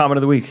 What's your comment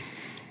of the week?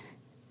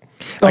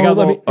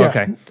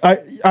 Okay.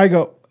 I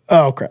go,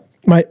 oh crap.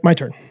 My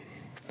turn.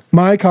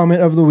 My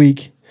comment of the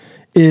week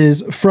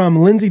is from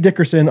Lindsay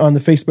Dickerson on the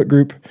Facebook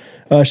group.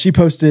 She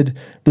posted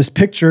this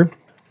picture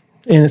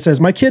and it says,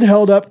 my kid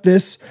held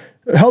this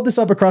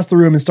up across the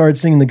room and started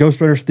singing the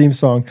Ghost Riders theme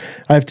song.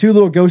 I have 2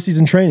 little ghosties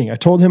in training. I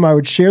told him I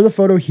would share the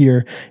photo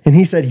here, and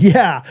he said,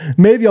 yeah,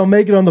 maybe I'll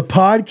make it on the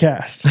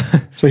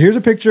podcast. So here's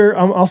a picture.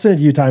 I'll send it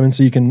to you, Timon,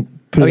 so you can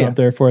put it out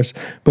there for us.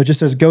 But it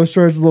just says Ghost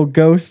Riders, little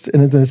ghost,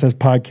 and then it says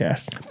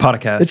podcast.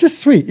 Podcast. It's just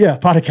sweet. Yeah,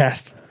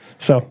 podcast.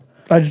 So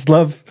I just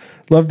love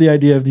the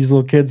idea of these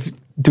little kids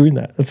doing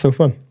that. That's so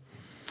fun.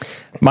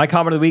 My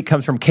comment of the week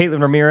comes from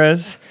Caitlin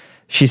Ramirez.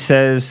 She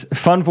says,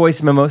 fun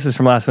voice mimosas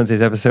from last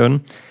Wednesday's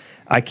episode.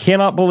 I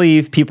cannot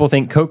believe people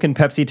think Coke and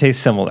Pepsi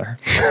taste similar.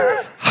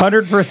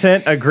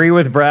 100% agree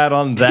with Brad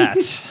on that.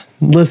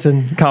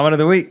 Listen. Comment of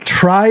the week.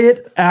 Try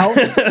it out.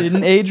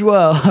 Didn't age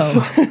well.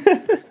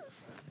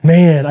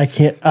 Man, I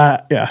can't.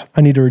 I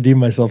need to redeem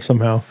myself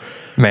somehow.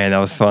 Man, that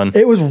was fun.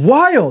 It was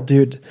wild,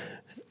 dude.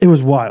 It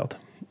was wild.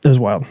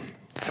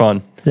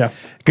 Fun. Yeah.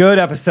 Good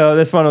episode.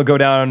 This one will go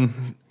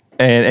down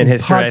in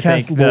history, I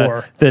Podcast think.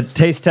 lore. The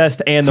taste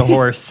test and the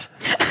horse.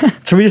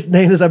 Should we just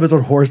name this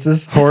episode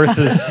Horses?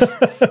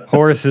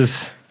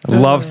 Horses.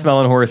 Love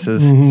smelling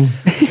horses.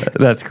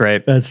 That's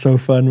great. That's so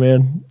fun,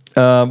 man.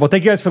 Well,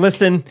 thank you guys for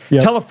listening.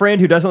 Yep. Tell a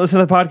friend who doesn't listen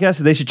to the podcast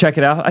that they should check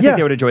it out. I think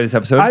they would enjoy this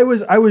episode. I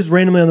was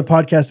randomly on the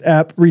podcast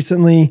app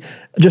recently,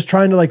 just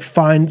trying to like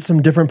find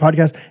some different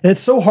podcasts, and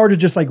it's so hard to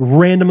just like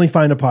randomly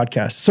find a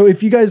podcast. So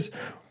if you guys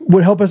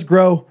would help us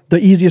grow. The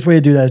easiest way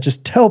to do that is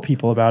just tell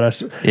people about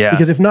us. Yeah.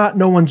 Because if not,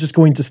 no one's just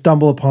going to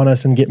stumble upon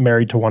us and get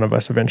married to one of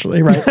us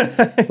eventually, right?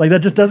 Like that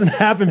just doesn't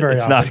happen very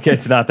often.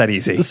 It's not that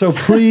easy. So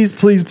please,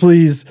 please,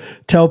 please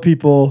tell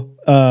people.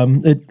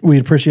 We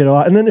appreciate it a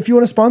lot. And then if you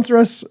want to sponsor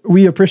us,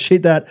 we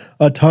appreciate that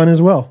a ton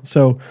as well.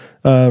 So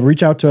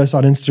reach out to us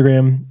on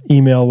Instagram,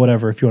 email,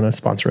 whatever, if you want to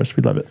sponsor us.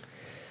 We'd love it.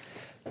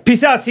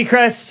 Peace out,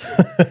 Seacrest.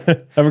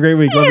 Have a great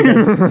week. Love you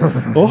guys.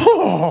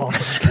 Oh.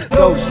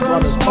 Ghost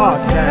Runners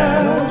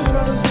Podcast.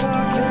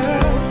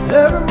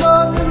 Everybody